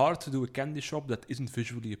 it's hard to do a candy shop that isn't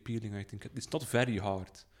visually appealing, I think. It's not very hard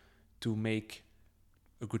to make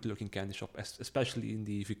a good-looking candy shop, especially in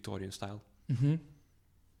the Victorian style.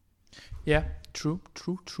 yeah, true.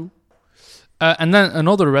 And then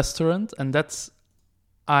another restaurant, and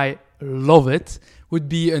I love it, would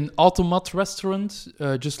be an automat restaurant,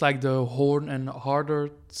 just like the Horn and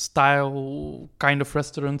Harder style kind of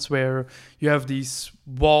restaurants where you have these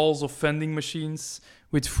walls of vending machines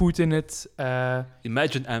with food in it.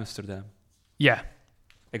 Imagine Amsterdam. Yeah,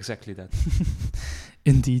 Exactly that.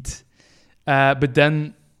 indeed. But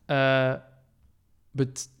then,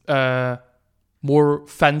 more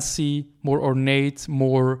fancy, more ornate,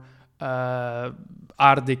 more Art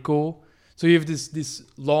Deco. So you have this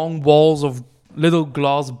long walls of little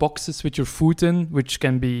glass boxes with your food in, which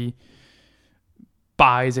can be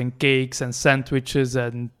pies and cakes and sandwiches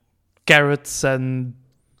and carrots and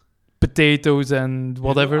potatoes and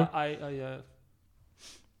whatever. You know,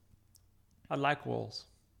 I like walls.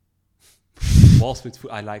 Walls with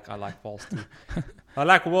food. I like walls too. I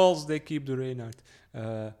like walls. They keep the rain out.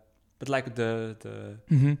 But like the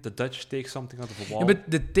Dutch take something out of a wall. Yeah, but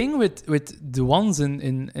the thing with the ones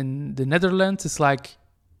in the Netherlands is like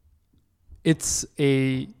it's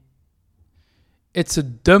a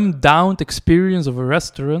dumbed down experience of a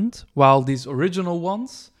restaurant, while these original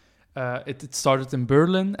ones, it started in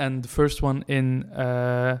Berlin, and the first one in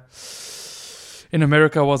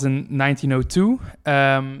America was in 1902.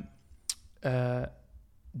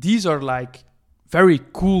 These are like very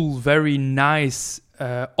cool, very nice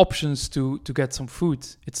options to get some food.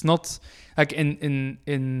 It's not like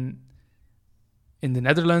in the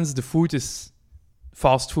Netherlands the food is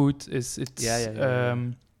fast food. Yeah.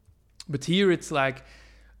 But here it's like.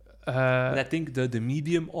 But I think the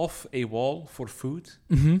medium of a wall for food,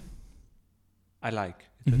 I like.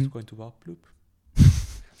 It's just going to well, bloop.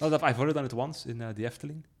 Now that I've already done it once in the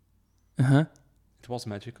Efteling. Uh-huh. It was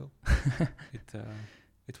magical.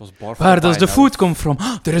 It was bar Where does the food come from?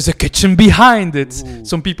 There is a kitchen behind it. Ooh.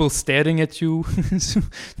 Some people staring at you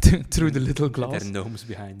through the little glass. There are gnomes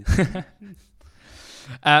behind it.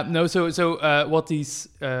 No, so what these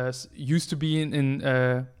used to be in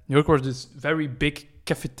New York was this very big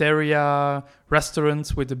cafeteria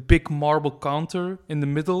restaurant with a big marble counter in the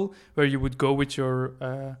middle where you would go with your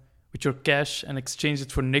cash and exchange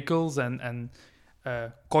it for nickels and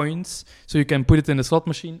coins. So you can put it in the slot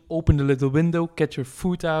machine, open the little window, get your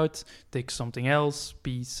food out, take something else,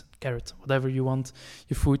 peas, carrot, whatever you want,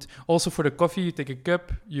 your food. Also for the coffee, you take a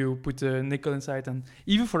cup, you put a nickel inside, and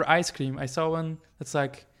even for ice cream, I saw one that's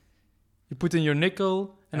like you put in your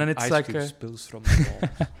nickel and then it's ice like cream spills from the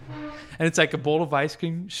ball. and it's like a ball of ice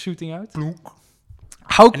cream shooting out.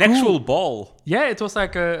 How cool! An actual ball. Yeah, it was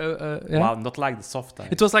like a yeah. Wow, not like the soft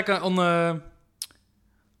type. It was like on a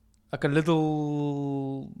like a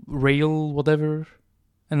little rail, whatever,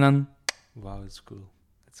 and then Wow, it's cool.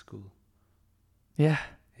 It's cool. yeah,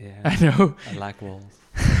 Yeah, I know. I like walls.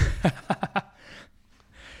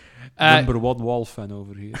 Number one wall fan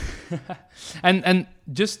over here. and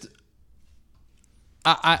just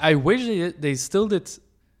I wish they still did.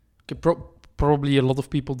 Okay, probably a lot of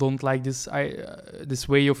people don't like this this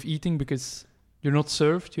way of eating because you're not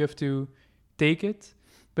served; you have to take it.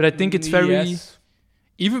 But I think it's very Yes.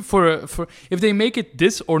 even for if they make it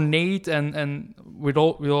this ornate and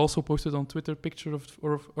we'll also post it on Twitter picture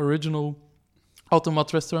of original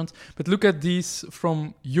automat restaurants. But look at these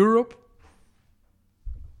from Europe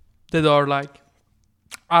that are like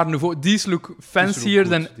Art Nouveau. These look fancier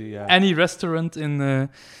than any restaurant in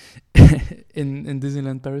in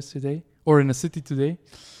Disneyland Paris today or in a city today.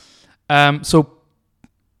 So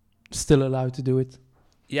still allowed to do it.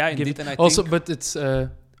 Yeah, indeed. And I Also, think but it's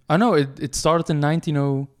I know it started in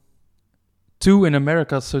 1902 in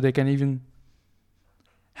America, so they can even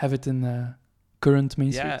have it in current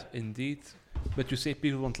Main Street. yeah, indeed. But you say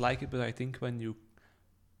people won't like it, but I think when you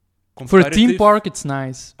For a theme park, it's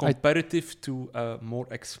nice. comparative to more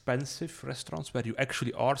expensive restaurants where you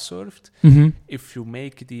actually are served, Mhm. if you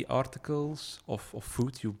make the articles of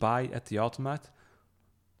food you buy at the automat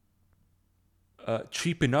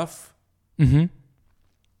cheap enough, Mhm.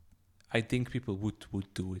 I think people would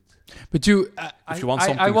do it. But you, If you want I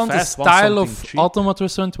something want fast, a want style something of cheap. automat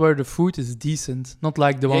restaurant where the food is decent, not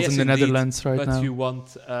like the ones Yes, in the indeed. Netherlands right But now. you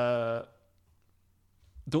want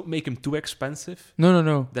don't make them too expensive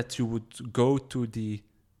No. that you would go to the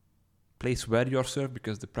place where you're served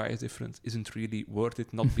because the price difference isn't really worth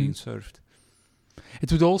it not being served.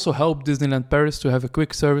 It would also help Disneyland Paris to have a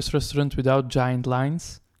quick service restaurant without giant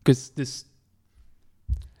lines, because this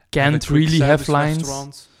can't Have a quick really have service lines.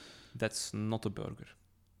 restaurant, that's not a burger.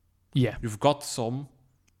 Yeah, You've got some,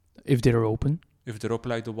 if they're open. if they're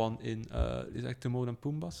open like the one in is like Timon and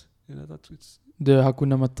Pumbaa's. You know that it's The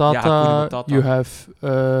Hakuna Matata. Yeah, Hakuna Matata. You have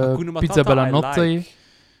Hakuna Pizza Matata Bella I Notte, like.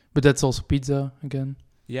 but that's also pizza again.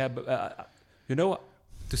 Yeah, but you know,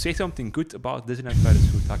 to say something good about Disneyland Paris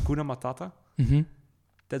food, Hakuna Matata, Mm-hmm.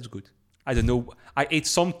 that's good. I don't know. I ate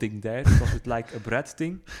something there. It was with like a bread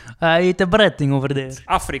thing. I ate a bread thing over there.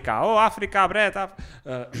 Africa. Oh, Africa bread.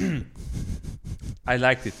 I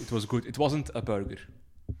liked it. It was good. It wasn't a burger.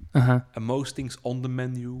 Uh-huh. And most things on the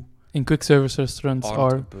menu In quick service restaurants aren't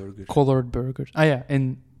are a burger. colored burgers. Ah, yeah,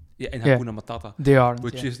 In yeah. Hakuna Matata. they aren't.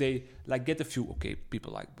 Which yeah. is they like get a few. Okay,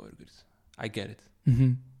 people like burgers. I get it.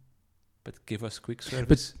 Mhm. But give us quick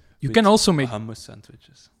service. You with can also make hummus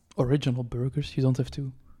sandwiches. original burgers. You don't have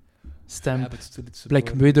to stamp Yeah, but still it's a Black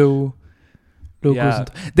burger. Widow logos. Yeah.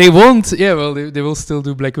 and they won't. Yeah, well, they will still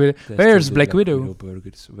do Black Widow. There's Where's still the Black Widow?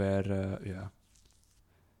 burgers. Where yeah.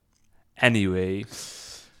 Anyway,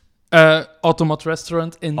 Automat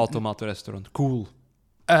restaurant in Automat restaurant. Cool.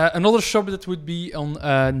 another shop that would be on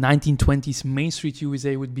 1920s Main Street,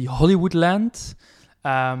 USA, would be Hollywoodland,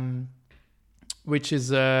 which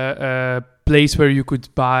is a place where you could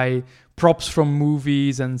buy props from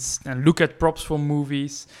movies and look at props from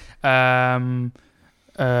movies,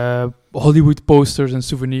 Hollywood posters and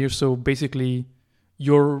souvenirs. So basically,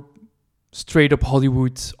 your straight up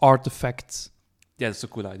Hollywood artifacts. Yeah, that's a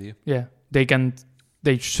cool idea. Yeah,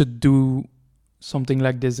 they should do something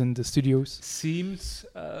like this in the studios. Seems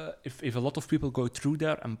if a lot of people go through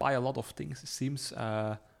there and buy a lot of things, it seems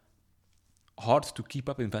hard to keep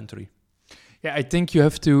up inventory. Yeah, I think you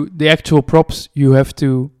have to, the actual props you have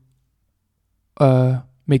to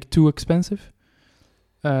make too expensive.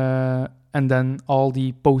 And then all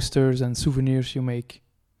the posters and souvenirs you make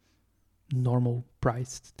normal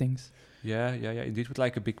priced things. Yeah. Indeed, with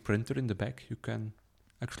like a big printer in the back, you can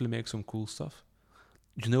actually make some cool stuff.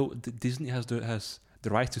 You know, Disney has the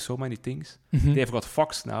right to so many things. Mhm. They've got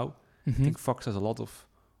Fox now. I Mhm. think Fox has a lot of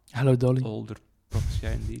Hello, Dolly. older properties.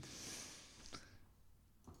 Yeah, indeed.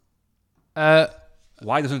 Uh,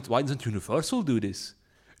 Why doesn't Universal do this?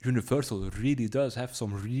 Universal really does have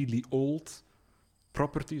some really old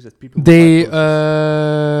properties that people would they buy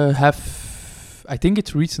posters. have, I think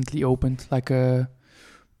it recently opened, like a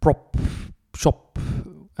prop shop,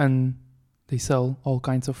 and they sell all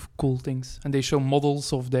kinds of cool things, and they show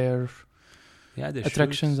models of their they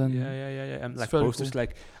attractions should. and and it's like very posters. cool.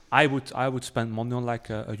 Like I would spend money on like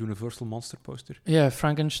a Universal monster poster. Yeah, Like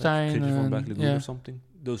Frankenstein. Creature from And, Black Lagoon yeah. or something.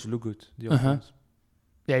 Those look good. The old Uh-huh. ones.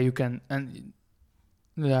 Yeah, you can, and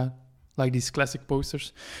like these classic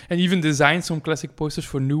posters, and even design some classic posters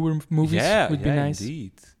for newer movies would be nice.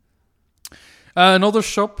 Indeed. Another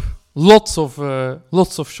shop, lots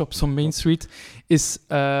of shops on Main Street, is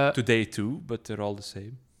Today too, but they're all the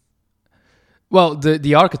same. well,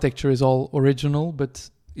 the architecture is all original, but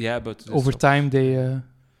Yeah, but over time they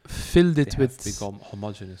filled it they with. have become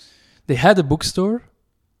homogeneous. They had a bookstore.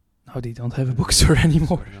 Now they don't have a bookstore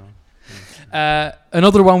anymore. So, no.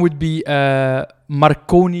 Another one would be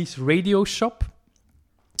Marconi's radio shop,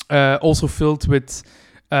 also filled with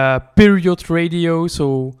period radio,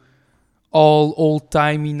 so all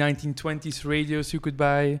old-timey 1920s radios you could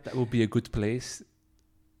buy. That would be a good place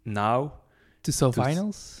now To sell To s-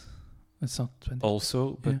 vinyls? It's not 20.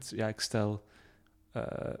 also, but yeah, Excel.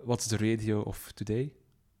 What's the radio of today?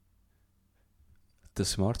 The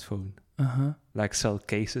smartphone. Uh-huh. Like sell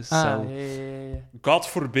cases, Ah, sell. yeah. God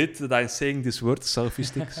forbid that I'm saying this word, selfie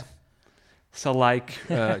sticks. Sell like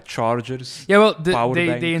chargers. Yeah, well, Power they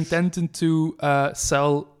banks. intended to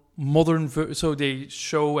sell modern... so they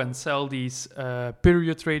show and sell these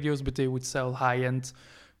period radios, but they would sell high-end...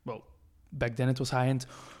 Well, back then it was high-end.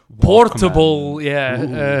 Portable,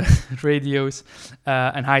 Walkman. radios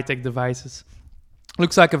and high-tech devices.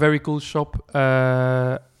 Looks like a very cool shop.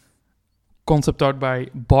 Concept art by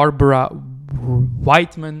Barbara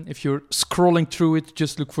Whiteman. If you're scrolling through it,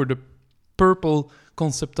 just look for the purple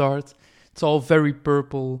concept art. It's all very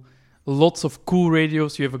purple. Lots of cool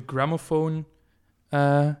radios. You have a gramophone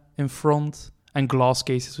in front, and glass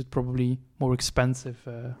cases with probably more expensive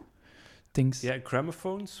things. Yeah,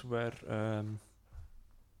 gramophones were.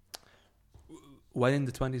 When in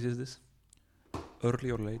the 20s is this?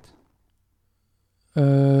 Early or late?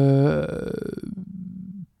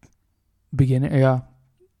 Beginning, yeah.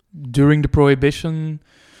 During the Prohibition,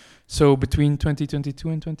 so between 2022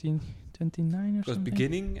 and 2029 or Because something.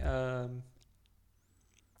 beginning,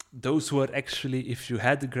 those were actually, if you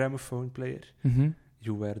had a gramophone player, Mm-hmm.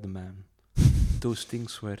 you were the man. Those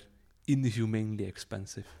things were inhumanely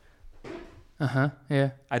expensive.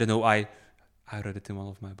 Yeah. I don't know, I read it in one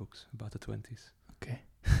of my books about the 20s. Okay.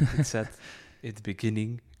 It said, at the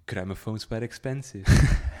beginning, gramophones were expensive.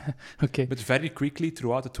 Okay. But very quickly,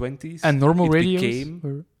 throughout the 20s, And normal it radios? became-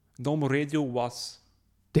 Or normal radio was,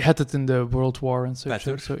 they had it in the World War and such.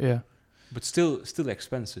 Better. So yeah. but still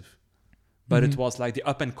expensive. But Mhm. it was like the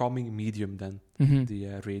up-and-coming medium then, Mhm.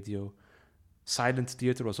 the radio. Silent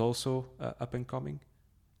theater was also up-and-coming.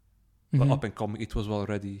 Mhm. Well, up-and-coming, it was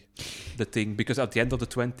already the thing. Because at the end of the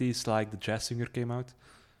 20s, like, the jazz singer came out.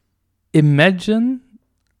 Imagine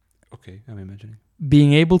Okay, I'm imagining.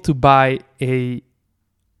 being able to buy a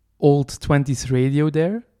old 20s radio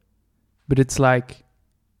there, but it's like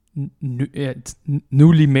it's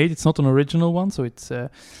newly made. It's not an original one, so it's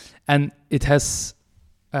and it has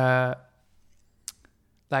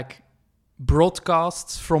like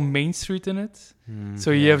broadcasts from Main Street in it.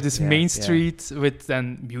 So you have this Main Street with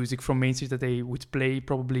then music from Main Street that they would play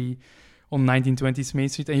probably on 1920s Main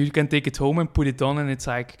Street, and you can take it home and put it on, and it's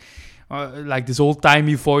like this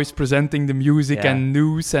old-timey voice presenting the music and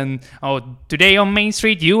news, and today on Main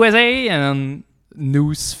Street, U.S.A, and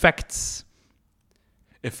news facts.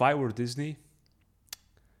 If I were Disney,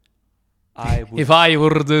 I would... If I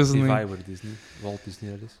were Disney. If I were Disney, Walt Disney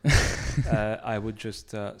that is, I would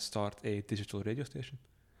just start a digital radio station.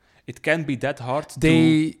 It can be that hard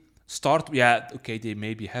to start. Yeah, okay, they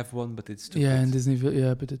maybe have one, but it's too in Disneyville.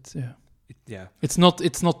 Yeah, but it's It's not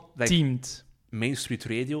like themed. Main Street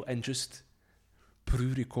Radio, and just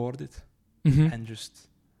pre-record it Mhm. and just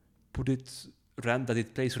put it that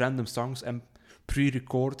it plays random songs and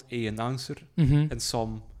pre-record a announcer Mhm. and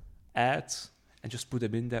some ads and just put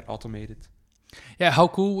them in there automated. Yeah, how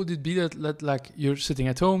cool would it be that like you're sitting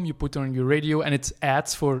at home, you put on your radio, and it's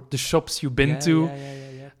ads for the shops you've been to.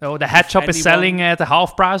 Yeah. Oh, the hat shop is selling at a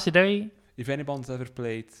half price today. If anyone's ever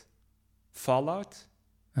played Fallout,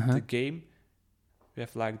 Uh-huh. the game, you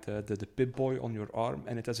have like the Pip-Boy on your arm,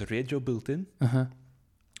 and it has a radio built in. Uh-huh.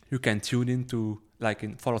 You can tune into, like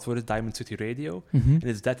in Fallout 4, Diamond City Radio, Mhm. and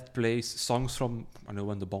it's that it plays songs from, I know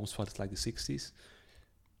when the bombs fell, it's like the 60s.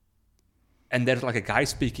 and there's like a guy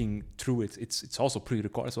speaking through it. It's also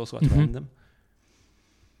pre-recorded. It's also at Mhm. random.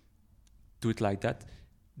 Do it like that.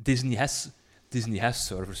 Disney has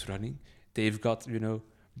servers running. They've got,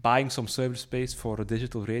 buying some server space for a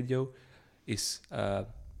digital radio is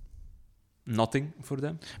nothing for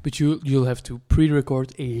them. But you'll have to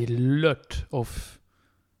pre-record a lot of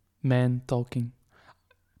men talking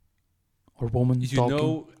or women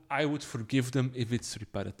talking. I would forgive them if it's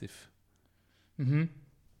repetitive. Mm-hmm.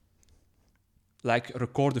 Like,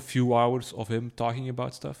 record a few hours of him talking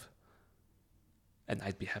about stuff, and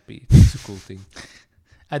I'd be happy. It's a cool thing.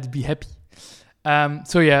 I'd be happy.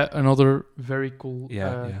 So yeah, another very cool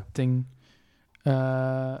thing.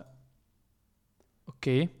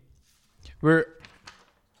 Okay. We're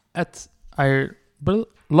at our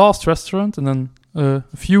last restaurant, and then a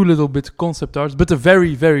few little bit concept arts, but a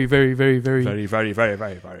very, very, very, very, very, very, very, very,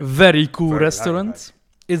 very, very, very cool restaurant.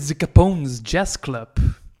 It's the Capone's Jazz Club.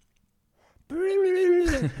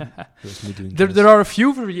 There are a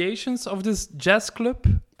few variations of this jazz club.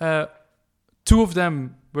 Two of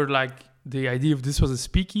them were like the idea of this was a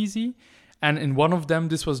speakeasy, and in one of them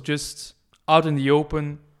this was just out in the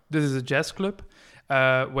open. This is a jazz club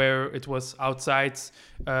where it was outside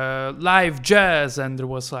live jazz, and there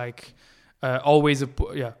was like always a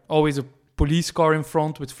police car in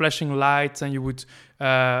front with flashing lights, and you would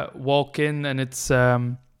walk in, and it's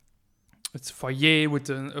a foyer with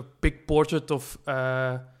a big portrait of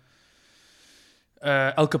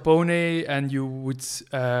Al Capone, and you would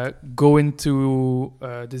go into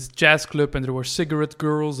this jazz club, and there were cigarette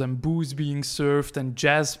girls and booze being served, and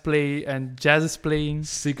jazz is playing.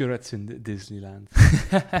 Cigarettes in Disneyland.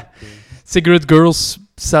 Okay. Cigarette girls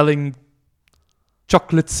selling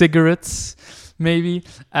chocolate cigarettes, maybe.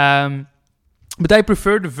 But I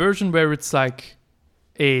prefer the version where it's like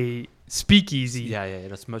a speakeasy. Yeah,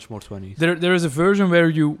 that's much more 20s. There is a version where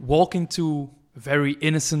you walk into a very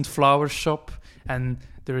innocent flower shop, and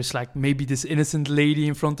there is like maybe this innocent lady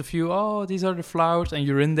in front of you. Oh, these are the flowers, and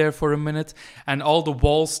you're in there for a minute, and all the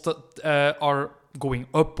walls are going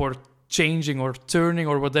up or changing or turning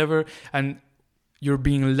or whatever, and you're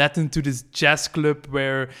being let into this jazz club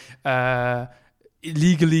where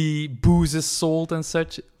illegally booze is sold and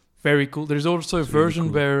such. Very cool. There's also a version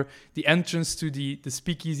really cool, where the entrance to the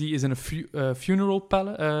speakeasy is in a funeral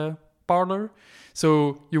parlor.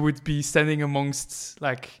 So you would be standing amongst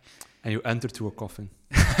like... And you enter to a coffin.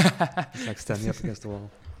 It's like standing up against the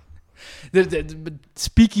wall. But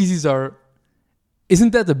speakeasies are...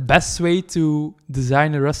 Isn't that the best way to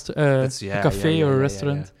design a cafe or a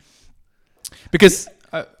restaurant? Yeah. Because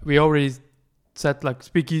we already said like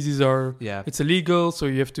speakeasies are... Yeah. It's illegal, so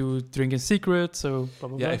you have to drink in secret, so blah,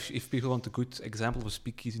 blah, blah. Yeah, if people want a good example of a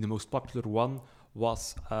speakeasy, the most popular one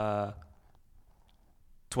was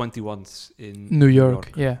 21's in New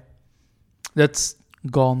York. Yeah. That's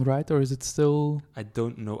gone, right? Or is it still... I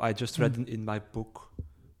don't know. I just read in my book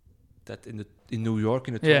that in New York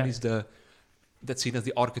in the 20s, that's seen as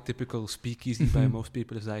the archetypical speakeasy by most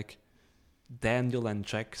people is like Daniel and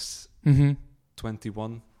Jack's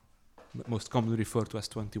 21, most commonly referred to as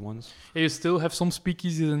 21s. You still have some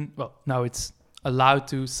speakeasies, and well, now it's allowed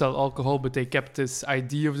to sell alcohol, but they kept this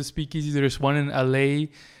idea of the speakeasy. There is one in LA,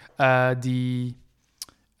 the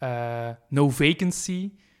No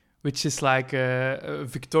Vacancy, which is like a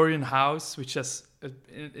Victorian house, which has,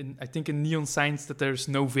 I think, in neon signs that there's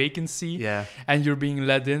no vacancy. Yeah. And you're being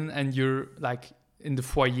let in, and you're like in the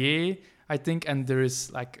foyer, I think, and there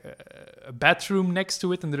is like a bathroom next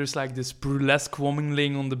to it, and there is like this burlesque woman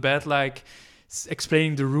laying on the bed, like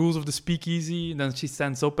explaining the rules of the speakeasy. And then she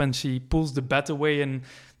stands up and she pulls the bed away, and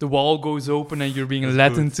the wall goes open, and you're being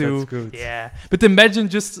let into. That's good. Yeah. But imagine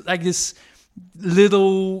just like this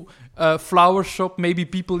little flower shop, maybe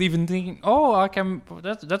people even thinking, oh, I can,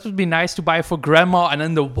 that would be nice to buy for grandma, and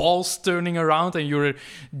then the walls turning around and your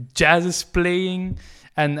jazz is playing,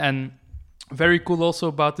 and very cool also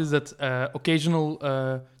about this that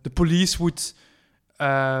the police would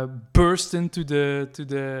burst into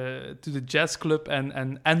the jazz club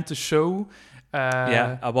and end the show.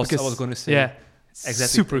 I was going to say, exactly,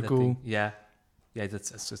 super cool. Yeah,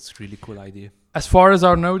 that's a really cool idea. As far as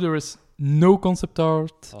I know, there is no concept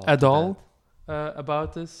art at all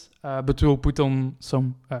about this, but we'll put on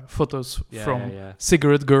some photos from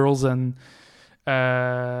cigarette girls, and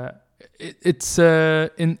it's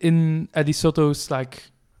in Eddie Soto's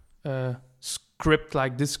like script,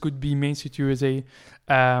 like this could be Main Street USA.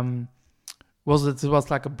 It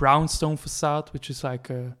was like a brownstone facade, which is like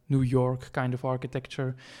a New York kind of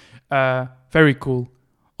architecture. Very cool.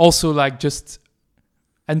 Also, like just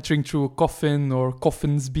entering through a coffin or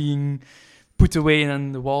coffins being put away and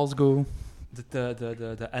then the walls go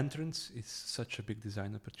The entrance is such a big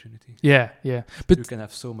design opportunity. Yeah. You But can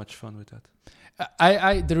have so much fun with that.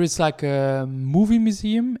 there is like a movie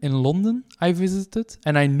museum in London I visited,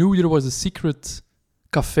 and I knew there was a secret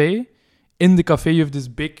cafe. In the cafe, you have this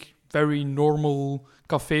big, very normal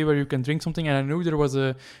cafe where you can drink something, and I knew there was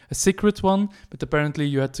a secret one, but apparently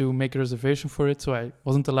you had to make a reservation for it, so I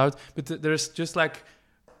wasn't allowed. But there's just like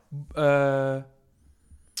a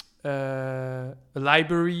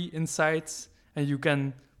library inside, and you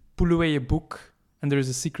can pull away a book, and there is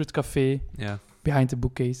a secret cafe Yeah, behind the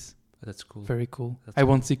bookcase. that's cool. Very cool. That's I cool.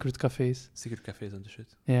 want secret cafes. Secret cafes on the shit.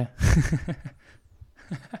 Yeah.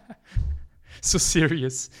 So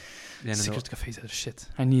serious. Yeah, no, Secret cafes are shit.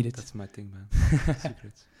 I need it. that's my thing, man.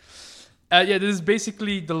 Secrets. This is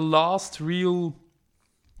basically the last real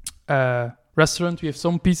restaurant. We have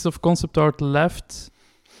some pieces of concept art left.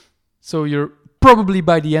 So you're probably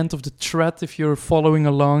by the end of the thread, if you're following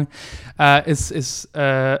along, is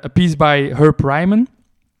a piece by Herb Ryman,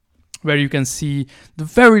 where you can see the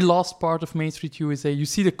very last part of Main Street, USA. You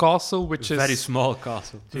see the castle, which is very small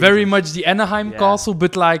castle. very Jesus. much the Anaheim Yeah. castle,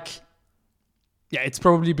 but like, yeah, it's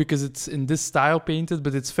probably because it's in this style painted,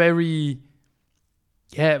 but it's very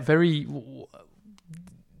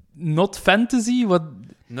not fantasy. What?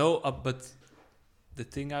 No, but the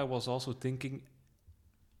thing I was also thinking,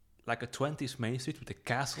 like a 20s Main Street with a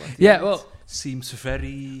castle at the Yeah, end, well- seems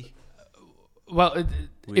very... Well,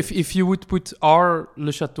 weird. if you would put our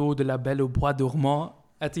Le Château de la Belle au Bois Dormant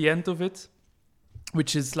at the end of it,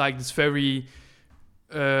 which is like this very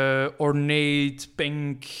ornate,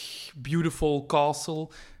 pink, beautiful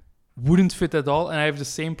castle, wouldn't fit at all. And I have the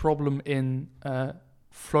same problem in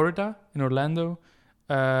Florida, in Orlando,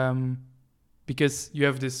 because you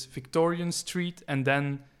have this Victorian street and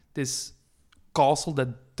then this castle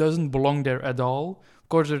that doesn't belong there at all. Of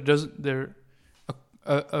course,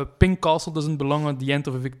 a pink castle doesn't belong at the end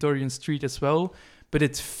of a Victorian street as well, but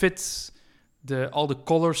it fits. All the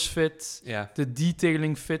colors fit, Yeah. the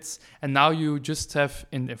detailing fits, and now you just have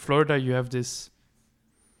in Florida you have this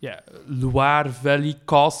Loire Valley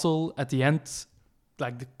castle at the end.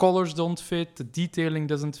 Like the colors don't fit, the detailing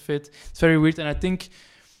doesn't fit. It's very weird. And I think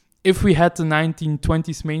if we had the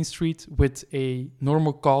 1920s Main Street with a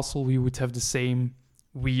normal castle, we would have the same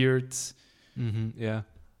weird Yeah.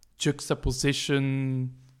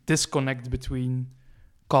 juxtaposition, disconnect between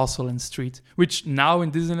castle and street, which now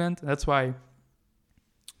in Disneyland, that's why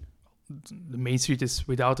the Main Street is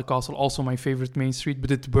without the castle also my favorite Main Street,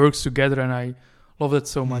 but it works together and I love that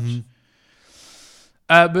so much.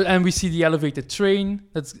 And we see the elevated train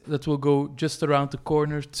that will go just around the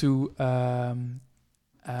corner to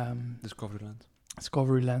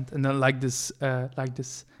Discoveryland, and then like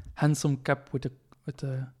this handsome cap with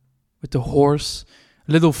the horse,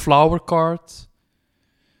 a little flower cart,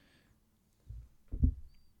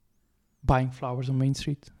 buying flowers on Main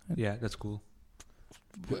Street. Yeah, that's cool.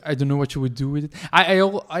 I don't know what you would do with it.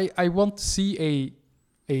 I want to see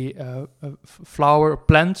a flower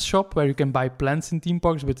plant shop where you can buy plants in theme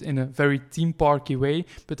parks, but in a very theme parky way.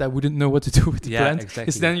 But I wouldn't know what to do with the plant. Exactly.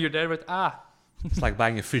 Because then you're there with It's like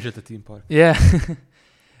buying a fish at a theme park. yeah,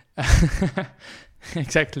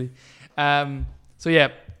 exactly. So yeah,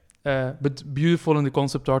 but beautiful in the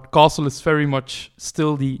concept art. Castle is very much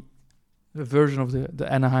still the version of the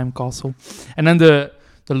Anaheim castle, and then the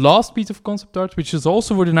last piece of concept art, which is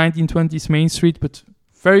also for the 1920s Main Street, but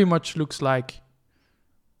very much looks like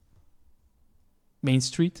Main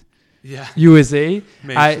Street, Yeah. USA.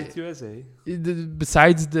 Main Street, USA.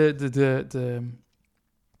 Besides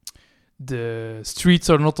the streets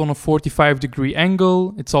are not on a 45-degree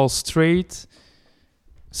angle; it's all straight.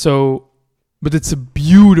 So, but it's a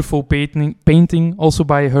beautiful painting, also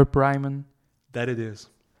by Herb Ryman. That it is.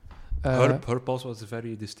 Uh, Herb also has a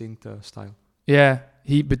very distinct style. Yeah,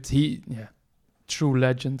 true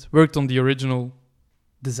legend. Worked on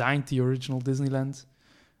designed the original Disneyland.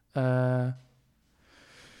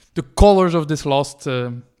 The colors of this last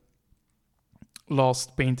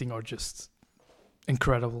painting are just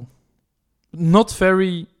incredible. Not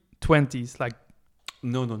very 20s. Like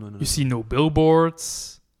No. you see no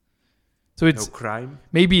billboards. So it's no crime.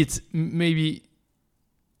 maybe.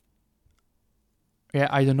 Yeah,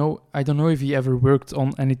 I don't know. I don't know if he ever worked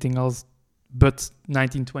on anything else but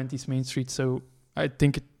 1920s Main Street. So I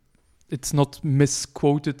think it's not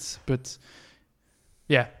misquoted, but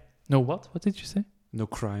yeah. No, what? What did you say? No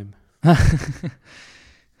crime.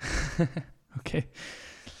 Okay.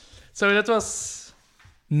 So that was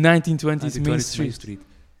 1920s Main 1920s Street.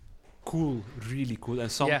 Cool, really cool,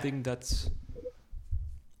 and something that's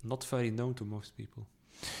not very known to most people.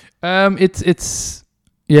 It's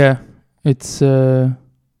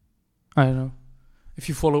I don't know. If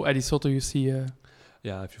you follow Eddie Soto, you see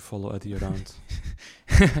Yeah, if you follow Eddie around.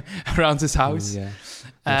 around his house. Yeah.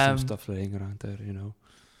 There's some Um, stuff laying around there, you know.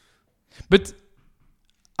 But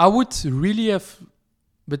I would really have.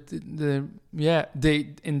 But they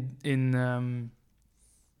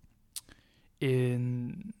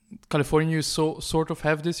in California you sort of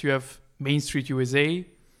have this. You have Main Street USA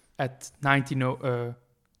at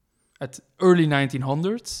at early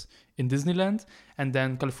 1900s in Disneyland, and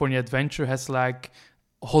then California Adventure has like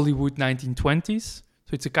Hollywood 1920s.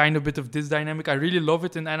 So it's a kind of bit of this dynamic. I really love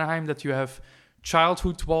it in Anaheim that you have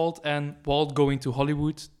childhood Walt and Walt going to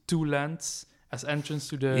Hollywood, two lands as entrance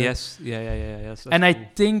to the... Yes, yes. And I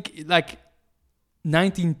think like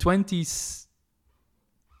 1920s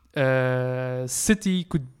city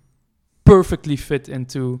could perfectly fit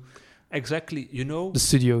into exactly, you know, the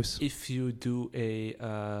studios. if you do a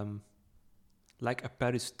like a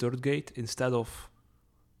Paris third gate instead of,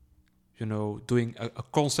 you know, doing a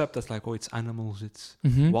concept that's like, oh, it's animals, it's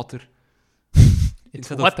water. It's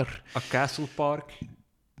Instead water. of a castle park,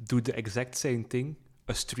 do the exact same thing,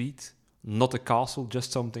 a street, not a castle,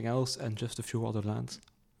 just something else, and just a few other lands.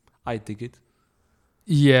 I dig it.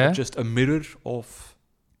 Yeah. Just a mirror of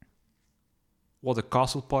what a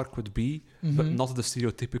castle park would be, but not the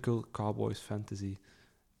stereotypical cowboys fantasy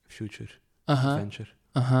future adventure.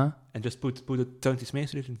 And just put a 20th Main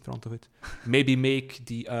Street in front of it. Maybe make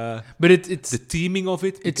the but it's the theming of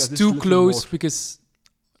it. it's because too it's a little close more- because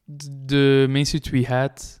the Main Street we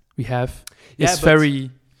have Yeah, is but-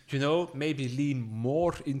 very you know, maybe lean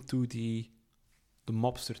more into the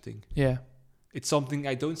mobster thing. yeah. It's something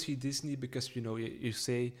I don't see Disney because, you know, you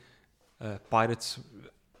say pirates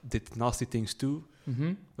did nasty things too,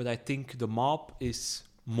 but I think the mob is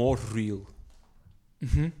more real.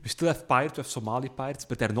 We still have pirates, we have Somali pirates,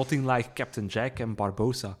 but they're nothing like Captain Jack and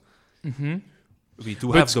Barbossa. We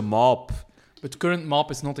do have the mob, But current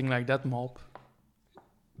mob is nothing like that mob.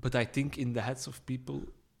 but I think in the heads of people,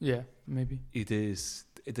 Yeah, maybe. it is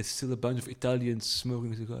still a bunch of Italians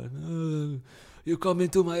smoking cigars. Oh, you come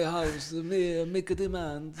into my house, make a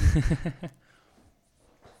demand.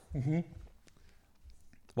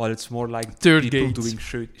 While it's more like Third people gate. doing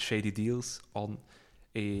shady deals on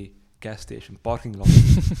a gas station parking lot.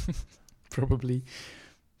 Probably.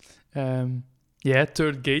 Yeah,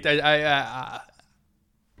 third gate. I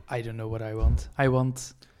don't know what I want. I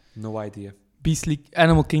want No idea. Beastly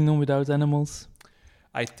Animal Kingdom without animals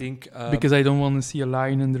I think because I don't want to see a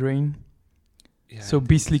lion in the rain. yeah, So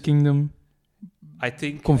Beastly Kingdom. I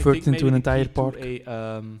think convert I think into an maybe the entire key to park.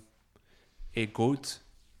 A goat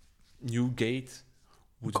new gate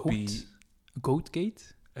would be A goat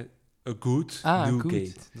gate? a good Ah, new good.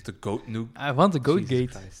 gate, not a goat new. I want a goat Jesus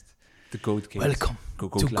gate. Christ. The goat gate. Welcome Go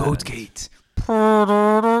to Land. Goat Gate.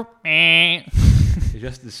 It's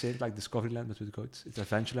just the same like Discoveryland but with goats. It's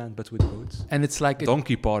Adventureland but with goats. And it's like a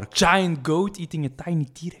Donkey Park. giant goat eating a tiny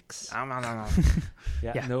T-Rex. Yeah,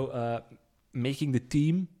 Yeah. no, making the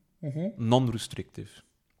theme non-restrictive.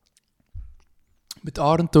 But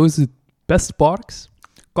aren't those the best parks?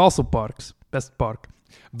 Castle parks, best park.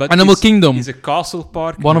 But Animal Kingdom. is a castle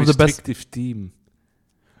park One of the best- restrictive theme.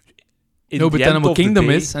 In No, the but end Animal of the Kingdom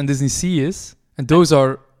day- is, and Disney Sea is. And those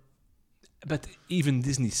are... But even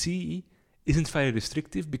Disney Sea isn't very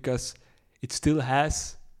restrictive because it still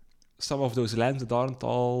has some of those lands that aren't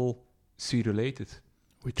all sea related.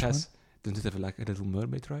 Which Doesn't it have like a Little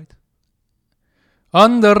Mermaid ride?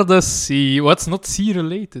 Under the Sea. What's not sea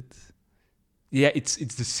related? Yeah, it's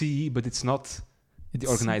the sea, but it's not the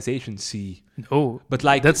organization sea. No, But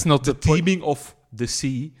like that's not the the point. theming of the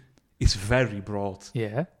sea is very broad.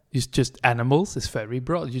 Yeah, it's just animals. It's very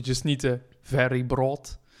broad. You just need a very broad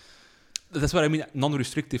That's what I mean,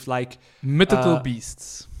 non-restrictive. Like mythical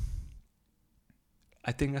beasts.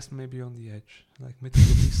 I think that's maybe on the edge. Like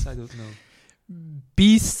mythical beasts, I don't know.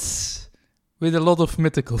 Beasts with a lot of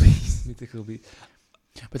mythical beasts. Mythical beasts.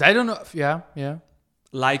 But I don't know. Yeah.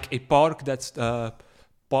 Like a park that's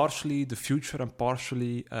partially the future and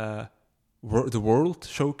partially the world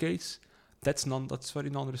showcase. That's very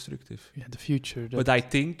non-restrictive. Yeah, the future. That But I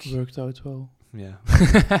think, worked out well. yeah.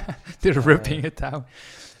 They're ripping it down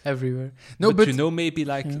everywhere. No, but you know, maybe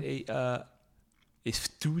like a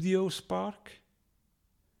studios park.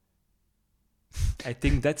 I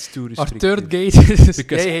think that's too our restrictive. third gate is...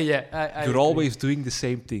 Because yeah. I You're agree. always doing the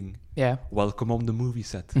same thing. Yeah. Welcome on the movie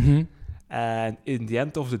set. Mm-hmm. And in the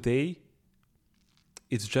end of the day,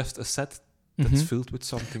 it's just a set that's filled with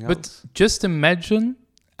something else. But just imagine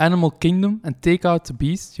Animal Kingdom and take out the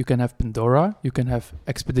beasts. You can have Pandora, you can have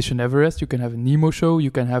Expedition Everest, you can have a Nemo show,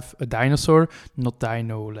 you can have a dinosaur, not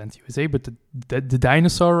Dino Land USA, but the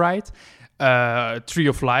dinosaur ride. Tree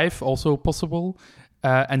of Life, also possible.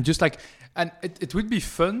 And just like, and it would be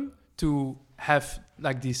fun to have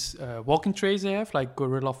like these walking trails they have, like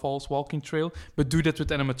Gorilla Falls walking trail, but do that with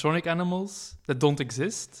animatronic animals that don't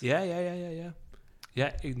exist. Yeah,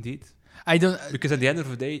 indeed. I don't... Because at the end of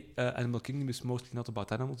the day, Animal Kingdom is mostly not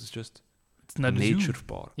about animals, it's just It's not a a zoo. nature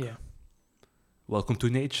park. Yeah. Welcome to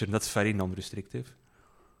nature. That's very non-restrictive.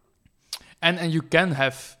 And you can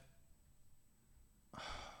have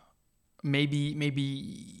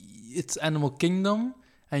maybe it's Animal Kingdom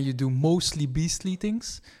and you do mostly beastly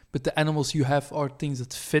things, but the animals you have are things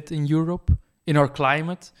that fit in Europe, in our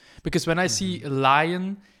climate. Because when I see a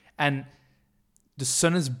lion and the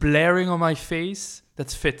sun is blaring on my face,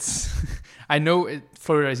 that fits. I know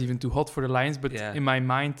Florida is even too hot for the lions, but in my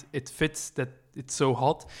mind it fits that it's so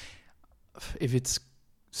hot. If it's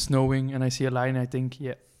snowing and I see a lion, I think,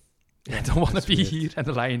 I don't want to be here, and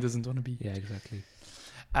the lion doesn't want to be. Yeah, exactly.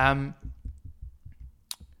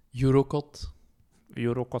 Eurocot.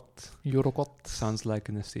 Sounds like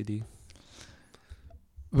an STD.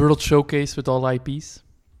 World Showcase with all IPs.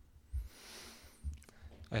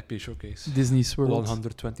 IP Showcase. Disney's World.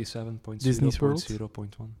 127.0.0.1. Disney's World.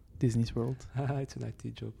 Disney's World. It's an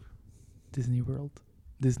IT joke. Disney World.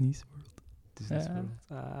 Disney's World. Disney's World.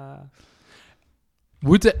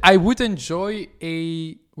 I would enjoy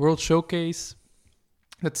a World Showcase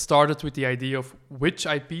that started with the idea of which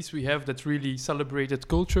IPs we have that really celebrated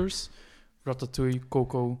cultures. Ratatouille,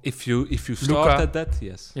 Coco. If you start at that,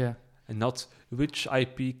 yes. Yeah. And not which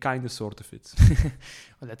IP kind of sort of fits.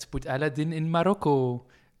 Well, let's put Aladdin in Morocco,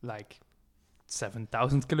 like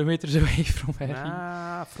 7,000 kilometers away from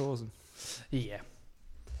here. Frozen. Yeah.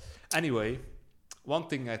 Anyway, one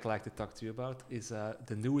thing I'd like to talk to you about is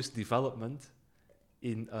the newest development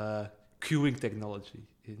in queuing technology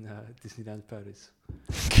in Disneyland Paris.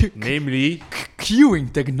 Namely...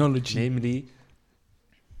 Queuing technology. Namely,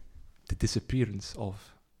 the disappearance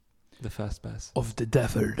of the Fast Pass. Of the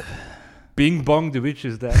devil. Bing bong, the witch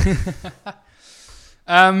is dead.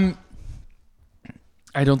 I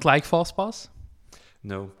don't like Fast Pass.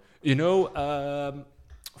 No. You know,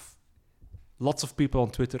 lots of people on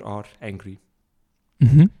Twitter are angry.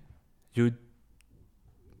 Mm-hmm. You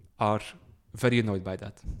are very annoyed by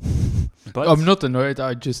that. But I'm not annoyed.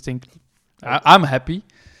 I just think I'm happy.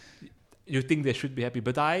 You think they should be happy,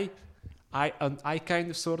 but I kind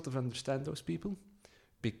of sort of understand those people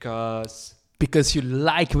because you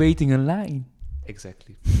like waiting in line.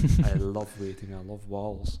 Exactly. I love waiting. I love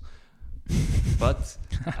walls. But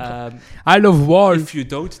I love walls. If you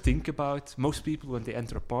don't think about most people when they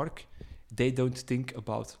enter a park, they don't think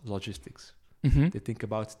about logistics. Mm-hmm. They think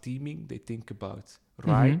about teaming. They think about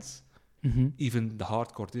rides. Mm-hmm. Even the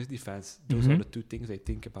hardcore Disney fans, those are the two things they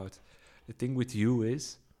think about. The thing with you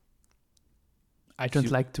is... I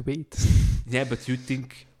don't like to wait. Yeah, but you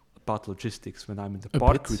think about logistics when I'm in the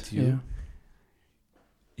park with you. Yeah.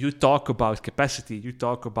 You talk about capacity. You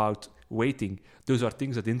talk about waiting. Those are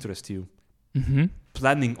things that interest you. Mm-hmm.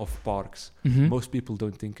 Planning of parks. Mm-hmm. Most people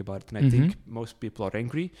don't think about it. And I think most people are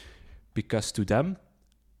angry because to them,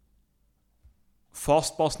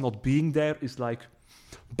 Fast Pass not being there is like...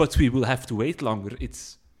 But we will have to wait longer.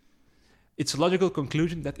 It's a logical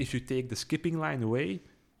conclusion that if you take the skipping line away,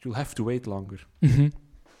 you'll have to wait longer. Mm-hmm.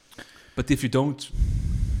 But if you don't,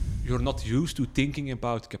 you're not used to thinking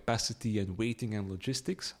about capacity and waiting and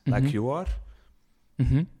logistics like you are,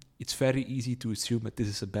 it's very easy to assume that this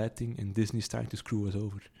is a bad thing and Disney's trying to screw us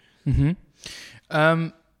over. Mm-hmm.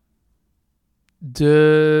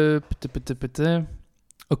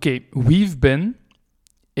 Okay, we've been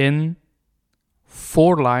in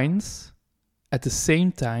 4 lines at the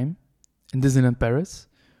same time in Disneyland Paris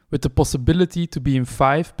with the possibility to be in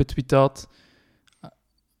 5, but we thought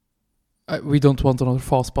we don't want another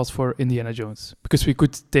Fast Pass for Indiana Jones because we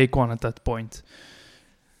could take one at that point.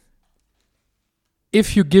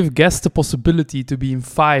 If you give guests the possibility to be in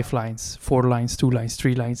 5 lines, 4 lines, 2 lines,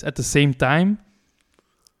 3 lines at the same time,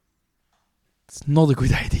 it's not a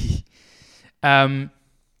good idea.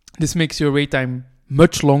 This makes your wait time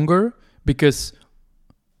much longer because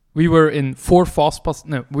we were in 4 Fast Pass.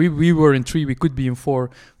 No, we were in 3. We could be in 4.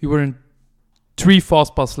 We were in 3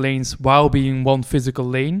 Fast Pass lanes while being 1 physical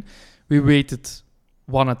lane. We waited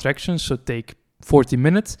 1 attraction, so take 40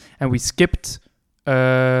 minutes, and we skipped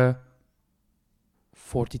 40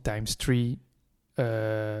 times 3.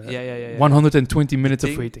 120 minutes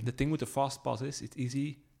of waiting. The thing with the Fast Pass is it's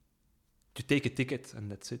easy. You take a ticket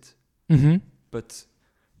and that's it. Mm-hmm. But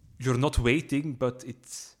you're not waiting, but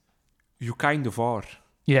you kind of are.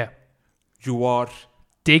 Yeah. You are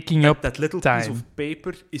taking up that little time. Piece of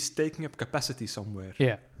paper is taking up capacity somewhere.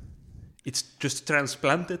 Yeah. It's just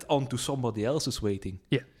transplanted onto somebody else's waiting.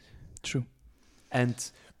 Yeah, true. And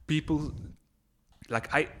people,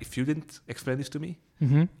 if you didn't explain this to me,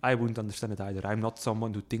 Mm-hmm. I wouldn't understand it either. I'm not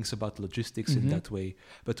someone who thinks about logistics in Mhm. that way.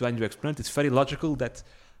 But when you explain it, it's very logical that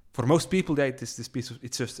for most people,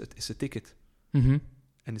 it's a ticket. Mm-hmm.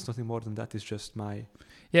 And it's nothing more than that. It's just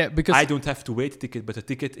Yeah, because I don't have to wait a ticket, but a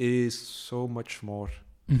ticket is so much more.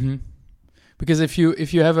 Mm-hmm. Because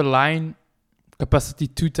if you have a line capacity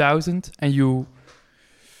 2,000 and you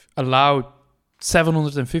allow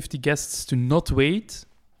 750 guests to not wait,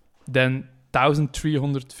 then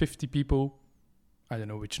 1,350 people, I don't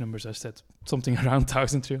know which numbers I said, something around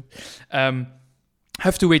 1,300,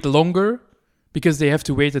 have to wait longer because they have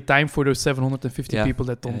to wait a time for those 750 people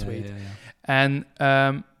that don't wait. Yeah. And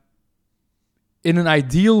in an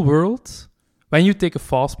ideal world, when we take a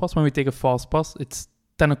fast pass, it's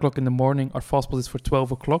 10 o'clock in the morning. Our fast pass is for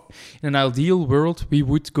 12 o'clock. In an ideal world, we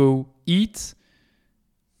would go eat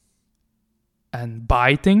and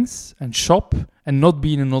buy things and shop and not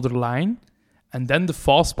be in another line. And then the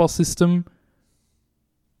fast pass system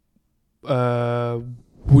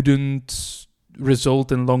wouldn't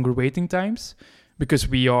result in longer waiting times because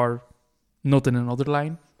we are not in another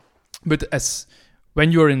line. But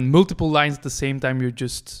when you're in multiple lines at the same time, you're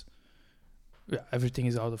just everything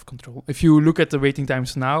is out of control. If you look at the waiting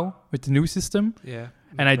times now with the new system,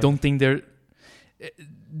 and I don't think they're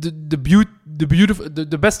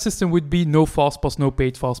the best system would be no fast pass, no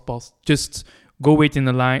paid fast pass. Just go wait in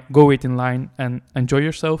line and enjoy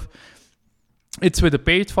yourself. It's with a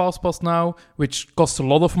paid fast pass now, which costs a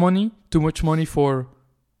lot of money, too much money for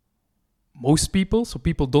most people, so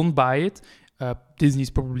people don't buy it. Disney's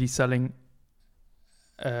probably selling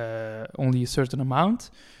only a certain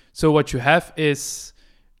amount. So what you have is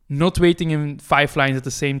not waiting in 5 lines at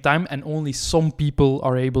the same time, and only some people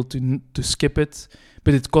are able to skip it,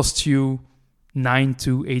 but it costs you 9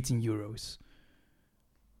 to 18 euros.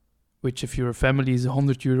 Which, if you're a family, is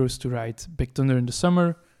 100 euros to ride Big Thunder in the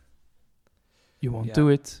summer. You won't do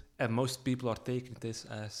it. And most people are taking this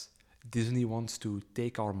as Disney wants to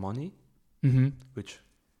take our money, which,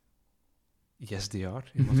 yes, they are.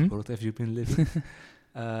 In what world have you been living?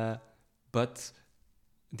 But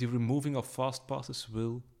the removing of fast passes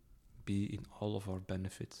will be in all of our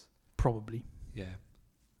benefits. Probably. Yeah.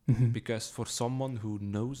 Because for someone who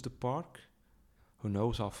knows the park, who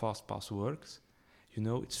knows how fast pass works,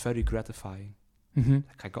 it's very gratifying.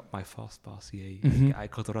 Like, I got my fast pass, yay. I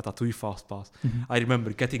got a Ratatouille fast pass. I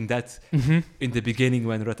remember getting that in the beginning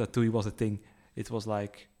when Ratatouille was a thing. It was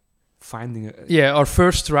like finding our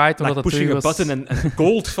first ride on like Ratatouille pushing was a button and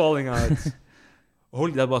gold falling out.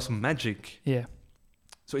 Holy, that was magic. Yeah.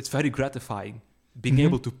 So it's very gratifying being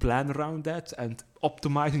able to plan around that and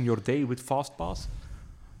optimizing your day with fast pass.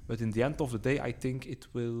 But in the end of the day, I think it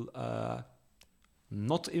will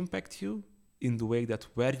not impact you in the way that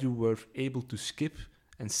where you were able to skip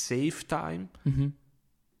and save time,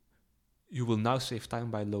 you will now save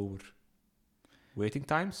time by lower waiting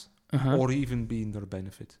times or even be in their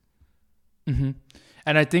benefit. And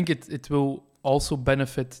I think it will also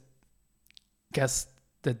benefit guests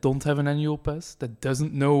that don't have an annual pass, that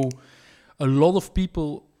doesn't know. A lot of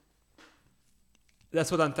people...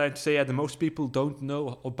 That's what I'm trying to say. The most people don't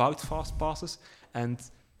know about fast passes. And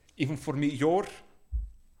even for me, you're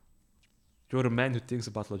a man who thinks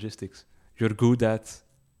about logistics. You're good at,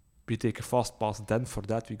 we take a fast pass, then for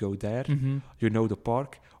that we go there. You know the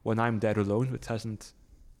park. When I'm there alone, it hasn't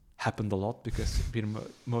happened a lot because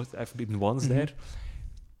I've been once there.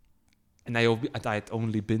 And I'd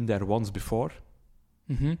only been there once before.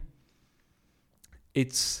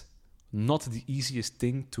 It's not the easiest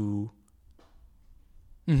thing to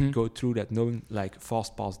go through that, knowing like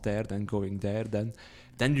fast pass there, then going there, then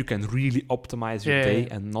you can really optimize your day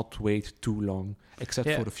and not wait too long, except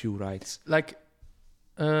for a few rides. Like,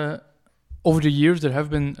 over the years, there have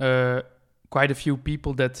been quite a few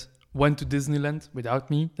people that went to Disneyland without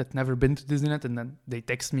me, that never been to Disneyland, and then they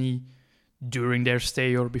text me during their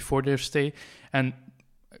stay or before their stay. And,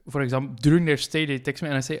 for example, during their stay, they text me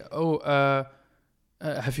and I say,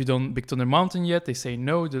 have you done Big Thunder Mountain yet? They say,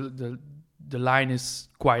 no, the line is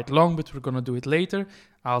quite long, but we're going to do it later.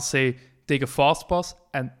 I'll say, take a fast pass,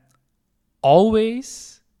 and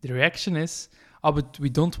always the reaction is, but we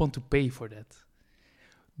don't want to pay for that.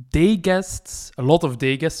 Day guests, a lot of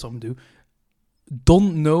day guests, some do,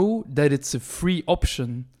 don't know that it's a free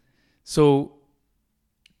option. So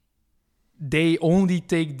they only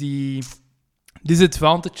take the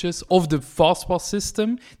disadvantages of the fast pass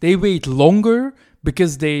system. They wait longer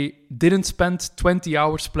because they didn't spend 20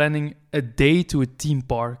 hours planning a day to a theme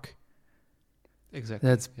park. Exactly.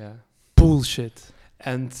 That's bullshit.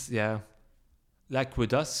 And like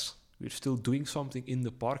with us, we're still doing something in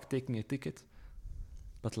the park, taking a ticket.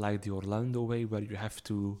 But like the Orlando way, where you have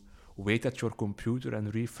to wait at your computer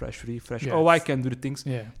and refresh. Yeah, Oh, I can do the things.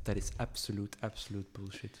 Yeah. That is absolute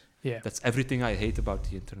bullshit. Yeah. That's everything I hate about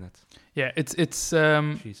the internet. Yeah, it's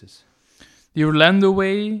Jesus. the Orlando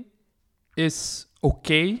way is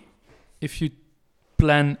okay if you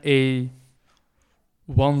plan a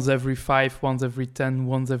once every 5, once every 10,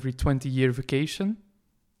 once every 20 year vacation.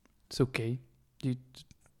 It's okay.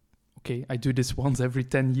 I do this once every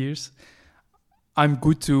 10 years. I'm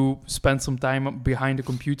good to spend some time behind the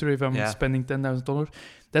computer if I'm spending $10,000.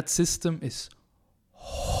 That system is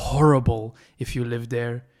horrible if you live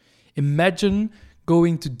there. Imagine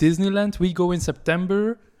going to Disneyland. We go in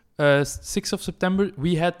September, 6th of September.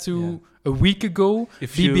 We had to, a week ago,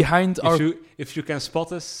 behind our... If you can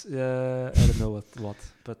spot us, I don't know what,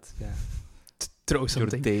 but yeah. Throw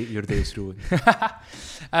something. Your day is ruined.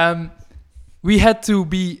 We had to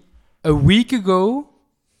be a week ago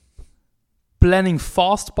planning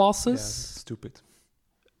fast passes. Yeah, stupid.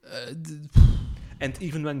 And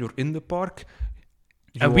even when you're in the park,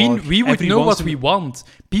 we would know what we want.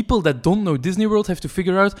 People that don't know Disney World have to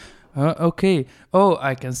figure out, okay,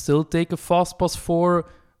 I can still take a fast pass for...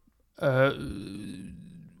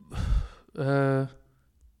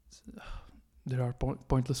 there are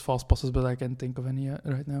pointless fast passes, but I can't think of any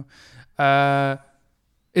right now.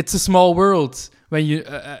 It's a small world. When you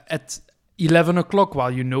at 11 o'clock,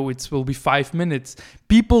 while you know it will be 5 minutes,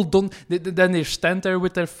 people don't. Then they stand there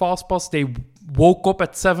with their fast pass. They woke up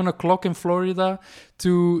at 7 o'clock in Florida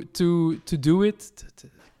to do it.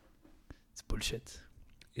 It's bullshit.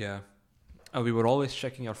 Yeah, and we were always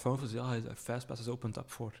checking our phones. The fast pass is opened up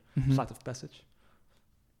for Flight of Passage.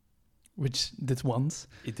 Which did once.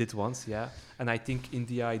 It did once, yeah. And I think in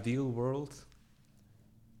the ideal world,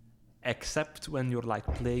 except when you're like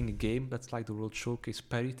playing a game that's like the World Showcase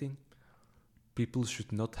parry thing, people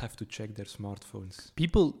should not have to check their smartphones.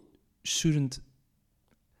 People shouldn't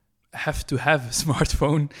have to have a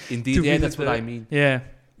smartphone. Indeed, yeah, that's what I mean. Yeah.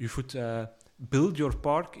 You should build your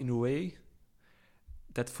park in a way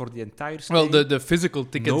that for the entire stay, well, the physical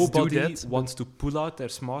tickets nobody do that, wants to pull out their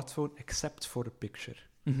smartphone except for a picture.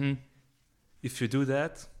 Mm-hmm. If you do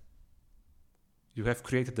that, you have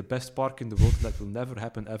created the best park in the world. That will never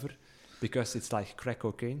happen ever, because it's like crack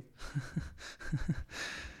cocaine.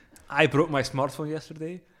 I broke my smartphone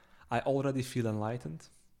yesterday. I already feel enlightened.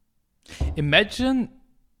 Imagine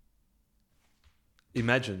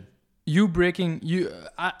you breaking you.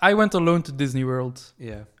 I went alone to Disney World.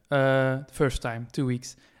 Yeah. First time, 2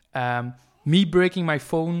 weeks. Me breaking my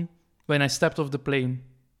phone when I stepped off the plane.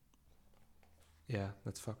 Yeah,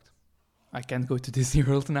 that's fucked. I can't go to Disney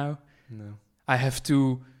World now. No. I have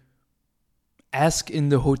to ask in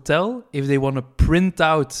the hotel if they want to print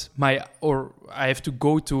out or I have to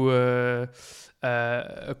go to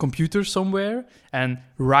a computer somewhere and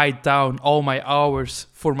write down all my hours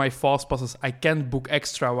for my fast passes. I can't book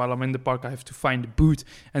extra while I'm in the park. I have to find a booth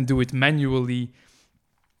and do it manually.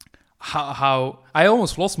 How I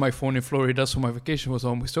almost lost my phone in Florida, so my vacation was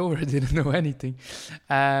almost over. I didn't know anything.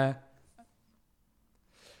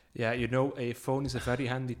 Yeah, a phone is a very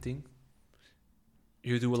handy thing.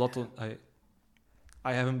 You do a lot of...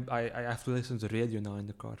 I have to listen to radio now in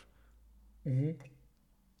the car. Mm-hmm.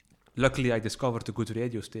 Luckily, I discovered a good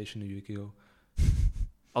radio station a week ago.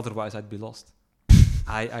 Otherwise, I'd be lost.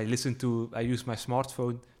 I use my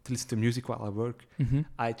smartphone to listen to music while I work. Mm-hmm.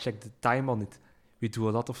 I check the time on it. We do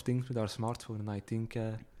a lot of things with our smartphone, and I think...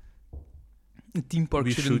 a theme park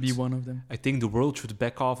shouldn't be one of them. I think the world should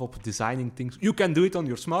back off of designing things. You can do it on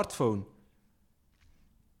your smartphone.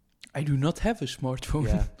 I do not have a smartphone.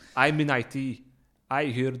 Yeah, I'm in IT. I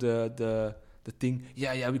hear the thing.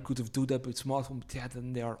 Yeah, we could have do that with smartphone. But yeah,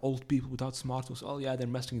 then there are old people without smartphones. Oh yeah,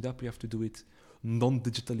 they're messing it up. You have to do it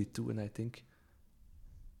non-digitally too. And I think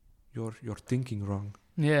you're thinking wrong.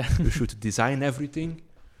 Yeah, you should design everything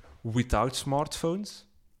without smartphones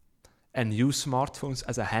and use smartphones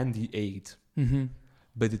as a handy aid. Mm-hmm.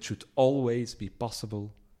 But it should always be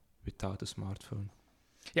possible without a smartphone.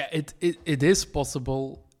 Yeah, it is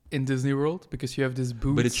possible in Disney World because you have this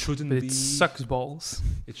booth, but it shouldn't be. It sucks balls.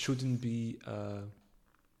 It shouldn't be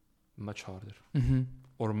much harder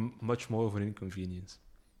or much more of an inconvenience.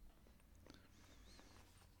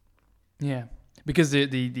 Yeah, because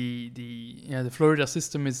the Florida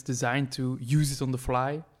system is designed to use it on the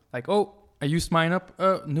fly. Like, I used mine up.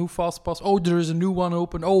 New fast pass. There is a new one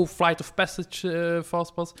open. Flight of Passage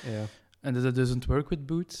fast pass. Yeah, and that doesn't work with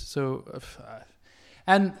boots. So,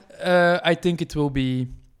 and I think it will be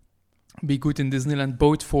good in Disneyland,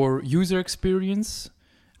 both for user experience,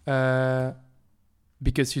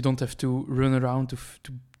 because you don't have to run around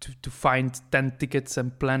to find 10 tickets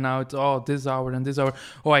and plan out, this hour and this hour.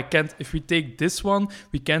 I can't, if we take this one,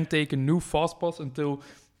 we can't take a new fast pass until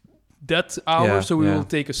that hour, so we will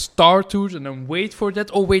take a Star Tour and then wait for that.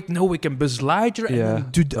 We can Buzz Lightyear and then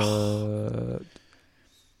do that.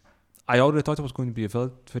 I already thought it was going to be a very,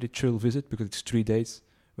 very chill visit because it's 3 days.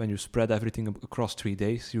 When you spread everything across 3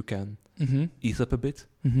 days, you can ease up a bit.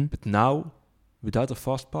 But now, without the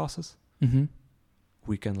fast passes,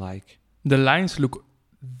 we can the lines look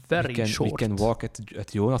very short. We can walk at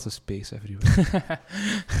Jonas' pace everywhere.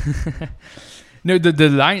 No, the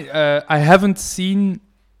line. I haven't seen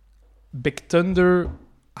Big Thunder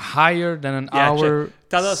higher than an hour.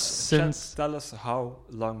 Tell us how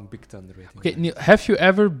long Big Thunder waiting. Okay, Neil, have you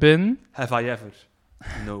ever been? Have I ever?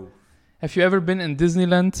 No. Have you ever been in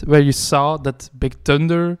Disneyland where you saw that Big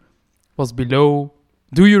Thunder was below?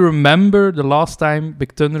 Do you remember the last time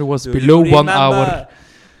Big Thunder was below 1 hour?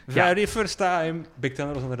 Very first time Big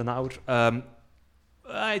Thunder was under an hour.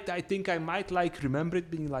 I think I might remember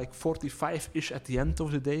it being 45-ish at the end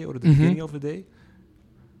of the day or the beginning of the day.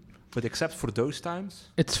 But except for those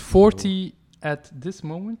times, it's 40 at this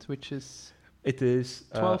moment, which is it is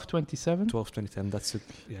 12:27. 12:27. That's it.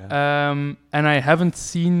 Yeah. And I haven't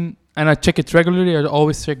seen, and I check it regularly. I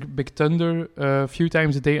always check Big Thunder a few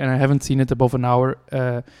times a day, and I haven't seen it above an hour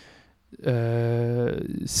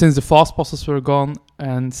since the fast passes were gone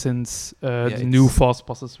and since the new fast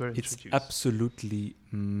passes were introduced. It's absolutely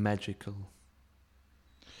magical.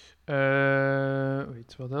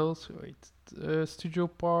 Wait, what else? Studio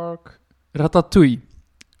Park. Ratatouille.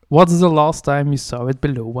 What's the last time you saw it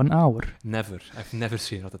below 1 hour? Never. I've never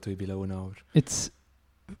seen Ratatouille below an hour. It's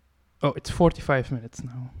 45 minutes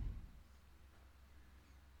now.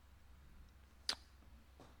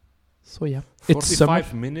 So yeah,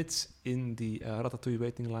 45 minutes in the Ratatouille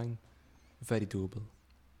waiting line. Very doable.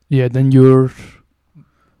 Yeah, then you're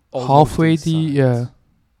Almost halfway inside.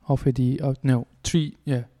 no, 3,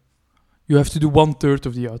 yeah. You have to do 1/3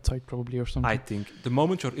 of the outside probably or something. I think the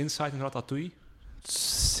moment you're inside in Ratatouille,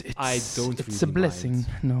 I don't It's really a blessing,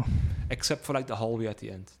 mind. no. Except for the hallway at the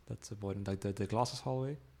end. That's boring. The glasses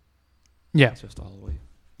hallway. Yeah. It's just a hallway.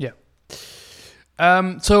 Yeah.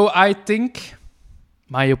 So I think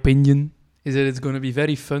my opinion is that it's going to be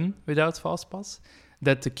very fun without FastPass.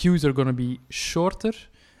 That the queues are going to be shorter.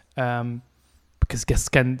 Because guests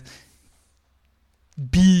can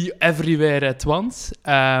be everywhere at once.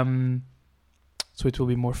 So it will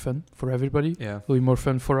be more fun for everybody. Yeah. It will be more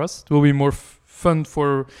fun for us. It will be more fun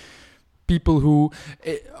for people who...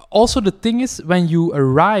 Also, the thing is, when you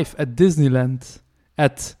arrive at Disneyland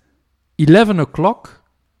at 11 o'clock,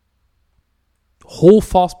 whole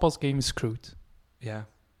FastPass game is screwed. Yeah.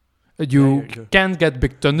 You can't get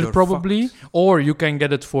Big Thunder probably, fucked. Or you can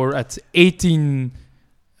get it for at 18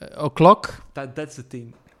 o'clock. That's the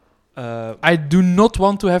thing. I do not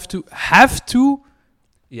want to have to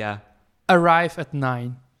Yeah. arrive at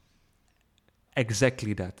 9.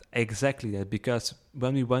 Exactly that. Because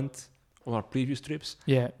when we went on our previous trips,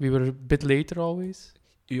 Yeah, we were a bit later always.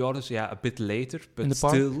 you always a bit later, In but the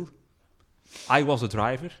park? still, I was the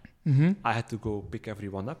driver. Mm-hmm. I had to go pick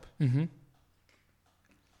everyone up. Mm-hmm.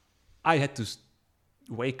 I had to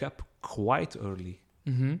wake up quite early.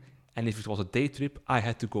 Mm-hmm. And if it was a day trip, I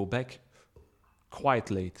had to go back quite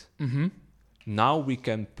late. Mm-hmm. Now we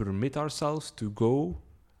can permit ourselves to go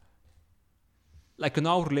like an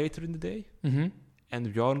hour later in the day, Mm-hmm.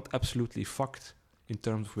 and we aren't absolutely fucked in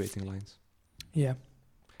terms of waiting lines. Yeah.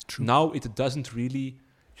 True. Now it doesn't really,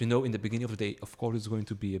 in the beginning of the day, of course it's going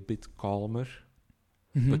to be a bit calmer,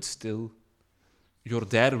 Mm-hmm. but still, you're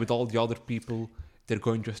there with all the other people. They're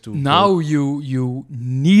going just to Now you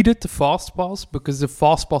needed the FastPass because the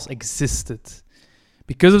FastPass existed.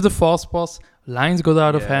 Because of the FastPass, lines got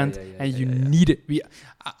out of hand, and you need it.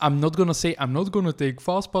 I'm not gonna say I'm not gonna take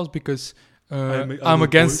FastPass because I'm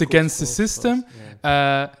against the system.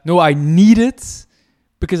 Yeah. No, I need it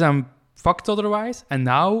because I'm fucked otherwise. And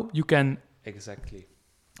now you can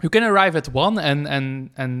arrive at 1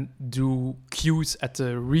 and do queues at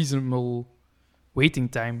a reasonable waiting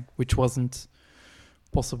time, which wasn't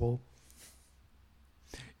possible.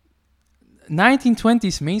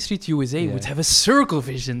 1920s Main Street USA would have a circle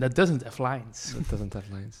vision that doesn't have lines. That doesn't have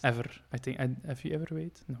lines. Ever. I think. Have you ever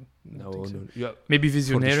waited? No. No. So. Yeah. Maybe For the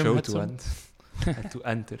Visionarium show had to some. end and to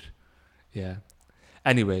enter. Yeah.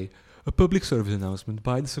 Anyway, a public service announcement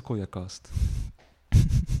by the Sequoia Cast.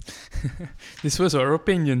 This was our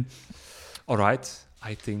opinion. All right.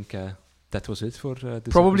 I think that was it for this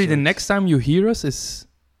Probably the episode. next time you hear us is...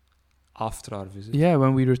 After our visit. Yeah,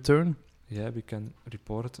 when we return. Yeah, we can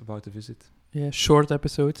report about the visit. Yeah, short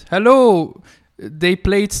episode. Hello! they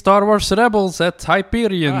played Star Wars Rebels at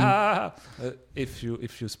Hyperion. If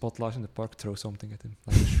you spot Lars in the park, throw something at him,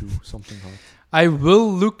 like a shoe, something hard. I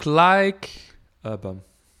will look like... A bum.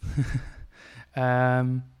 I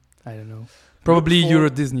don't know. Probably your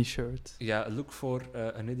Disney shirt. Yeah, look for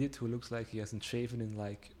an idiot who looks like he hasn't shaven in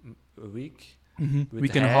like a week.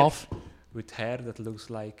 Week and a half. With hair that looks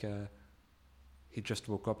like he just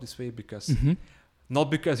woke up this way because... Not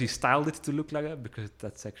because he styled it to look like that, because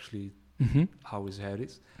that's actually how his hair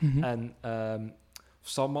is. And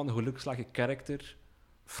someone who looks like a character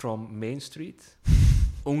from Main Street,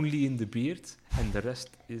 only in the beard, and the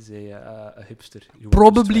rest is a hipster.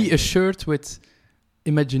 Probably a shirt with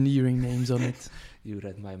Imagineering names on it. You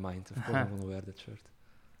read my mind. Of course, I'm going to wear that shirt.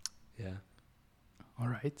 Yeah. All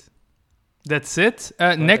right. That's it.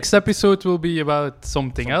 Next episode will be about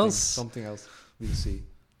something else. Something else. We'll see.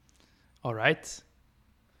 All right.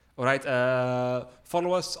 All right.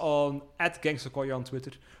 Follow us on @GangSequoia on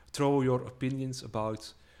Twitter. Throw your opinions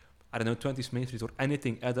about, 20s Main Street or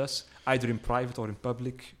anything at us, either in private or in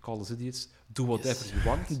public. Call us idiots. Do whatever you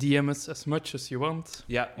want. DM us as much as you want.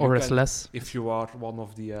 Yeah. Or as less. If you are one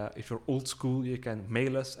of the, if you're old school, you can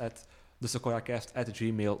mail us at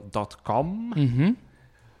thesequoiacast@gmail.com.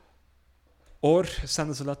 Or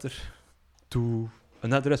send us a letter to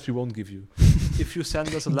an address we won't give you. If you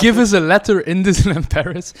send us a letter... Give us a letter in Disneyland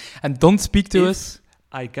Paris and don't speak to us.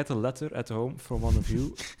 I get a letter at home from one of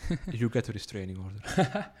you, you get a restraining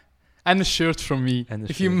order. And a shirt from me.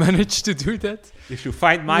 If you shirt. manage to do that. If you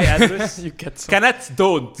find my address... you get some. Kenneth,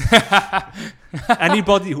 don't.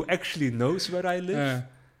 Anybody who actually knows where I live,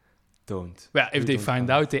 don't. Well, if they find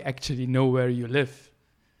out they actually know where you live.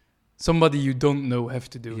 Somebody you don't know have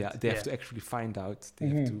to do it. Yeah, they have to actually find out. They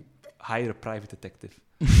have to hire a private detective.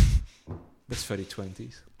 That's very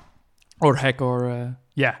 20s. Or hack or...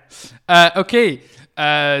 yeah. Okay.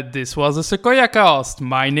 This was a Sequoia Cast.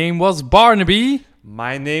 My name was Barnaby.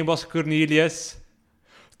 My name was Cornelius.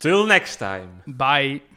 Till next time. Bye.